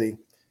York City.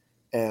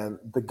 And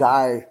the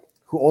guy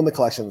who owned the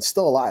collection is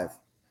still alive.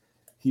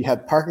 He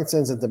had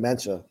Parkinson's and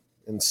dementia.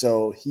 And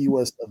so he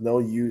was of no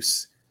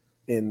use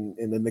in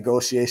the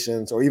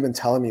negotiations or even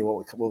telling me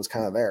what was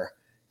kind of there.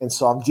 And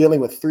so I'm dealing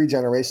with 3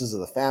 generations of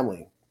the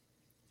family.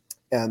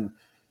 And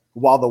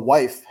while the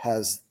wife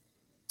has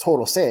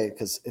total say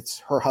because it's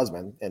her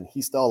husband and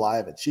he's still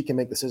alive and she can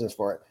make decisions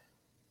for it,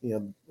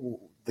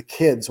 the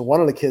kids, one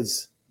of the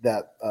kids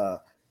that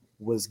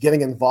was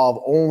getting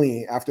involved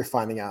only after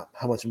finding out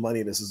how much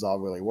money this is all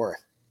really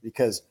worth.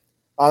 Because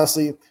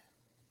honestly,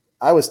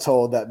 I was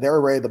told that they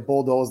were ready to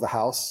bulldoze the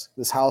house.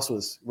 This house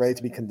was ready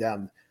to be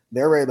condemned.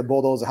 They were ready to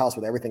bulldoze the house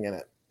with everything in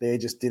it. They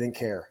just didn't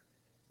care.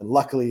 And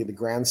luckily, the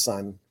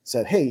grandson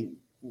said, hey,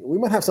 we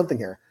might have something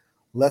here.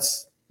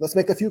 Let's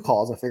make a few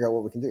calls and figure out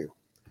what we can do.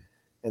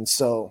 And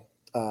so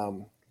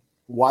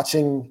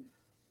watching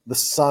the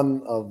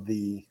son of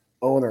the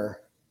owner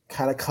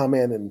kind of come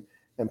in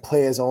and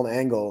play his own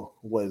angle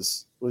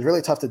was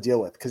really tough to deal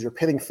with because you're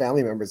pitting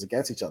family members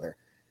against each other.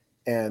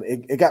 And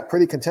it got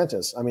pretty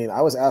contentious. I mean,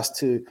 I was asked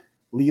to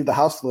leave the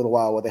house for a little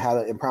while where they had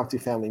an impromptu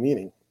family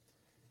meeting.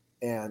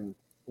 And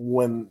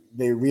when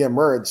they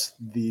reemerged,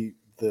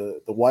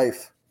 the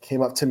wife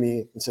came up to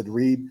me and said,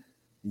 Reed,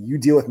 you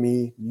deal with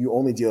me. You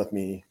only deal with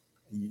me.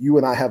 You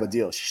and I have a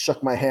deal. She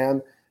shook my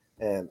hand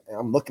and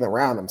I'm looking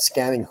around. I'm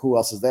scanning who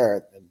else is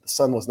there. And the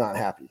son was not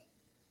happy.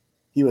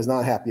 He was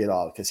not happy at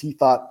all because he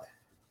thought,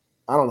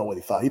 I don't know what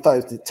he thought. He thought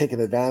he was taken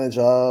advantage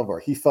of, or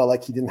he felt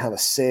like he didn't have a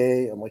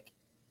say. I'm like,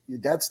 your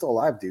dad's still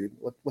alive, dude.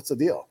 What's the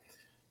deal?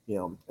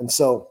 And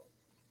so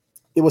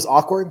it was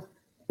awkward,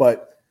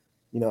 but,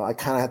 I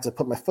kind of had to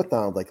put my foot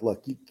down. Like,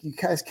 look, you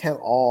guys can't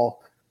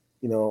all,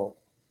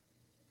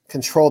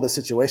 control the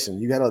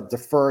situation. You got to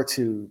defer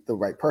to the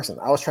right person.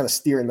 I was trying to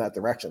steer in that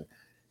direction.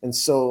 And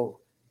so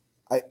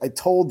I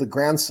told the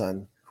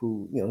grandson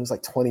who, was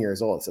like 20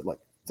 years old, I said, look,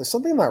 there's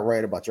something not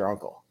right about your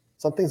uncle.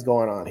 Something's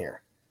going on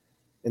here.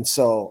 And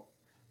so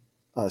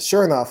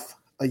sure enough,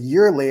 a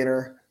year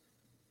later,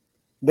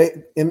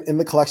 in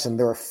the collection,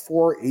 there were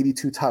 4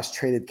 82 touch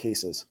traded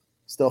cases,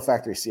 still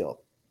factory sealed.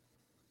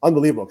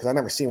 Unbelievable, because I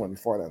never seen one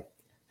before then.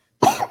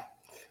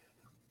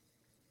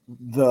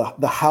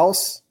 The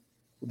house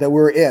that we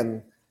were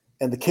in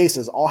and the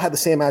cases all had the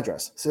same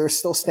address. So they're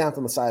still stamped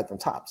on the side from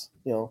Tops,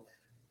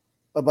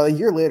 About a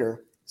year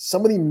later,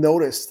 somebody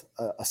noticed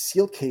a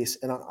sealed case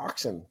in an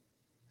auction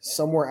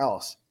somewhere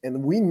else.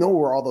 And we know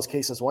where all those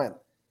cases went.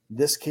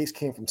 This case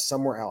came from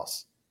somewhere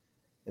else.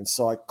 And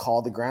so I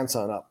called the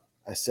grandson up.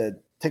 I said,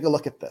 take a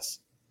look at this.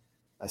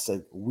 I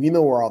said, we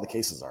know where all the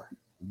cases are.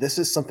 This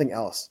is something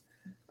else.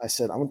 I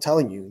said, I'm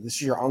telling you, this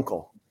is your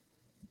uncle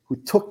who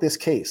took this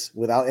case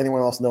without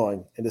anyone else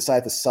knowing and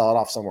decided to sell it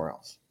off somewhere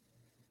else.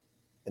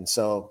 And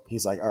so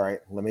he's like, all right,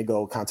 let me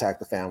go contact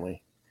the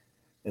family.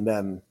 And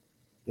then,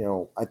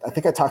 I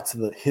think I talked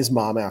to his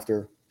mom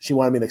after. She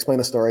wanted me to explain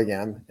the story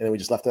again, and then we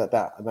just left it at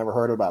that. I never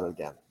heard about it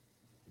again.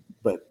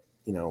 But,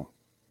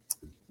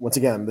 once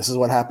again, this is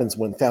what happens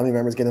when family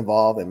members get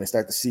involved and they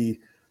start to see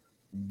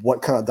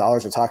what kind of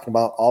dollars they're talking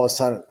about. All of a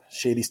sudden,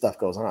 shady stuff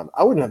goes on.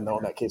 I wouldn't have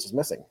known that case was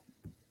missing.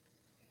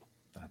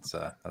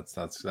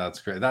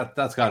 That's great.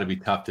 That's got to be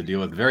tough to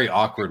deal with. Very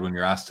awkward when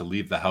you're asked to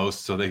leave the house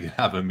so they can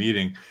have a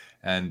meeting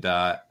and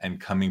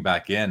coming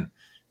back in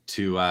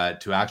to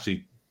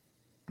actually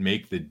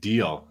make the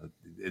deal.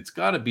 It's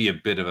got to be a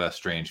bit of a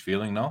strange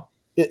feeling, no?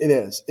 It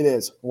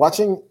is.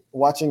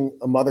 Watching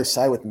a mother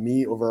side with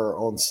me over her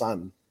own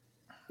son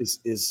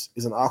is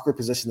an awkward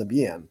position to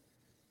be in.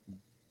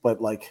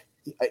 But like,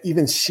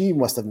 even she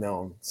must have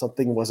known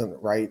something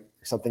wasn't right.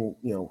 Something,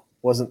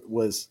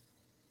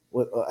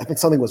 I think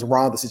something was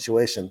wrong with the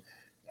situation.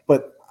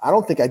 But I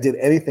don't think I did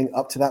anything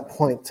up to that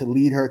point to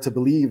lead her to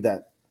believe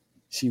that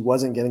she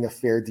wasn't getting a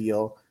fair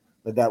deal,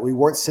 that we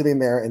weren't sitting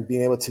there and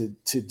being able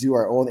to do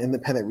our own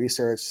independent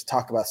research,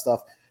 talk about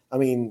stuff. I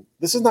mean,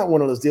 this is not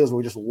one of those deals where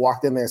we just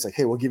walked in there and said,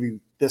 hey, we'll give you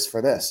this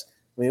for this.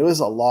 I mean, it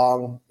was a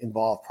long,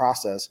 involved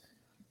process.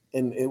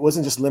 And it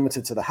wasn't just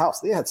limited to the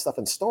house. They had stuff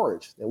in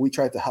storage, and we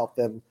tried to help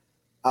them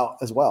out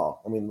as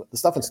well. I mean, the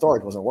stuff in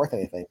storage wasn't worth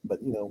anything, but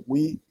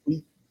we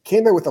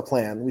came there with a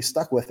plan. We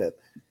stuck with it.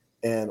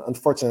 And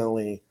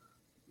unfortunately,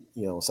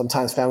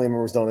 sometimes family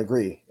members don't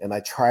agree. And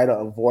I try to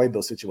avoid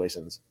those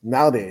situations.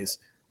 Nowadays,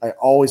 I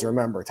always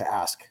remember to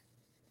ask,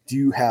 do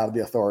you have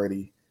the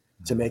authority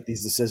to make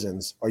these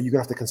decisions? Or are you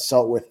going to have to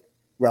consult with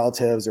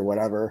relatives or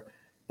whatever?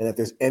 And if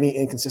there's any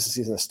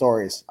inconsistencies in the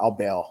stories, I'll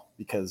bail,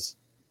 because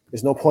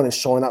there's no point in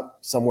showing up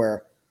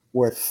somewhere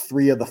where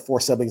 3 of the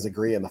 4 siblings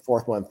agree and the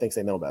 4th one thinks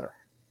they know better.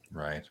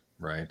 Right.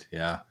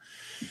 Yeah.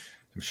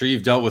 I'm sure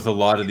you've dealt with a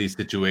lot of these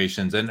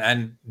situations.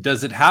 And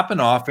does it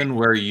happen often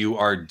where you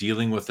are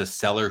dealing with a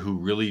seller who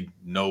really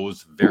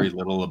knows very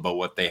little about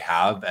what they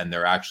have, and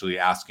they're actually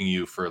asking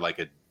you for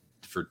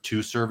for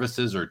 2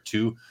 services or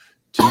two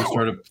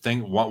sort of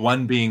thing?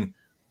 One being,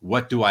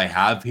 what do I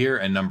have here?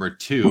 And number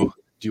 2,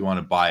 do you want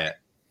to buy it?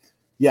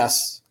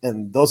 Yes.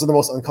 And those are the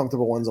most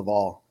uncomfortable ones of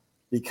all,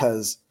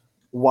 because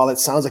while it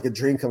sounds like a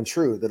dream come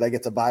true that I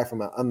get to buy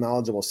from an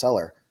unknowledgeable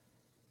seller,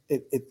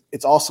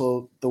 it's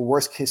also the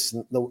worst case.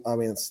 I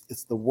mean,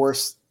 it's the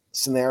worst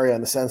scenario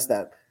in the sense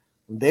that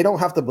they don't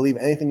have to believe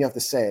anything you have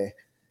to say,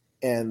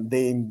 and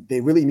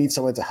they really need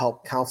someone to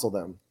help counsel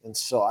them. And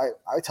so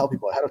I tell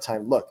people ahead of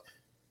time, look,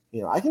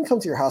 I can come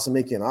to your house and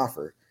make you an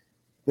offer,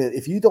 but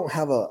if you don't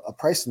have a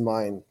price in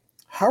mind,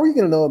 how are you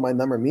going to know that my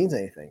number means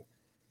anything?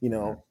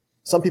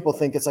 Some people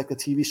think it's like the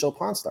TV show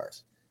Pawn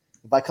Stars.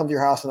 If I come to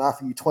your house and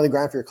offer you 20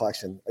 grand for your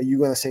collection, are you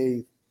going to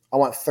say, I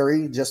want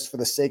 30 just for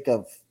the sake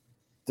of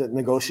the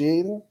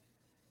negotiating?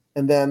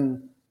 And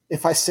then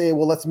if I say,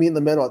 well, let's meet in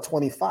the middle at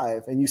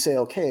 25, and you say,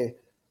 okay,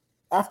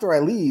 after I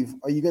leave,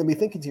 are you going to be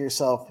thinking to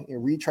yourself,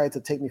 Reed tried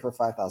to take me for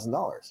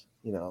 $5,000,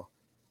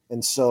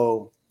 And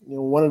so,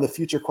 one of the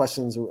future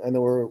questions I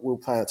know we're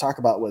planning to talk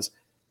about was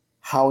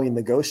how we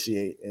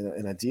negotiate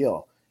in a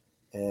deal.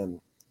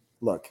 And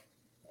look,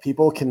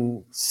 people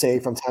can say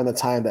from time to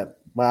time that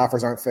my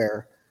offers aren't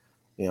fair.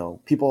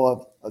 People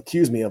have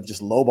accused me of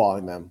just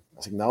lowballing them. I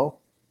was like, no,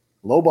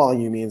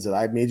 lowballing you means that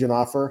I made you an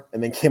offer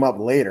and then came up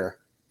later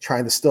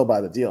trying to still buy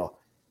the deal.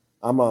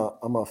 I'm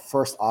a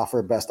first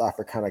offer, best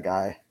offer kind of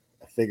guy.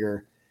 I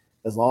figure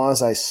as long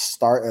as I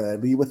start and I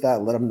lead with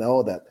that, let them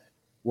know that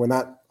we're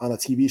not on a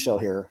TV show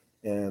here.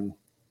 And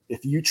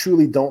if you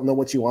truly don't know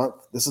what you want,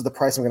 this is the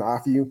price I'm going to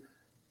offer you.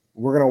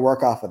 We're going to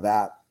work off of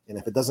that. And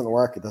if it doesn't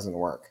work, it doesn't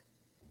work.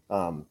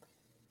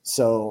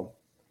 So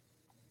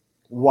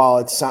while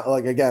it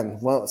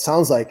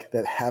sounds like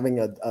that having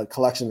a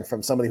collection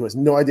from somebody who has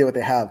no idea what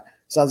they have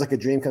sounds like a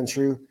dream come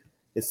true,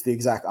 it's the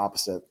exact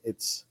opposite.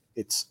 It's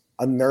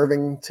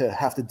unnerving to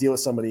have to deal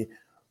with somebody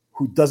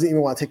who doesn't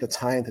even want to take the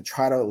time to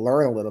try to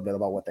learn a little bit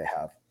about what they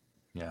have.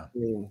 Yeah. I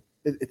mean,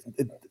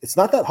 it's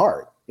not that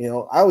hard.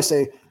 I always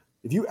say,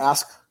 if you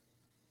ask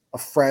a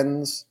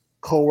friends,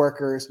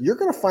 coworkers, you're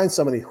going to find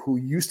somebody who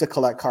used to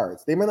collect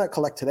cards. They may not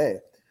collect today,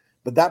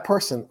 but that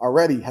person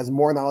already has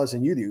more knowledge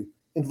than you do.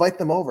 Invite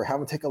them over, have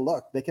them take a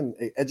look. They can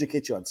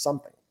educate you on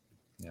something.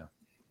 Yeah.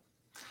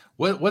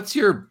 What's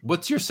your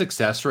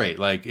success rate?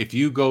 Like if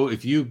you go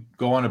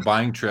on a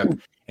buying trip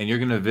and you're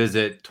going to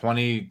visit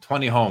 20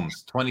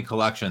 homes, 20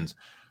 collections,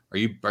 are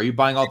you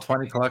buying all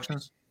 20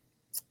 collections?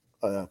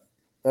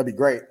 That'd be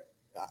great.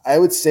 I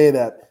would say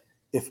that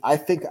if I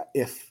think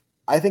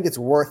it's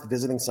worth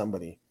visiting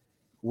somebody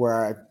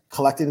where I've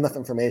collected enough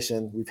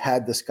information, we've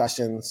had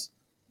discussions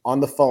on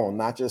the phone,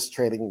 not just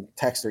trading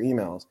text or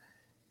emails,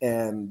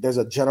 and there's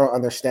a general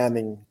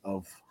understanding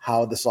of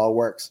how this all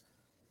works,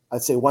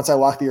 I'd say once I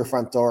walk through your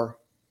front door,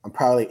 I'm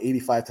probably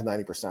 85 to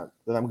 90%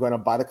 that I'm going to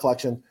buy the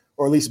collection,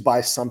 or at least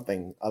buy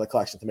something of the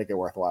collection to make it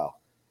worthwhile.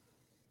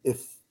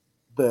 if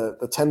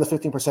the 10 to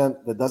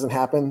 15% that doesn't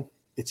happen,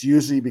 it's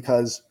usually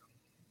because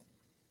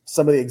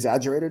somebody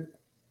exaggerated,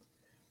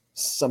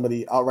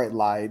 somebody outright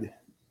lied,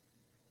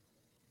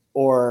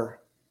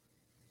 or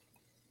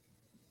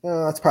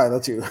that's probably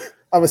the two.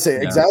 I would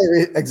say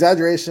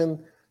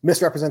exaggeration,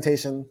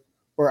 misrepresentation,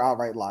 or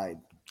outright lied.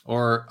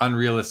 Or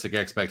unrealistic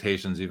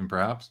expectations, even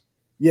perhaps.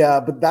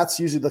 Yeah, but that's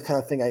usually the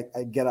kind of thing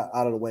I get out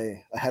of the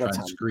way ahead of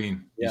time.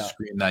 Screen. You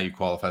screen that, you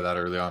qualify that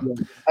early on.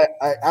 Yeah.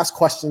 I ask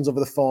questions over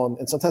the phone,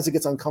 and sometimes it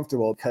gets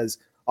uncomfortable because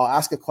I'll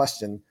ask a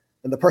question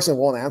and the person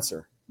won't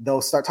answer.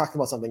 They'll start talking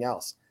about something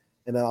else.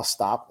 And then I'll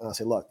stop and I'll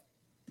say, look,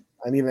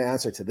 I need an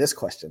answer to this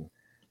question.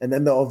 And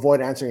then they'll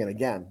avoid answering it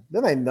again.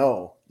 Then I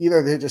know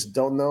either they just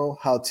don't know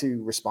how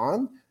to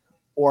respond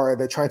or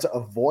they're trying to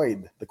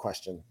avoid the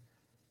question.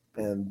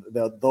 And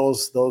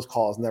those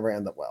calls never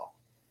end up well.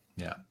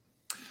 Yeah.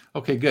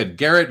 Okay, good.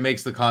 Garrett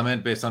makes the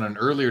comment based on an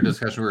earlier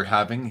discussion we were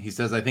having. He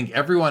says, I think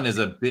everyone is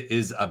a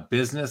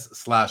business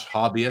 /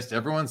 hobbyist.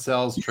 Everyone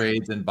sells,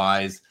 trades, and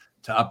buys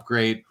to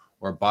upgrade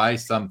or buy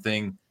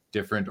something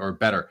different or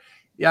better.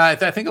 Yeah,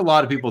 I think a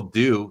lot of people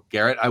do,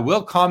 Garrett. I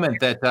will comment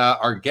that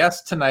our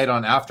guest tonight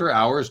on After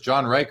Hours,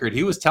 John Reichert,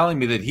 he was telling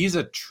me that he's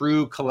a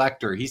true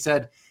collector. He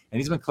said, and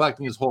he's been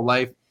collecting his whole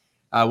life.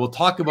 We'll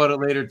talk about it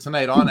later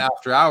tonight on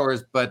After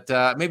Hours, but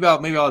maybe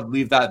I'll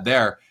leave that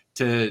there.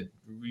 You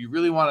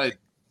really want to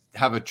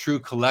have a true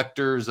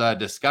collector's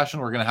discussion.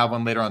 We're going to have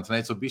one later on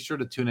tonight, so be sure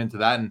to tune into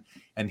that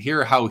and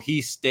hear how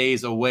he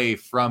stays away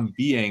from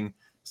being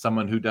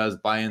someone who does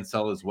buy and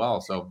sell as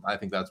well. So I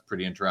think that's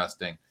pretty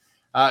interesting.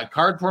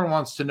 Card Porn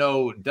wants to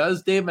know,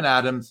 does David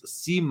Adams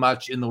see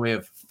much in the way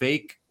of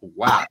fake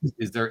wax?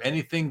 Is there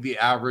anything the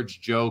average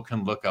Joe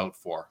can look out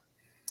for?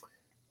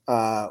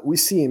 We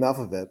see enough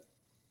of it.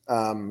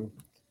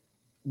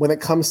 When it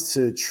comes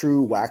to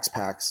true wax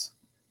packs,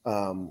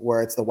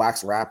 where it's the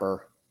wax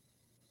wrapper,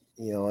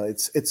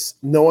 it's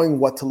knowing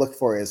what to look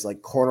for is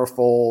like corner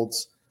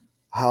folds,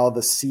 how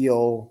the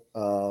seal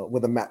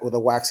with the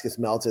wax gets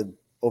melted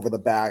over the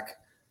back,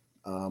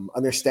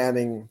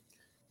 understanding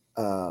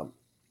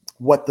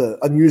what the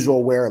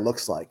unusual wear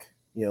looks like.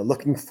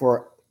 Looking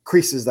for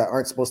creases that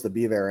aren't supposed to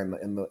be there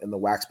in the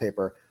wax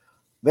paper.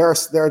 There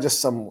are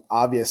just some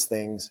obvious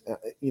things.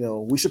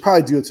 We should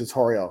probably do a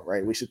tutorial,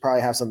 right? We should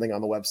probably have something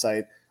on the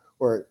website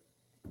or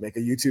make a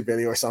YouTube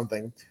video or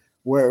something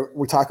where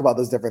we talk about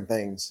those different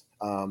things.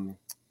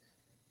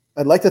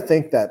 I'd like to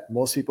think that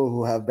most people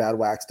who have bad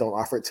wax don't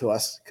offer it to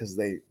us because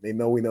they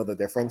know we know the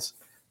difference.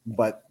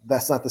 But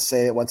that's not to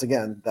say, once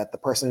again, that the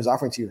person who's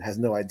offering to you has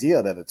no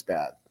idea that it's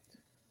bad.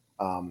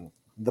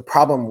 The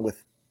problem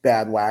with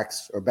bad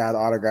wax or bad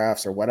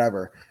autographs or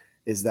whatever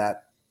is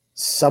that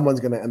someone's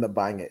going to end up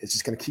buying it. It's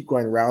just going to keep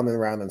going round and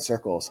round in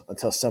circles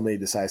until somebody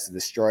decides to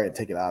destroy it and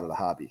take it out of the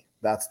hobby.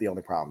 That's the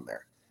only problem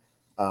there.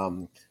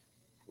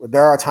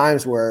 There are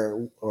times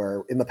where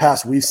in the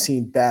past, we've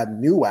seen bad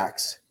new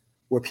wax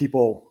where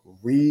people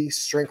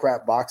re-shrink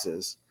wrap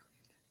boxes.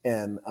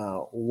 And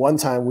one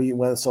time we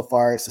went so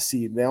far as to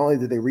see, not only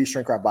did they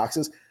re-shrink wrap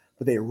boxes,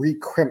 but they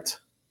re-crimped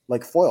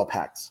like foil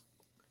packs.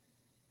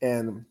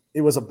 And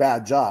it was a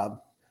bad job,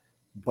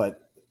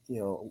 but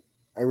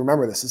I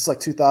remember this. It's like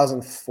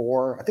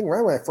 2004. I think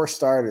right when I first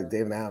started at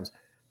David Adams,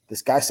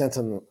 this guy sent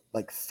him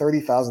like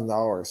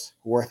 $30,000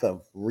 worth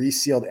of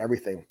resealed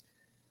everything.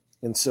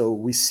 And so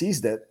we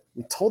seized it.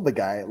 We told the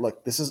guy,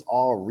 look, this is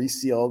all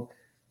resealed.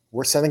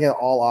 We're sending it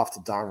all off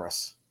to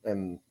Donruss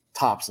and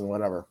Topps and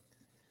whatever.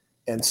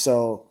 And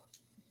so,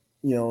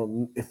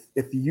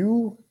 if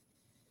you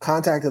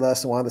contacted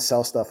us and wanted to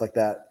sell stuff like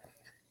that,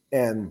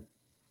 and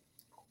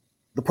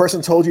the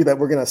person told you that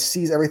we're going to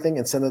seize everything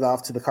and send it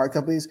off to the card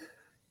companies,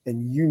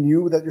 and you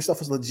knew that your stuff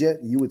was legit,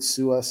 you would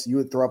sue us. You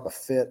would throw up a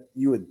fit.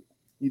 You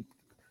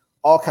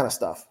all kind of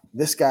stuff.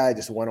 This guy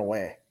just went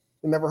away.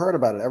 We never heard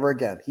about it ever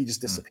again. He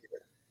just disappeared.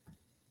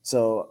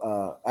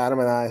 So Adam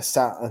and I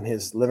sat on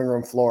his living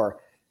room floor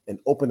and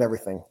opened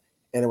everything,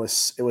 and it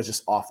was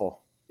just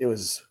awful. It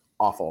was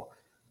awful.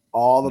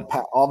 All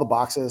the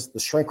boxes, the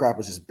shrink wrap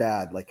was just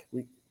bad. Like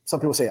some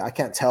people say, I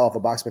can't tell if a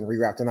box has been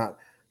rewrapped or not.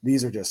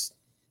 These are just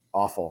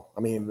awful.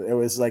 I mean, it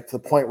was like to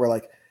the point where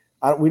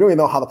we don't even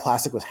know how the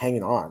plastic was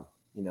hanging on,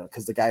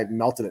 because the guy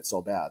melted it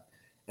so bad.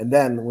 And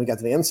then when we got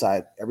to the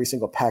inside, every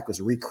single pack was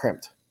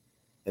re-crimped.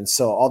 And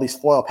so all these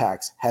foil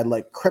packs had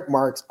like crimp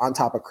marks on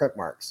top of crimp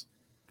marks.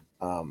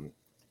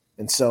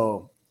 And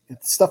so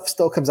stuff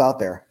still comes out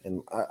there.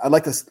 And I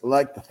like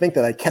to think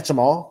that I catch them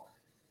all,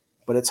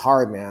 but it's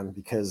hard, man,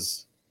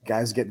 because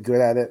guys get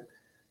good at it.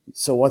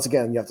 So once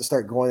again, you have to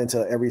start going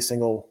into every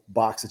single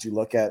box that you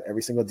look at,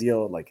 every single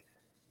deal. Like,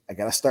 I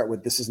got to start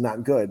with this is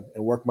not good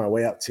and work my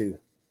way up to,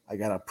 I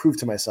got to prove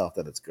to myself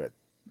that it's good.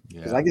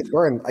 Because I get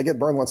burned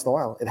once in a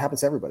while. It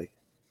happens to everybody.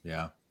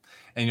 Yeah.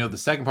 And the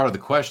second part of the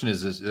question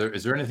is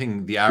there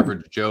anything the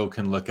average Joe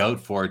can look out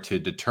for to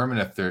determine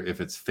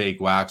if it's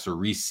fake wax or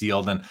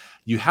resealed? And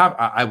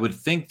I would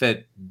think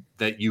that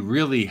you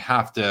really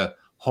have to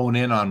hone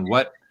in on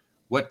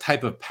what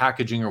type of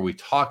packaging are we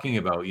talking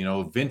about?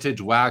 Vintage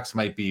wax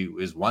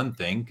is one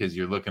thing, because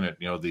you're looking at,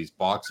 these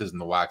boxes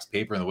and the wax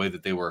paper and the way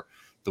that they were,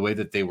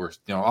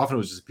 often it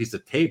was just a piece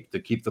of tape to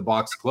keep the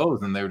box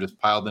closed, and they were just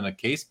piled in a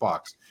case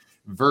box,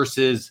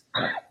 versus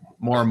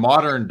more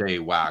modern day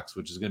wax,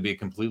 which is going to be a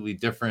completely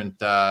different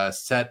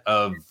set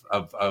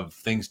of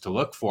things to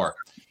look for.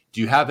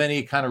 Do you have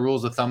any kind of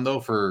rules of thumb though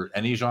for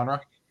any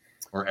genre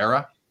or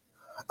era?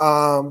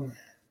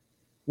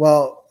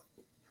 Well,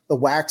 the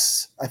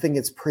wax, I think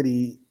it's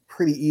pretty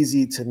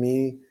easy to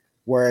me,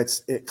 where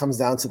it comes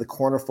down to the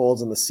corner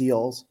folds and the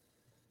seals.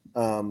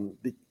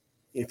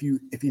 If you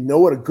know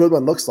what a good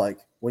one looks like,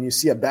 when you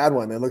see a bad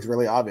one, it looks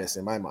really obvious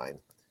in my mind.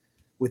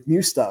 With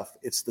new stuff,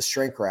 it's the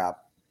shrink wrap.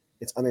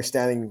 It's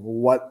understanding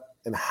what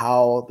and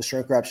how the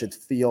shrink wrap should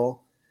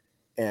feel,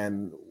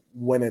 and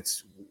when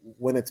it's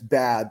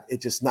bad,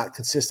 it's just not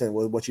consistent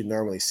with what you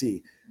normally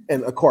see.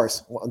 And of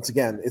course, once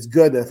again, it's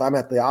good that if I'm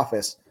at the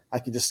office, I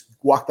can just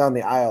walk down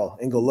the aisle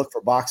and go look for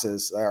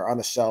boxes that are on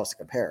the shelves to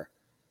compare.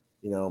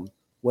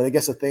 When it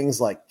gets to things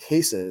like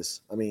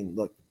cases, I mean,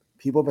 look,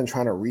 people have been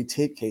trying to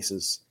retape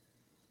cases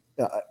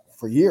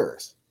for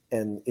years.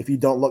 And if you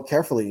don't look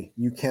carefully,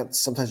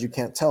 sometimes you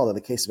can't tell that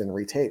the case has been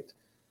retaped.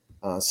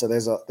 So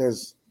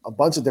there's a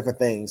bunch of different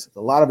things.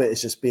 A lot of it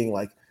is just being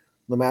like,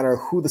 no matter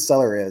who the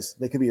seller is,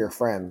 they could be your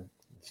friend.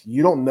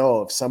 You don't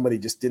know if somebody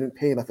just didn't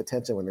pay enough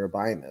attention when they were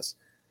buying this.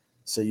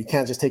 So you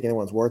can't just take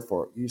anyone's word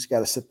for it. You just got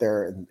to sit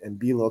there and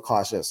be a little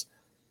cautious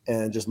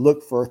and just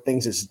look for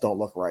things that just don't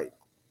look right.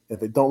 If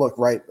they don't look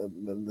right,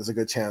 then there's a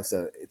good chance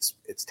that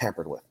it's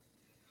tampered with.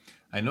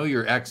 I know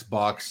your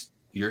ex-boss,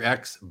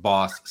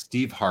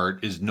 Steve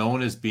Hart, is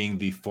known as being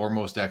the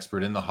foremost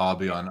expert in the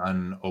hobby on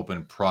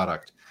unopened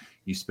product.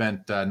 You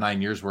spent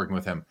 9 years working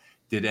with him.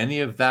 Did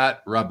any of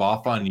that rub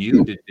off on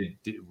you?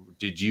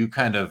 Did you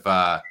kind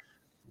of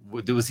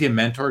was he a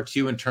mentor to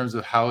you in terms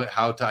of how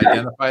to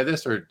identify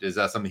this, or is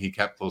that something he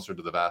kept closer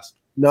to the vest?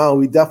 No,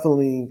 we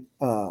definitely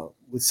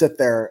would sit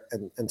there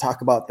and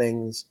talk about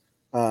things.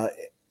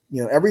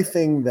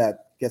 Everything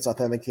that gets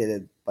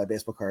authenticated by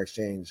Baseball Card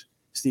Exchange,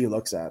 Steve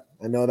looks at.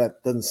 I know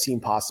that doesn't seem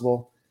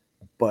possible,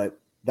 but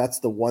that's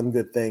the one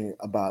good thing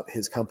about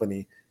his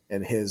company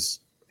and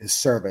his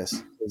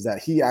service, is that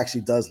he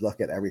actually does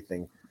look at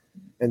everything.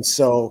 And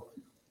so,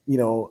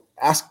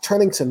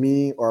 turning to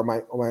me or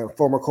my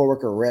former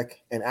coworker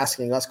Rick and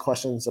asking us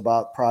questions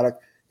about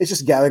product, it's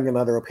just gathering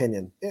another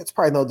opinion. It's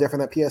probably no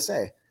different than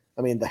PSA.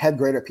 I mean, the head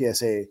grader at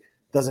PSA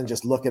doesn't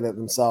just look at it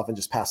themselves and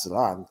just pass it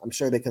on. I'm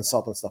sure they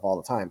consult and stuff all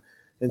the time.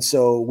 And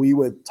so we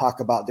would talk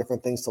about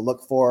different things to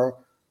look for.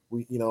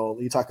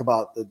 You talk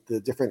about the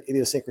different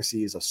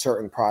idiosyncrasies of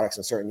certain products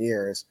in certain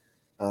years.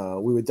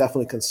 We would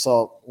definitely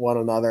consult one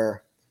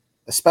another,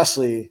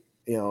 especially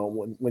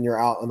when you're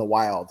out in the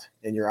wild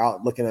and you're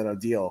out looking at a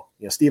deal.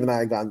 Steve and I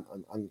had gone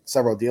on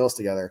several deals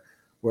together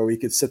where we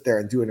could sit there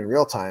and do it in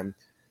real time,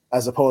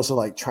 as opposed to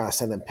like trying to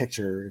send them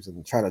pictures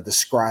and trying to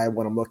describe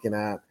what I'm looking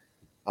at.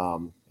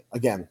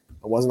 Again,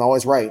 I wasn't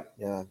always right.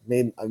 I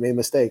made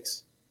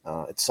mistakes.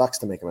 It sucks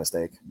to make a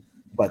mistake,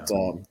 but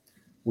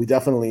we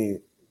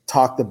definitely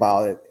talked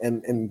about it.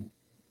 And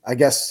I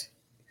guess,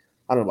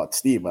 I don't know about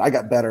Steve, but I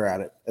got better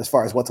at it as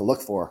far as what to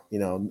look for,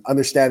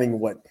 understanding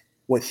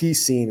what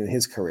he's seen in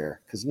his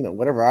career. Because,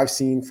 whatever I've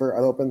seen for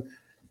unopened,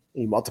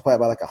 you multiply it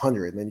by like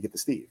 100 and then you get to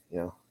Steve,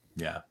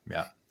 Yeah.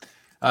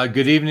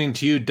 Good evening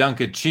to you,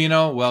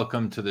 Dunkachino.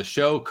 Welcome to the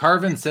show.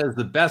 Carvin says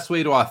the best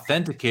way to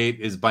authenticate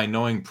is by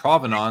knowing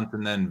provenance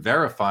and then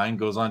verifying.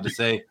 Goes on to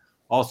say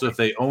also if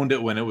they owned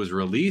it when it was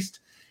released.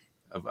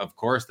 Of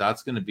course,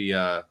 that's going to be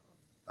a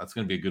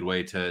good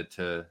way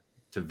to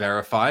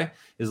verify,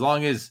 as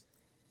long as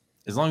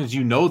they've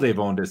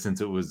owned it since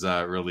it was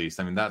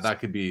released. I mean, that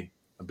could be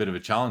a bit of a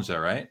challenge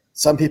there, right?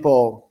 Some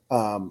people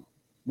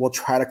will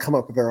try to come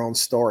up with their own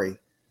story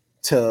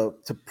to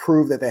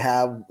prove that they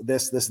have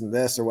this, and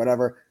this, or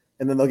whatever,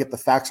 and then they'll get the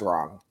facts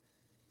wrong.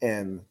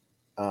 And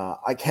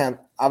I can't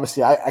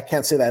say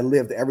that I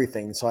lived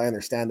everything, so I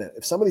understand it.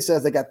 If somebody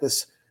says they got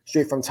this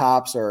straight from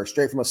Topps or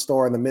straight from a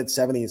store in the mid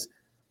 70s,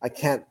 I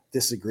can't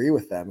disagree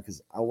with them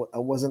because I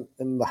wasn't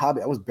in the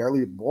hobby. I was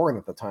barely born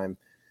at the time.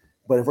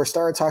 But if we're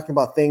starting talking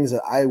about things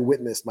that I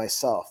witnessed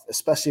myself,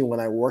 especially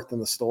when I worked in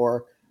the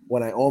store,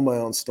 when I own my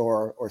own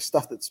store, or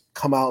stuff that's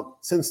come out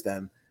since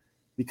then,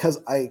 because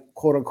I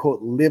quote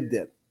unquote lived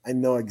it, I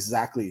know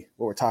exactly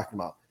what we're talking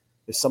about.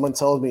 If someone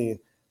tells me,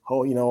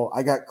 oh,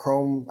 I got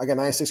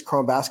 96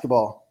 Chrome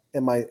basketball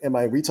in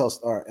my retail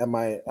store, at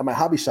my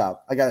hobby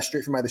shop, I got it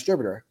straight from my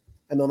distributor,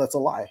 I know that's a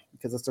lie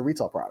because it's a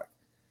retail product.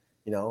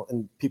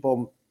 And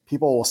people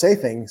will say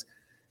things,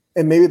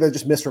 and maybe they're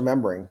just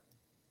misremembering,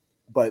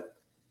 but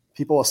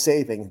people will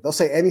say things. They'll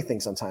say anything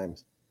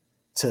sometimes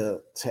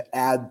to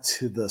add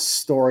to the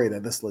story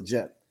that this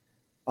legit.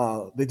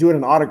 They do it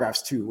in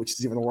autographs too, which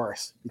is even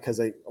worse because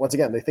they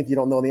think you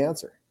don't know the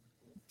answer.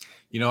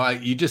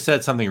 You just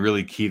said something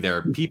really key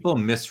there. People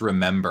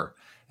misremember,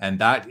 and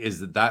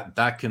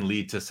that can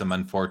lead to some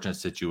unfortunate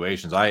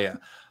situations. I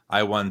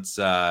I once,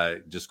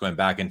 just going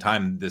back in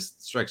time, this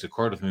strikes a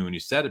chord with me when you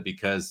said it,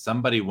 because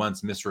somebody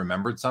once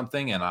misremembered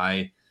something, and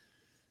I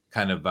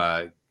kind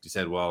of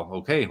said, well,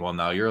 okay, well,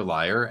 now you're a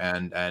liar,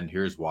 and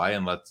here's why,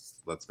 and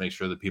let's make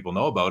sure that people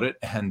know about it.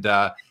 And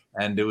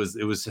it was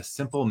a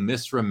simple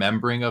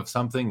misremembering of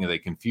something. They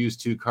confused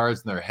two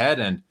cards in their head,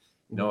 and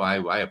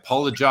I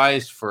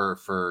apologized for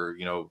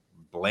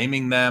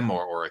blaming them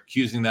or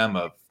accusing them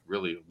of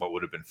really what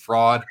would have been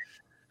fraud.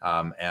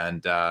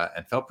 And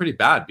felt pretty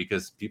bad,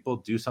 because people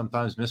do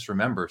sometimes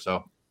misremember.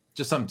 So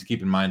just something to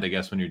keep in mind, I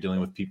guess, when you're dealing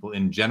with people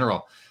in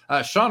general.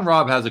 Sean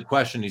Robb has a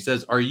question. He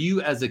says, are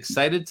you as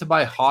excited to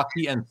buy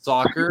hockey and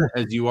soccer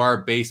as you are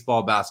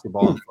baseball,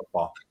 basketball, and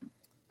football?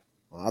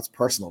 Well, that's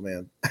personal,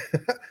 man.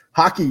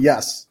 Hockey,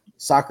 yes.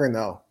 Soccer,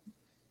 no.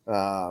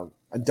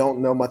 I don't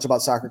know much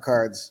about soccer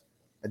cards.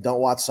 I don't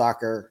watch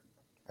soccer.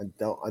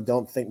 I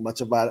don't think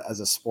much about it as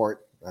a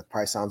sport. That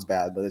probably sounds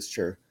bad, but it's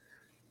true.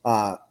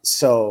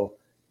 So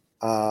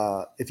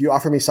if you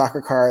offer me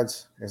soccer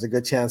cards, there's a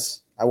good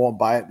chance I won't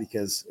buy it,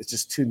 because it's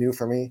just too new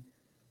for me,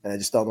 and I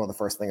just don't know the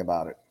first thing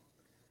about it.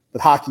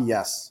 But hockey,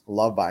 yes.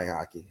 Love buying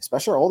hockey,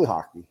 especially old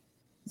hockey.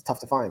 It's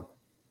tough to find.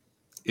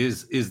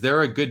 Is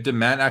there a good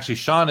demand? Actually,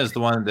 Sean is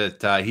the one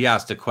that he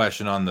asked a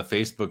question on the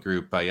Facebook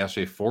group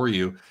yesterday for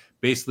you,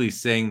 basically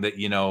saying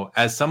that,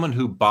 as someone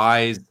who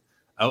buys,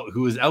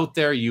 who is out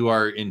there, you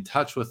are in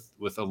touch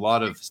with a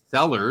lot of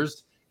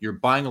sellers. You're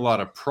buying a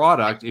lot of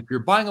product. If you're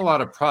buying a lot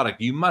of product,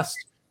 you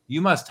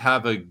must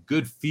have a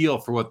good feel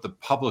for what the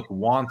public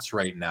wants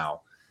right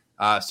now.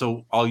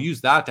 So I'll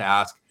use that to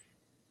ask,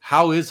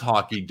 how is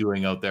hockey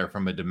doing out there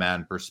from a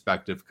demand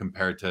perspective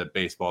compared to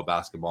baseball,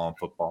 basketball, and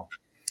football?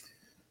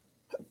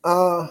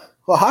 Well,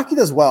 hockey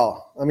does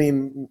well. I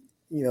mean,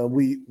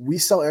 we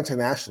sell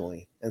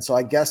internationally, and so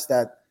I guess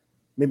that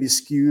maybe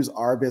skews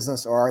our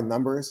business or our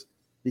numbers,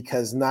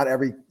 because not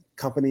every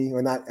company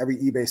or not every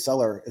eBay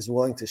seller is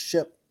willing to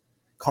ship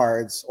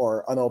cards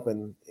or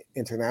unopened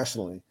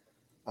internationally.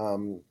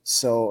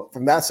 So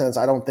from that sense,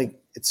 I don't think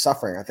it's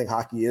suffering. I think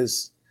hockey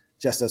is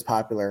just as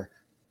popular.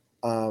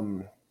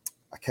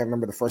 I can't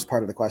remember the first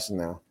part of the question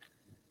now.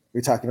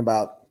 You're talking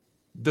about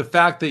the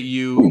fact that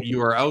you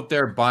are out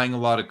there buying a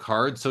lot of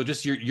cards. So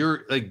just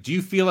you're like, do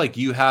you feel like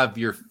you have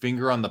your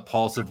finger on the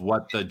pulse of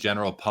what the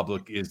general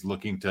public is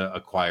looking to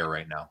acquire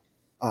right now?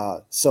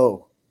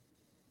 So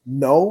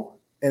no.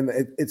 And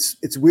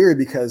it's weird,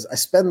 because I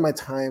spend my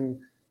time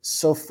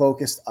so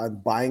focused on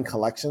buying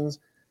collections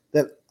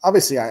that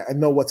obviously I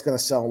know what's going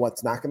to sell and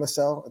what's not going to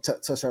sell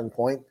to a certain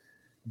point,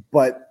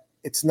 but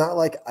it's not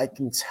like I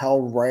can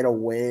tell right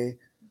away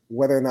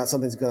whether or not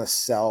something's going to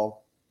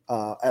sell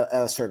at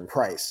a certain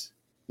price.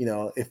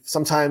 If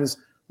sometimes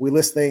we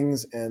list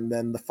things and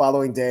then the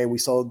following day we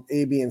sold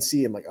A, B, and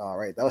C, I'm like, all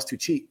right, that was too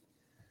cheap.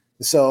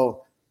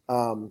 So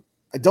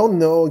I don't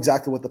know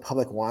exactly what the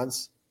public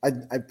wants.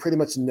 I pretty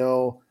much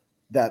know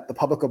that the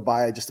public will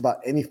buy just about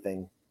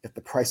anything if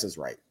the price is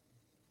right.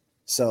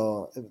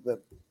 So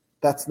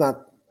that's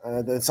not,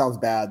 that sounds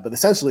bad, but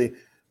essentially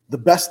the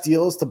best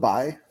deals to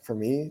buy for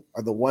me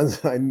are the ones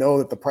that I know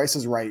that the price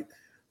is right,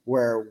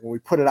 where when we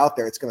put it out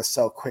there, it's going to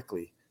sell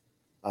quickly.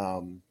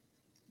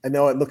 I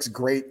know it looks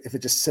great if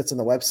it just sits on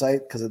the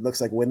website because it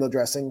looks like window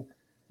dressing,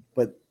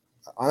 but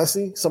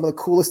honestly, some of the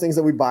coolest things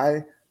that we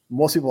buy,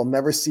 most people will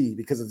never see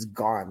because it's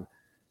gone.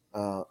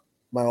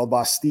 My old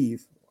boss,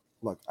 Steve,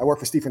 look, I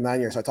worked for Steve for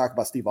 9 years, so I talk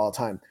about Steve all the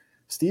time.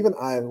 Steve and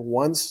I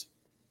once,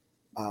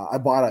 I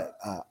bought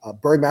a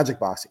Bird Magic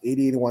box,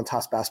 8081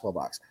 Topps basketball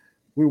box.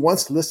 We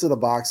once listed a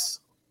box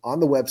on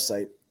the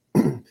website.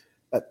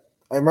 I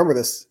remember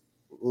this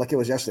like it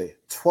was yesterday,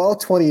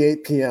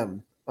 12:28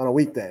 p.m. on a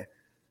weekday.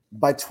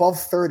 By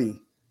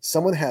 12:30,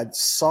 someone had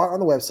saw it on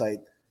the website,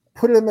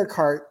 put it in their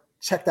cart,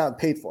 checked out, and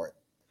paid for it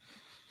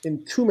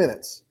in 2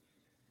 minutes.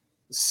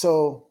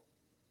 So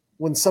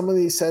when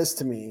somebody says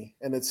to me,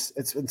 and it's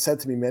been said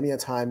to me many a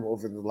time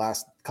over the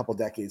last couple of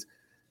decades,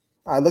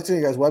 I looked at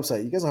your guys'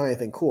 website, you guys don't have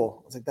anything cool.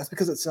 I was like, that's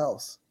because it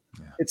sells.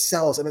 Yeah. It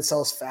sells, and it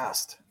sells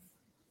fast.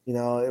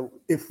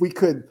 If we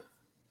could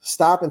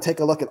stop and take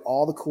a look at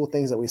all the cool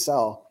things that we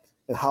sell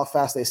and how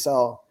fast they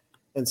sell,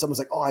 and someone's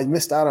like, oh, I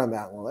missed out on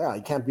that. Well, yeah,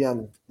 you can't be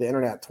on the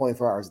internet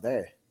 24 hours a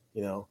day,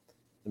 and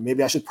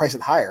maybe I should price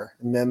it higher.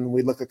 And then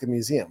we look like a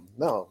museum.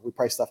 No, we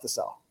price stuff to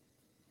sell.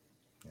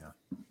 Yeah.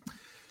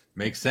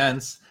 Makes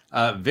sense.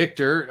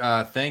 Victor,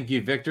 thank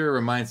you, Victor.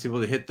 Reminds people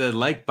to hit the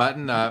like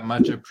button.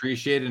 Much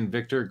appreciated. And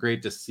Victor,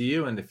 great to see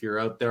you. And if you're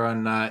out there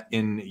in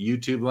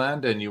YouTube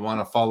land and you want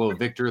to follow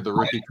Victor, the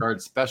rookie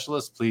card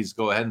specialist, please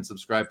go ahead and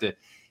subscribe to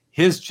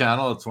his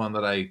channel. It's one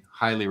that I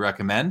highly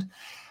recommend.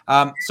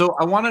 So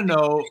I want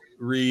to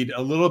read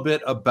a little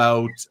bit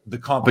about the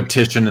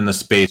competition in the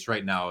space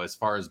right now as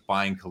far as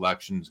buying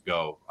collections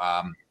go.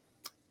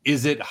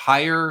 Is it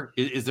higher?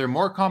 Is there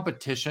more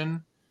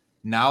competition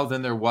now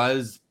than there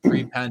was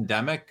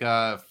pre-pandemic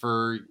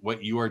for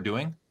what you are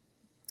doing?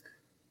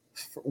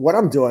 What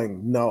I'm doing?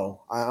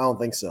 No, I don't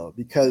think so.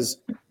 Because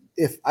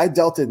if I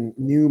dealt in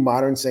new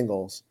modern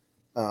singles,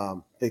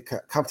 the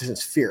competition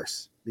is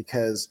fierce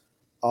because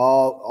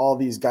all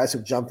these guys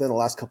who've jumped in the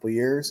last couple of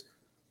years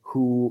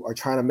who are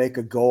trying to make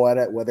a go at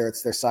it, whether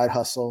it's their side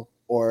hustle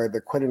or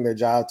they're quitting their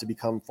job to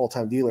become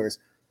full-time dealers.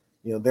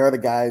 You know, they're the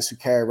guys who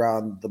carry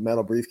around the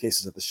metal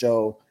briefcases at the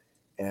show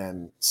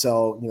and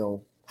sell, you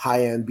know,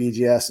 high-end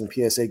BGS and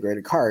PSA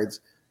graded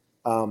cards.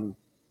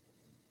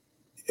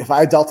 If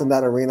I dealt in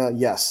that arena,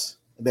 yes,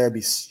 there'd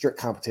be strict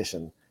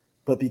competition.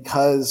 But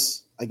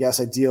because I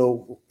guess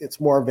it's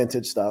more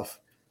vintage stuff,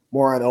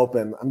 more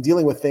unopen, I'm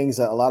dealing with things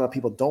that a lot of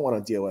people don't want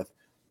to deal with.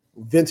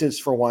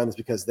 Vintage, for one, is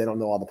because they don't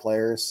know all the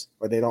players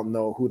or they don't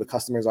know who the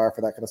customers are for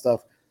that kind of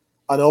stuff.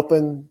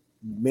 Unopen,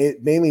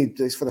 mainly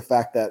just for the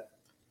fact that,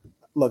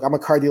 look, I'm a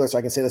car dealer, so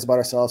I can say this about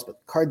ourselves, but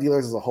car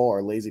dealers as a whole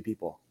are lazy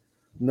people.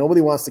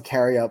 Nobody wants to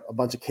carry up a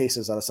bunch of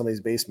cases out of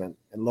somebody's basement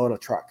and load a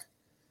truck.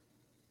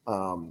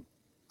 I'm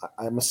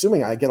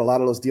assuming I get a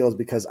lot of those deals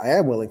because I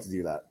am willing to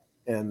do that.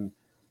 And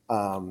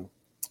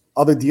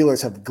other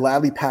dealers have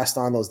gladly passed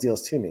on those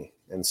deals to me.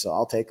 And so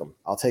I'll take them.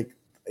 I'll take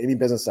any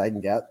business I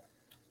can get.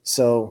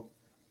 So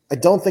I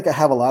don't think I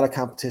have a lot of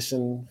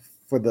competition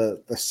for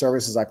the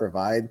services I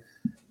provide,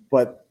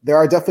 but there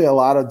are definitely a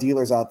lot of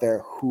dealers out there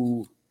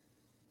who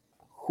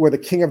are the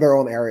king of their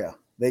own area.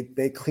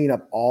 They clean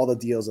up all the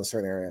deals in a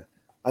certain area.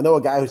 I know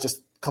a guy who's just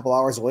a couple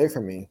hours away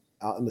from me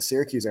out in the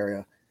Syracuse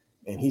area,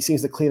 and he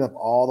seems to clean up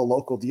all the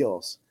local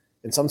deals.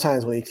 And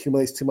sometimes when he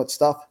accumulates too much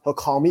stuff, he'll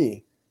call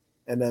me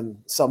and then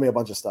sell me a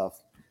bunch of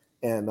stuff.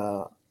 And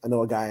I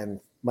know a guy in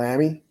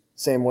Miami,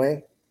 same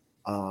way.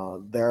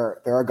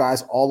 There are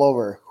guys all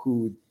over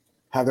who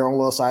have their own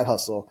little side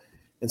hustle,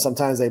 and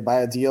sometimes they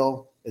buy a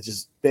deal that's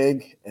just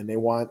big and they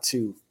want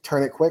to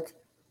turn it quick,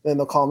 then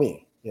they'll call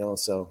me. You know,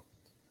 so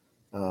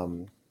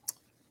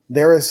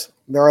there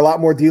are a lot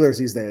more dealers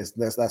these days.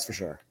 That's for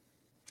sure.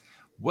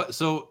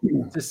 So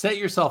to set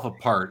yourself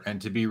apart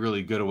and to be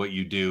really good at what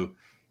you do,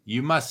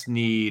 you must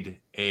need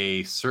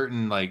a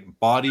certain like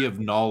body of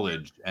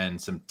knowledge and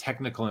some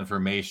technical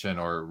information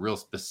or real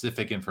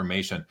specific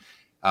information.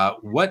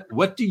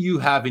 What do you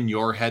have in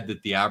your head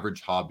that the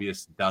average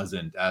hobbyist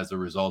doesn't as a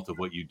result of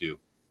what you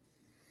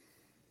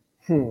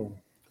do?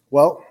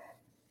 Well,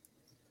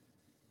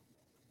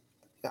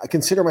 I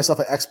consider myself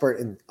an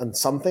expert on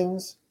some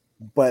things,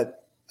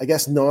 but I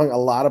guess knowing a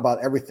lot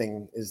about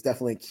everything is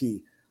definitely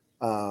key.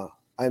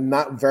 I'm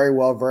not very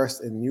well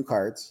versed in new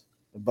cards,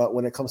 but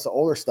when it comes to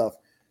older stuff,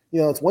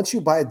 you know, it's once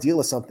you buy a deal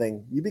of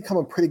something, you become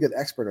a pretty good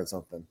expert at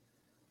something.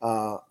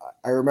 I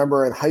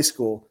remember in high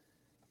school,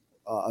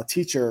 a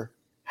teacher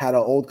had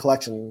an old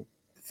collection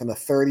from the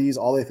 30s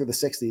all the way through the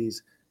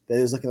 60s that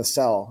he was looking to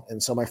sell.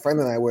 And so my friend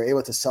and I were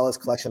able to sell his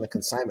collection at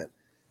consignment.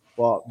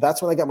 Well,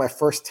 that's when I got my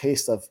first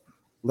taste of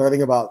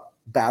learning about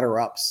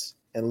batter-ups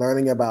and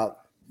learning about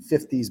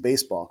 50s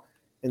baseball.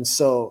 And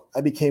so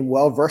I became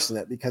well-versed in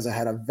it because I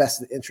had a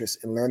vested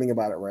interest in learning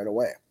about it right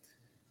away.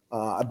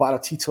 I bought a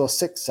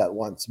T206 set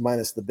once,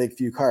 minus the big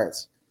few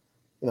cards.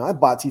 You know, I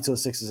bought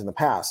T206s in the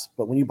past,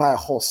 but when you buy a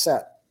whole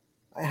set,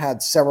 I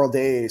had several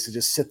days to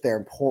just sit there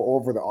and pour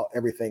over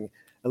everything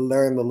and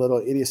learn the little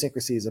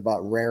idiosyncrasies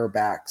about rare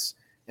backs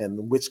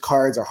and which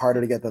cards are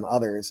harder to get than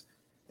others.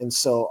 And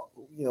so,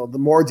 you know, the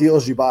more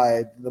deals you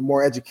buy, the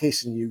more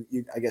education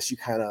you I guess you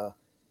kind of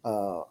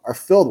are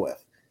filled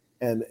with.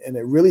 And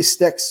it really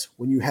sticks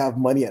when you have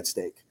money at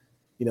stake.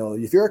 You know,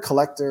 if you're a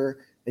collector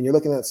and you're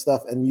looking at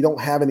stuff and you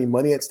don't have any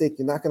money at stake,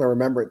 you're not going to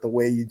remember it the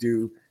way you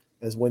do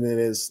as when it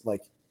is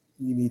like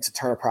you need to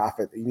turn a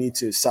profit. You need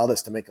to sell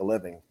this to make a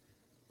living.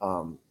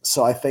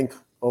 So I think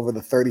over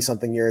the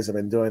 30-something years I've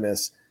been doing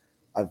this,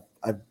 I've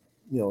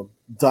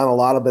done a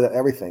lot of bit of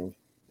everything.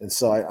 And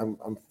so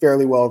I'm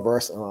fairly well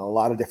versed in a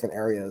lot of different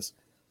areas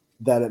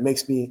that it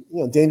makes me,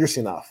 dangerous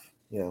enough,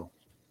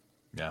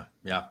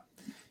 Yeah.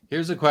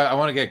 Here's a question. I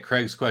want to get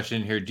Craig's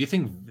question here. Do you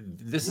think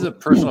this is a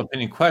personal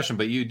opinion question,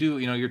 but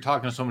you're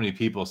talking to so many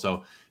people.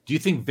 So do you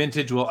think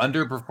vintage will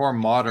underperform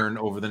modern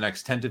over the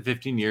next 10 to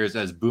 15 years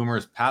as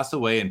boomers pass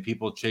away and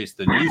people chase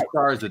the new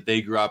stars that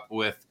they grew up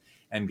with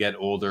and get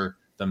older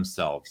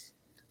themselves?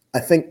 I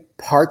think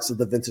parts of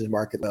the vintage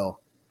market will.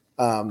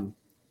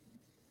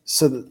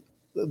 So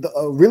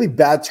a really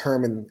bad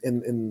term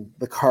in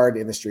the card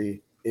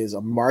industry is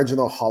a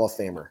marginal Hall of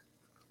Famer.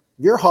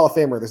 If you're a Hall of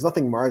Famer, there's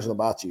nothing marginal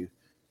about you.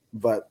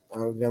 But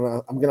I'm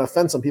gonna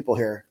offend some people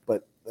here.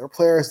 But there are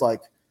players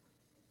like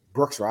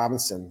Brooks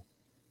Robinson,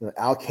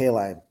 Al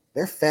Kaline.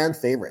 They're fan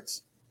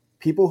favorites.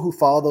 People who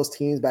follow those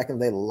teams back in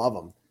the day love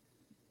them.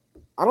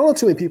 I don't know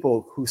too many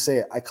people who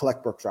say I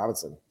collect Brooks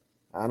Robinson.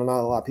 I don't know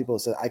a lot of people who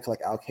say I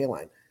collect Al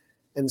Kaline.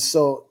 And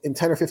so in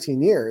 10 or 15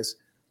 years,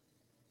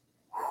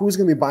 who's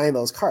going to be buying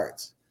those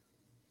cards?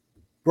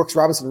 Brooks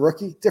Robinson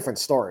rookie, different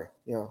story.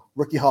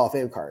 Rookie Hall of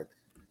Fame card.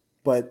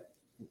 But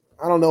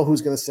I don't know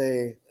who's going to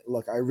say,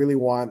 look, I really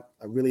want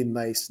a really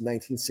nice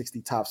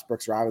 1960 Topps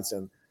Brooks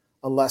Robinson,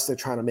 unless they're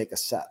trying to make a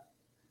set.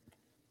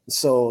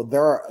 So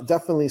there are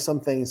definitely some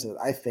things that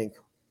I think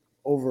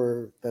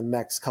over the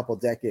next couple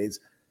of decades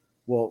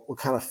will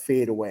kind of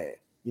fade away.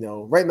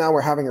 Right now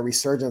we're having a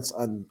resurgence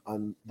on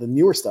the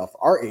newer stuff,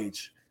 our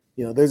age.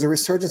 There's a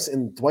resurgence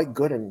in Dwight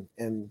Gooden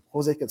and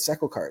Jose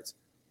Canseco cards.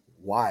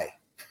 Why?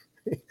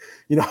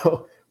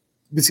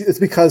 It's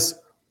because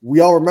we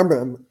all remember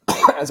them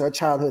as our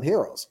childhood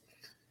heroes.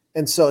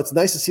 And so it's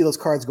nice to see those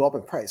cards go up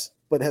in price,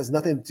 but it has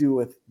nothing to do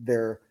with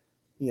their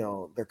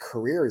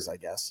careers, I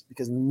guess,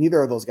 because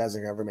neither of those guys are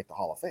going to ever make the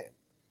Hall of Fame.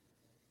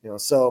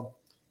 So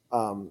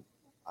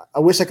I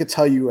wish I could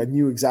tell you I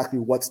knew exactly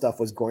what stuff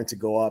was going to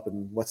go up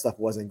and what stuff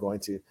wasn't going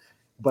to,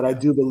 but I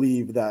do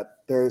believe that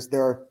there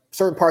are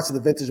certain parts of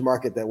the vintage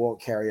market that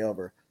won't carry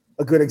over.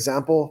 A good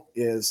example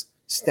is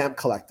stamp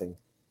collecting.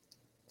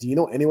 Do you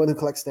know anyone who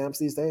collects stamps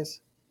these days?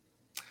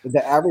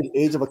 The average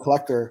age of a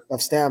collector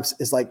of stamps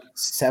is like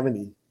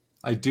 70.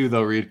 I do,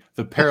 though, Reed.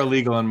 The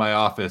paralegal in my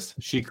office,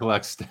 she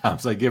collects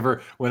stamps. I give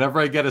her, whenever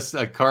I get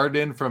a card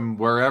in from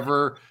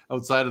wherever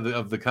outside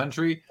of the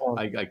country,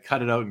 I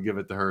cut it out and give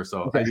it to her.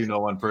 So okay. I do know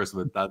one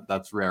person, but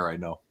that's rare, I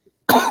know.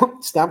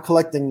 Stamp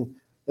collecting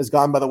has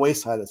gone by the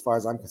wayside as far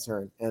as I'm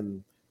concerned.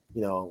 And,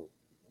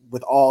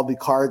 with all the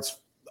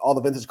cards, all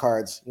the vintage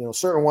cards,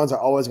 certain ones are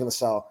always going to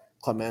sell.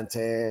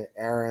 Clemente,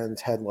 Aaron,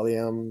 Ted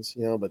Williams,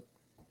 but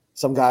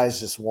some guys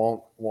just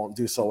won't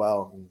do so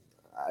well. And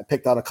I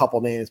picked out a couple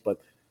names,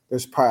 but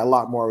there's probably a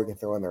lot more we can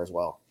throw in there as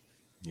well.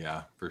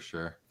 Yeah, for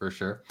sure.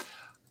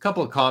 A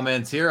couple of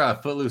comments here.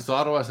 Footloose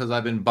Ottawa says,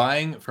 I've been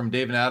buying from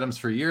Dave & Adams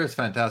for years.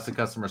 Fantastic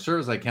customer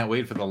service. I can't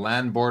wait for the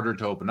land border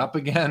to open up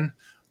again.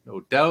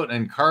 No doubt.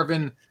 And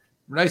Carvin,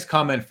 nice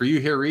comment for you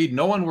here, Reed.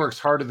 No one works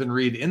harder than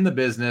Reed in the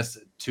business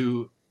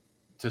to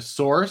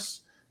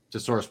source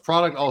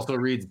product. Also,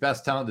 Reed's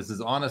best talent. This is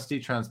honesty,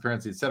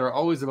 transparency, etc.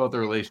 Always about the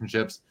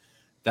relationships.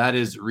 That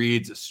is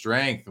Reed's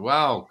strength.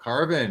 Wow,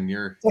 Carvin,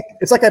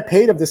 it's like I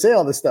paid him to say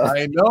all this stuff.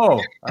 I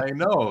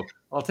know.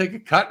 I'll take a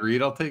cut,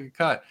 Reed. I'll take a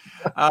cut.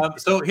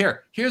 So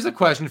here's a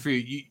question for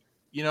you.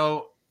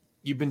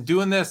 You've been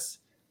doing this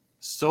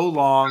so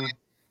long,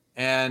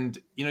 and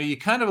you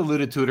kind of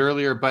alluded to it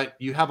earlier, but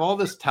you have all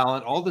this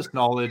talent, all this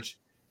knowledge,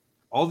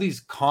 all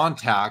these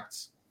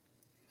contacts.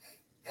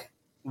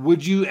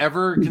 Would you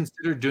ever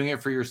consider doing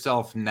it for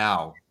yourself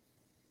now?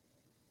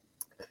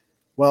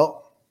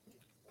 Well,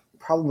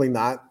 probably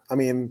not. I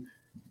mean,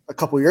 a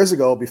couple of years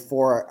ago,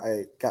 before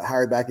I got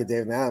hired back at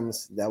Dave &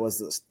 Adams, that was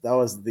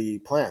the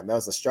plan. That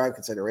was the strong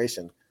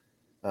consideration.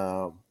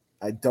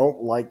 I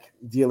don't like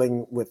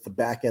dealing with the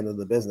back end of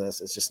the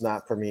business. It's just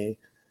not for me,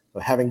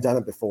 but having done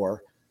it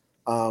before.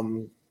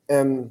 And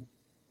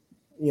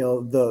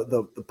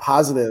the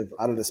positive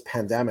out of this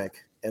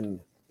pandemic, and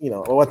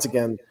once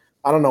again,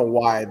 I don't know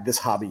why this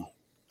hobby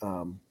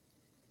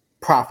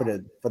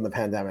profited from the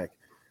pandemic,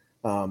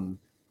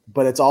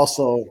 but it's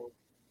also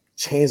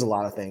changed a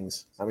lot of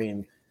things. I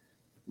mean,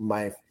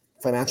 my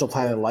financial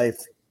plan in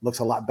life looks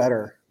a lot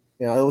better.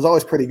 It was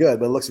always pretty good,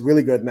 but it looks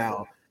really good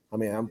now. I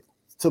mean, I'm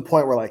to the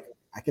point where like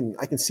I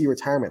can see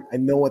retirement. I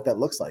know what that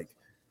looks like.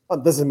 Well,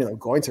 it doesn't mean I'm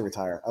going to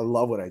retire. I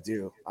love what I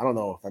do. I don't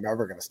know if I'm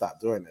ever going to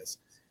stop doing this,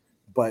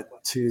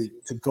 but to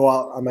go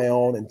out on my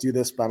own and do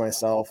this by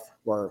myself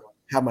or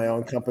have my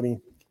own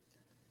company,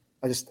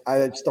 I just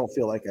don't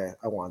feel like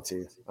I want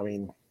to. I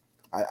mean,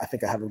 I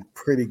think I have a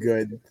pretty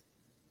good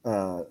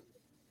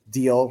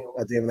deal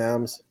at Dave &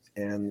 Adams,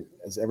 and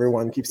as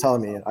everyone keeps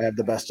telling me, I have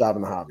the best job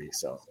in the hobby.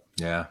 So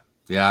yeah.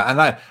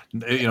 And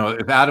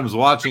if Adam's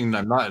watching,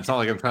 it's not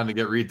like I'm trying to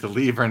get Reed to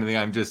leave or anything.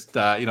 I'm just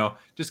kind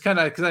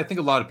of, because I think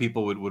a lot of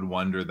people would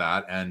wonder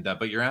that, and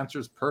but your answer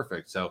is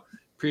perfect. So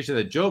appreciate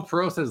it. Joe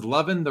Pro says,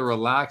 loving the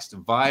relaxed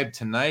vibe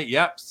tonight.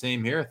 Yep,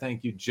 same here.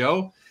 Thank you,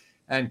 Joe.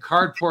 And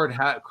Card Porn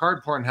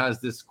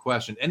has this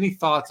question. Any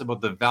thoughts about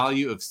the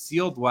value of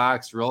sealed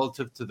wax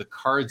relative to the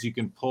cards you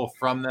can pull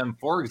from them?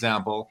 For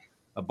example,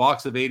 a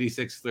box of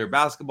 86 Fleer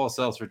basketball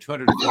sells for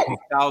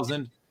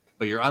 $250,000,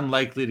 but you're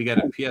unlikely to get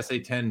a PSA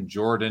 10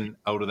 Jordan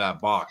out of that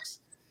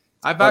box.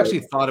 I've actually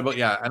thought about,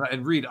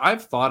 and Reed,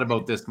 I've thought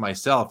about this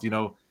myself.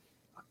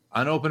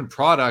 Unopened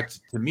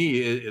product, to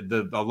me,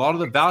 a lot of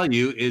the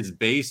value is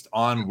based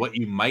on what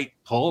you might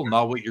pull,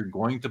 not what you're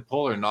going to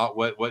pull, or not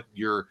what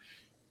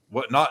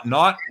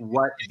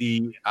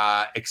the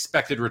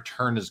expected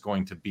return is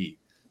going to be.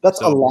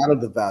 That's a lot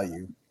of the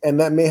value. And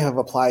that may have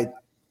applied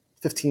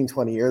 15,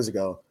 20 years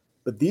ago.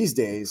 But these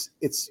days,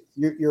 it's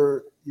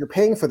you're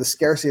paying for the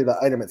scarcity of the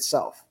item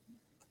itself.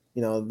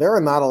 There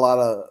are not a lot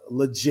of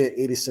legit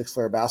 86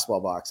 Fleer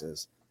basketball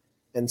boxes.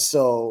 And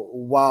so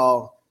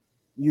while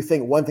you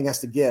think one thing has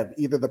to give,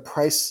 either the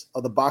price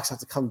of the box has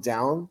to come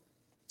down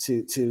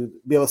to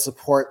be able to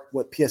support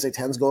what PSA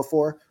 10s go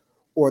for,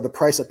 or the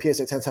price of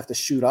PSA 10s have to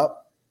shoot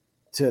up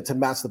to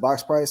match the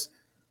box price.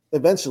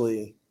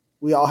 Eventually,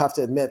 we all have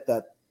to admit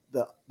that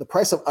the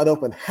price of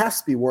unopened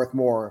has to be worth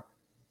more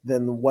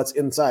than what's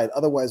inside.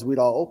 Otherwise, we'd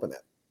all open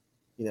it.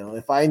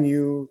 If I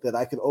knew that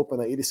I could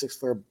open an 86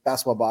 Fleer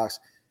basketball box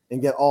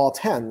and get all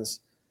 10s,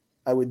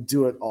 I would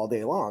do it all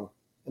day long.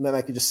 And then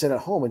I could just sit at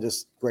home and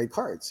just grade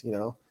cards,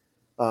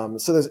 So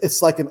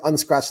it's like an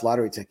unscratched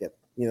lottery ticket.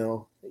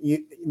 No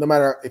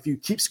matter if you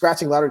keep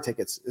scratching lottery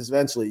tickets,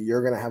 eventually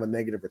you're going to have a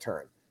negative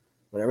return.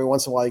 But every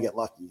once in a while you get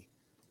lucky.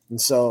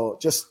 And so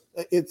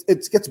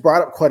it gets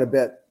brought up quite a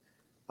bit.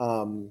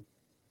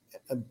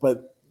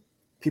 But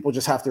people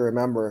just have to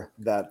remember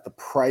that the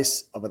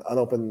price of an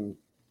unopened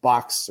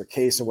box or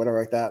case or whatever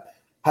like that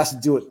has to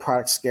do with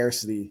product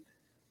scarcity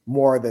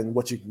more than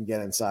what you can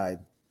get inside.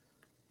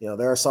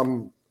 There are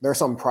some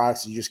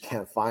products you just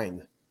can't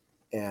find,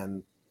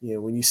 and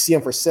when you see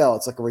them for sale,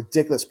 it's like a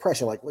ridiculous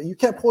price. You're like, well, you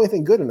can't pull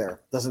anything good in there.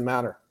 Doesn't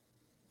matter.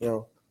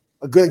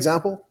 A good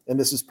example, and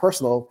this is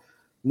personal,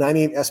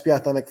 98 SP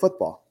Athletic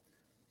Football.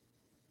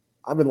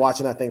 I've been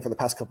watching that thing for the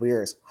past couple of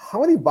years.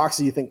 How many boxes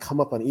do you think come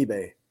up on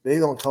eBay? They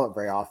don't come up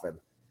very often.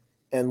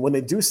 And when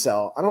they do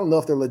sell, I don't know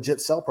if they're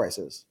legit sell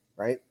prices,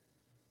 right?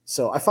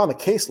 So I found a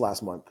case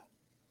last month.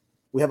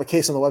 We have a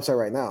case on the website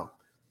right now.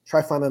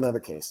 Try find another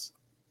case.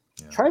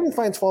 Yeah. Try even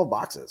find 12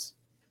 boxes.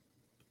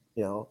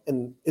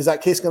 And is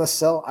that case going to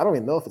sell? I don't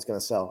even know if it's going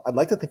to sell. I'd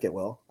like to think it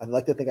will. I'd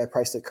like to think I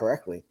priced it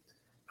correctly,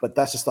 but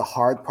that's just a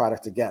hard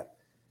product to get.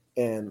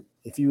 And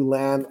if you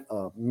land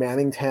a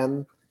Manning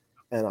 10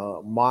 and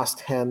a Moss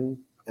 10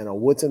 and a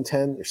Woodson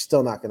 10, you're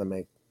still not going to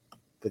make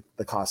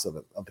the cost of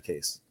the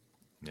case.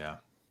 Yeah.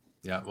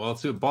 Yeah. Well,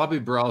 so Bobby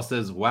Burrell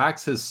says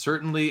wax has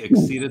certainly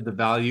exceeded the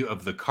value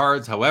of the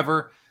cards.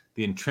 However,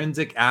 the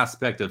intrinsic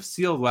aspect of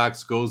sealed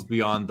wax goes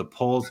beyond the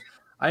pulls.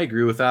 I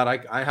agree with that.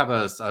 I have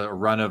a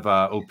run of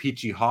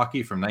O-Pee-Chee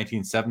hockey from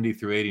 1970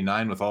 through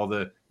 89 with all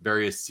the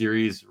various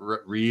series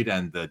Reed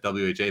and the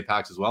WHA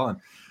packs as well. And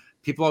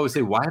people always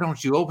say, why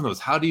don't you open those?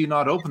 How do you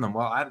not open them?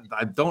 Well,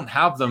 I don't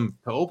have them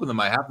to open them.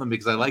 I have them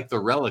because I like the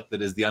relic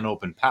that is the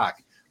unopened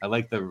pack. I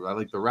like the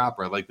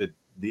wrapper. I like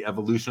the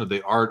evolution of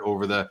the art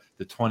over the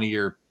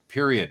 20-year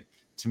period.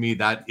 To me,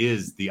 that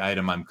is the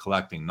item I'm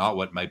collecting, not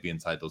what might be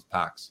inside those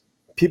packs.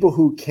 People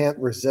who can't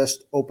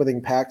resist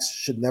opening packs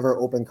should never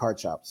open card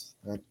shops.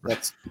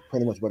 That's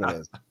pretty much what it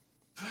is.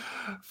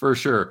 For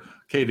sure.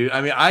 Okay, dude.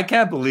 I mean, I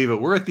can't believe it.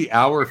 We're at the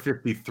hour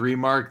 53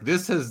 mark.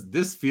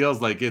 This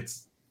feels like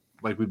it's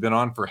like we've been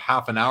on for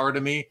half an hour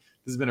to me.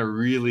 This has been a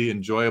really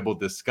enjoyable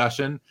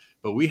discussion,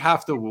 but we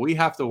have to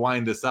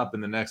wind this up in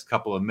the next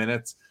couple of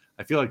minutes.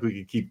 I feel like we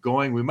could keep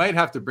going. We might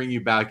have to bring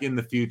you back in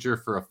the future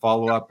for a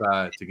follow-up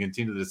to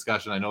continue the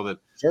discussion. I know that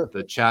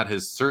The chat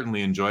has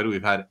certainly enjoyed it.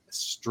 We've had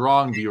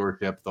strong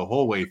viewership the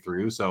whole way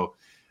through. So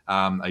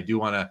I do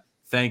want to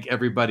thank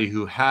everybody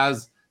who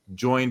has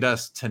joined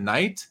us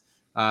tonight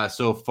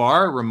so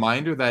far.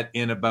 Reminder that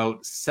in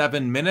about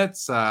 7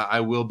 minutes,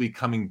 I will be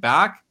coming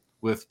back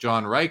with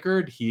John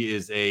Reichard. He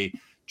is a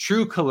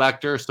true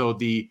collector. So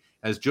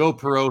as Joe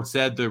Perreault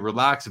said, the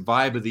relaxed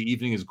vibe of the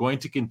evening is going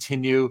to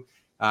continue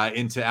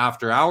into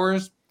after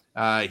hours.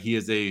 He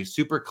is a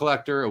super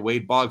collector, a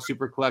Wade Boggs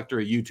super collector,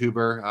 a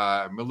YouTuber.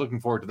 I'm looking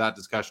forward to that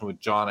discussion with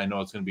John. I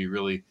know it's going to be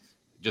really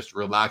just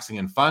relaxing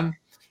and fun.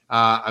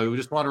 I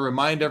just want to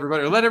remind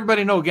everybody, or let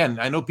everybody know again,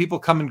 I know people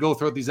come and go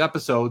throughout these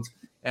episodes.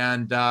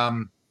 And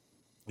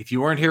if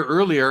you weren't here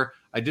earlier,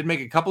 I did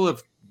make a couple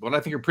of what I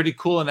think are pretty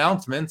cool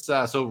announcements.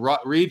 So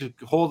Reed,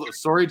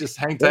 just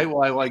hang tight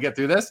while I get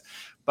through this.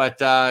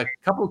 But a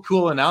couple of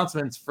cool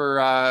announcements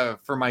for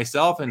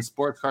myself and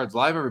Sports Cards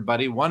Live,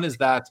 everybody. One is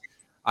that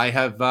I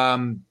have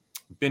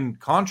been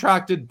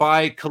contracted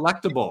by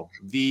Collectible,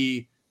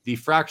 the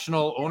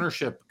fractional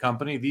ownership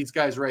company, these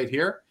guys right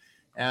here.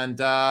 And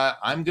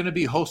I'm going to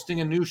be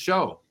hosting a new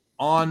show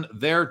on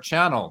their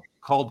channel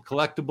called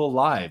Collectible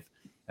Live.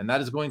 And that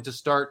is going to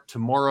start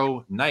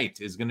tomorrow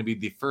night, is going to be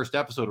the first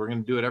episode. We're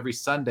going to do it every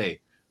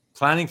Sunday.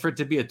 Planning for it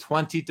to be a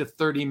 20 to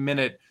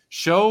 30-minute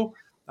show.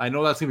 I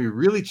know that's going to be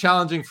really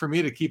challenging for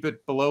me to keep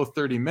it below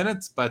 30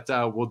 minutes, but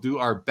we'll do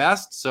our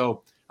best.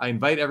 So I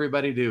invite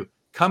everybody to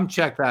come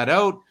check that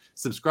out.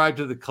 Subscribe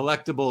to the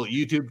Collectible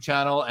YouTube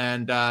channel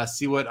and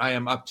see what I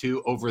am up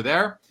to over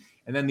there.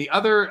 And then the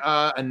other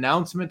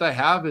announcement I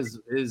have is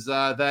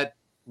that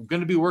we're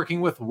going to be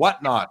working with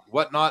Whatnot,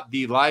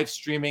 the live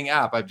streaming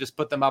app. I've just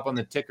put them up on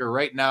the ticker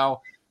right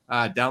now.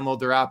 Download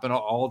their app and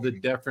all the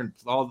different,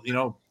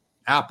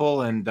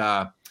 Apple and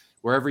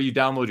wherever you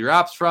download your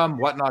apps from,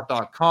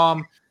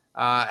 whatnot.com.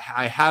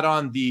 I had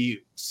on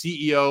the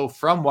CEO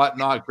from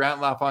Whatnot,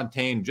 Grant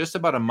LaFontaine, just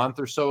about a month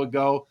or so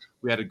ago.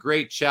 We had a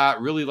great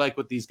chat, really like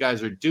what these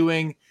guys are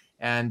doing.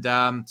 And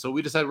so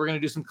we decided we're going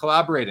to do some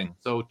collaborating.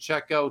 So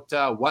check out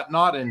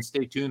Whatnot and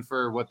stay tuned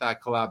for what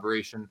that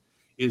collaboration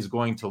is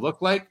going to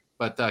look like.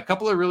 But a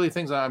couple of really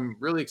things I'm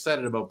really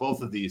excited about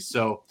both of these.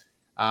 So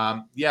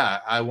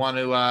I want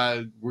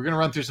to, we're going to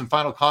run through some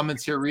final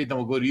comments here, Reed, then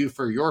we'll go to you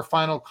for your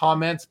final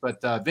comments.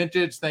 But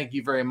Vintage, thank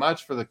you very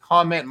much for the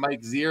comment.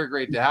 Mike Zier,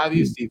 great to have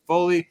you. Steve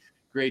Foley,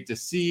 great to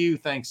see you.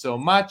 Thanks so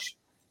much.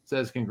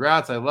 Says,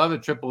 congrats. I love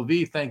it. Triple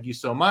V, thank you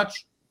so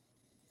much.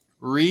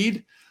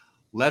 Reed,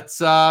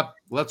 let's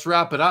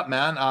wrap it up,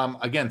 man.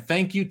 Again,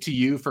 thank you to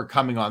you for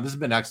coming on. This has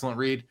been excellent,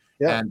 Reed.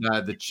 Yeah. And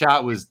the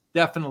chat was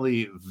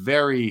definitely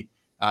very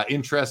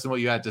interested in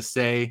what you had to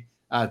say.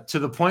 To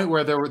the point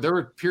where there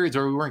were periods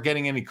where we weren't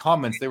getting any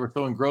comments. They were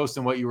so engrossed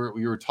in what you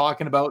were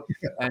talking about.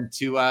 And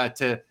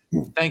to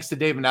thanks to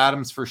David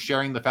Adams for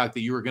sharing the fact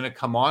that you were going to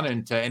come on.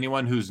 And to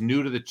anyone who's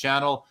new to the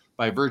channel,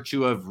 by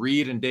virtue of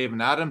Reed and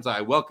David Adams,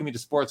 I welcome you to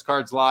Sports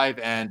Cards Live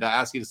and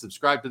ask you to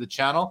subscribe to the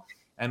channel.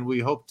 And we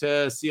hope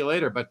to see you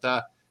later. But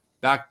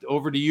back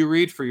over to you,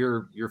 Reed, for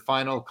your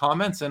final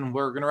comments, and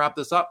we're going to wrap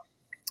this up.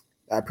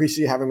 I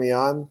appreciate you having me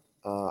on.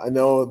 I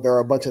know there are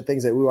a bunch of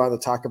things that we wanted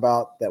to talk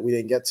about that we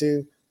didn't get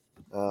to.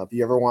 If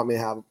you ever want me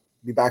to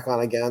be back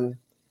on again,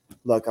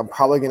 look, I'm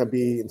probably going to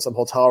be in some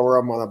hotel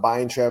room on a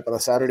buying trip on a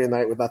Saturday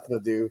night with nothing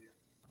to do.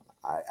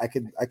 I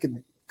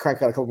could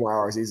crank out a couple more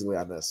hours easily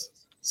on this.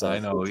 So I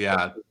know.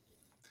 Yeah.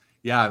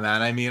 Yeah,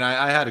 man. I mean,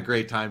 I had a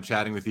great time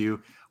chatting with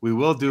you. We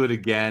will do it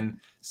again.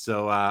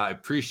 So I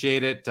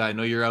appreciate it. I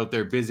know you're out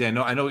there busy. I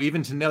know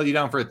even to nail you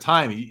down for a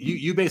time,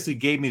 you basically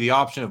gave me the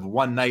option of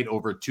one night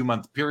over a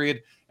 2-month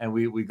period, and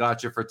we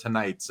got you for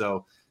tonight.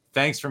 So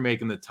thanks for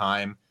making the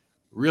time.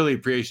 Really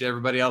appreciate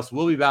everybody else.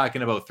 We'll be back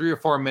in about 3 or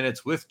 4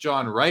 minutes with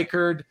John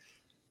Reichard,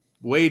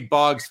 Wade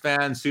Boggs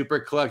fan, super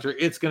collector.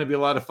 It's going to be a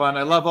lot of fun.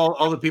 I love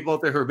all the people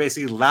out there who are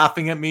basically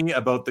laughing at me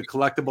about the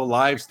collectible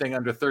live staying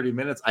under 30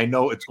 minutes. I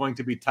know it's going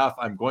to be tough.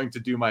 I'm going to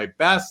do my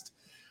best.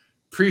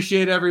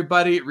 Appreciate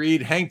everybody.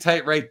 Reed, hang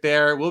tight right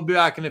there. We'll be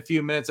back in a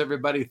few minutes,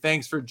 everybody.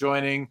 Thanks for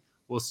joining.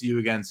 We'll see you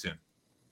again soon.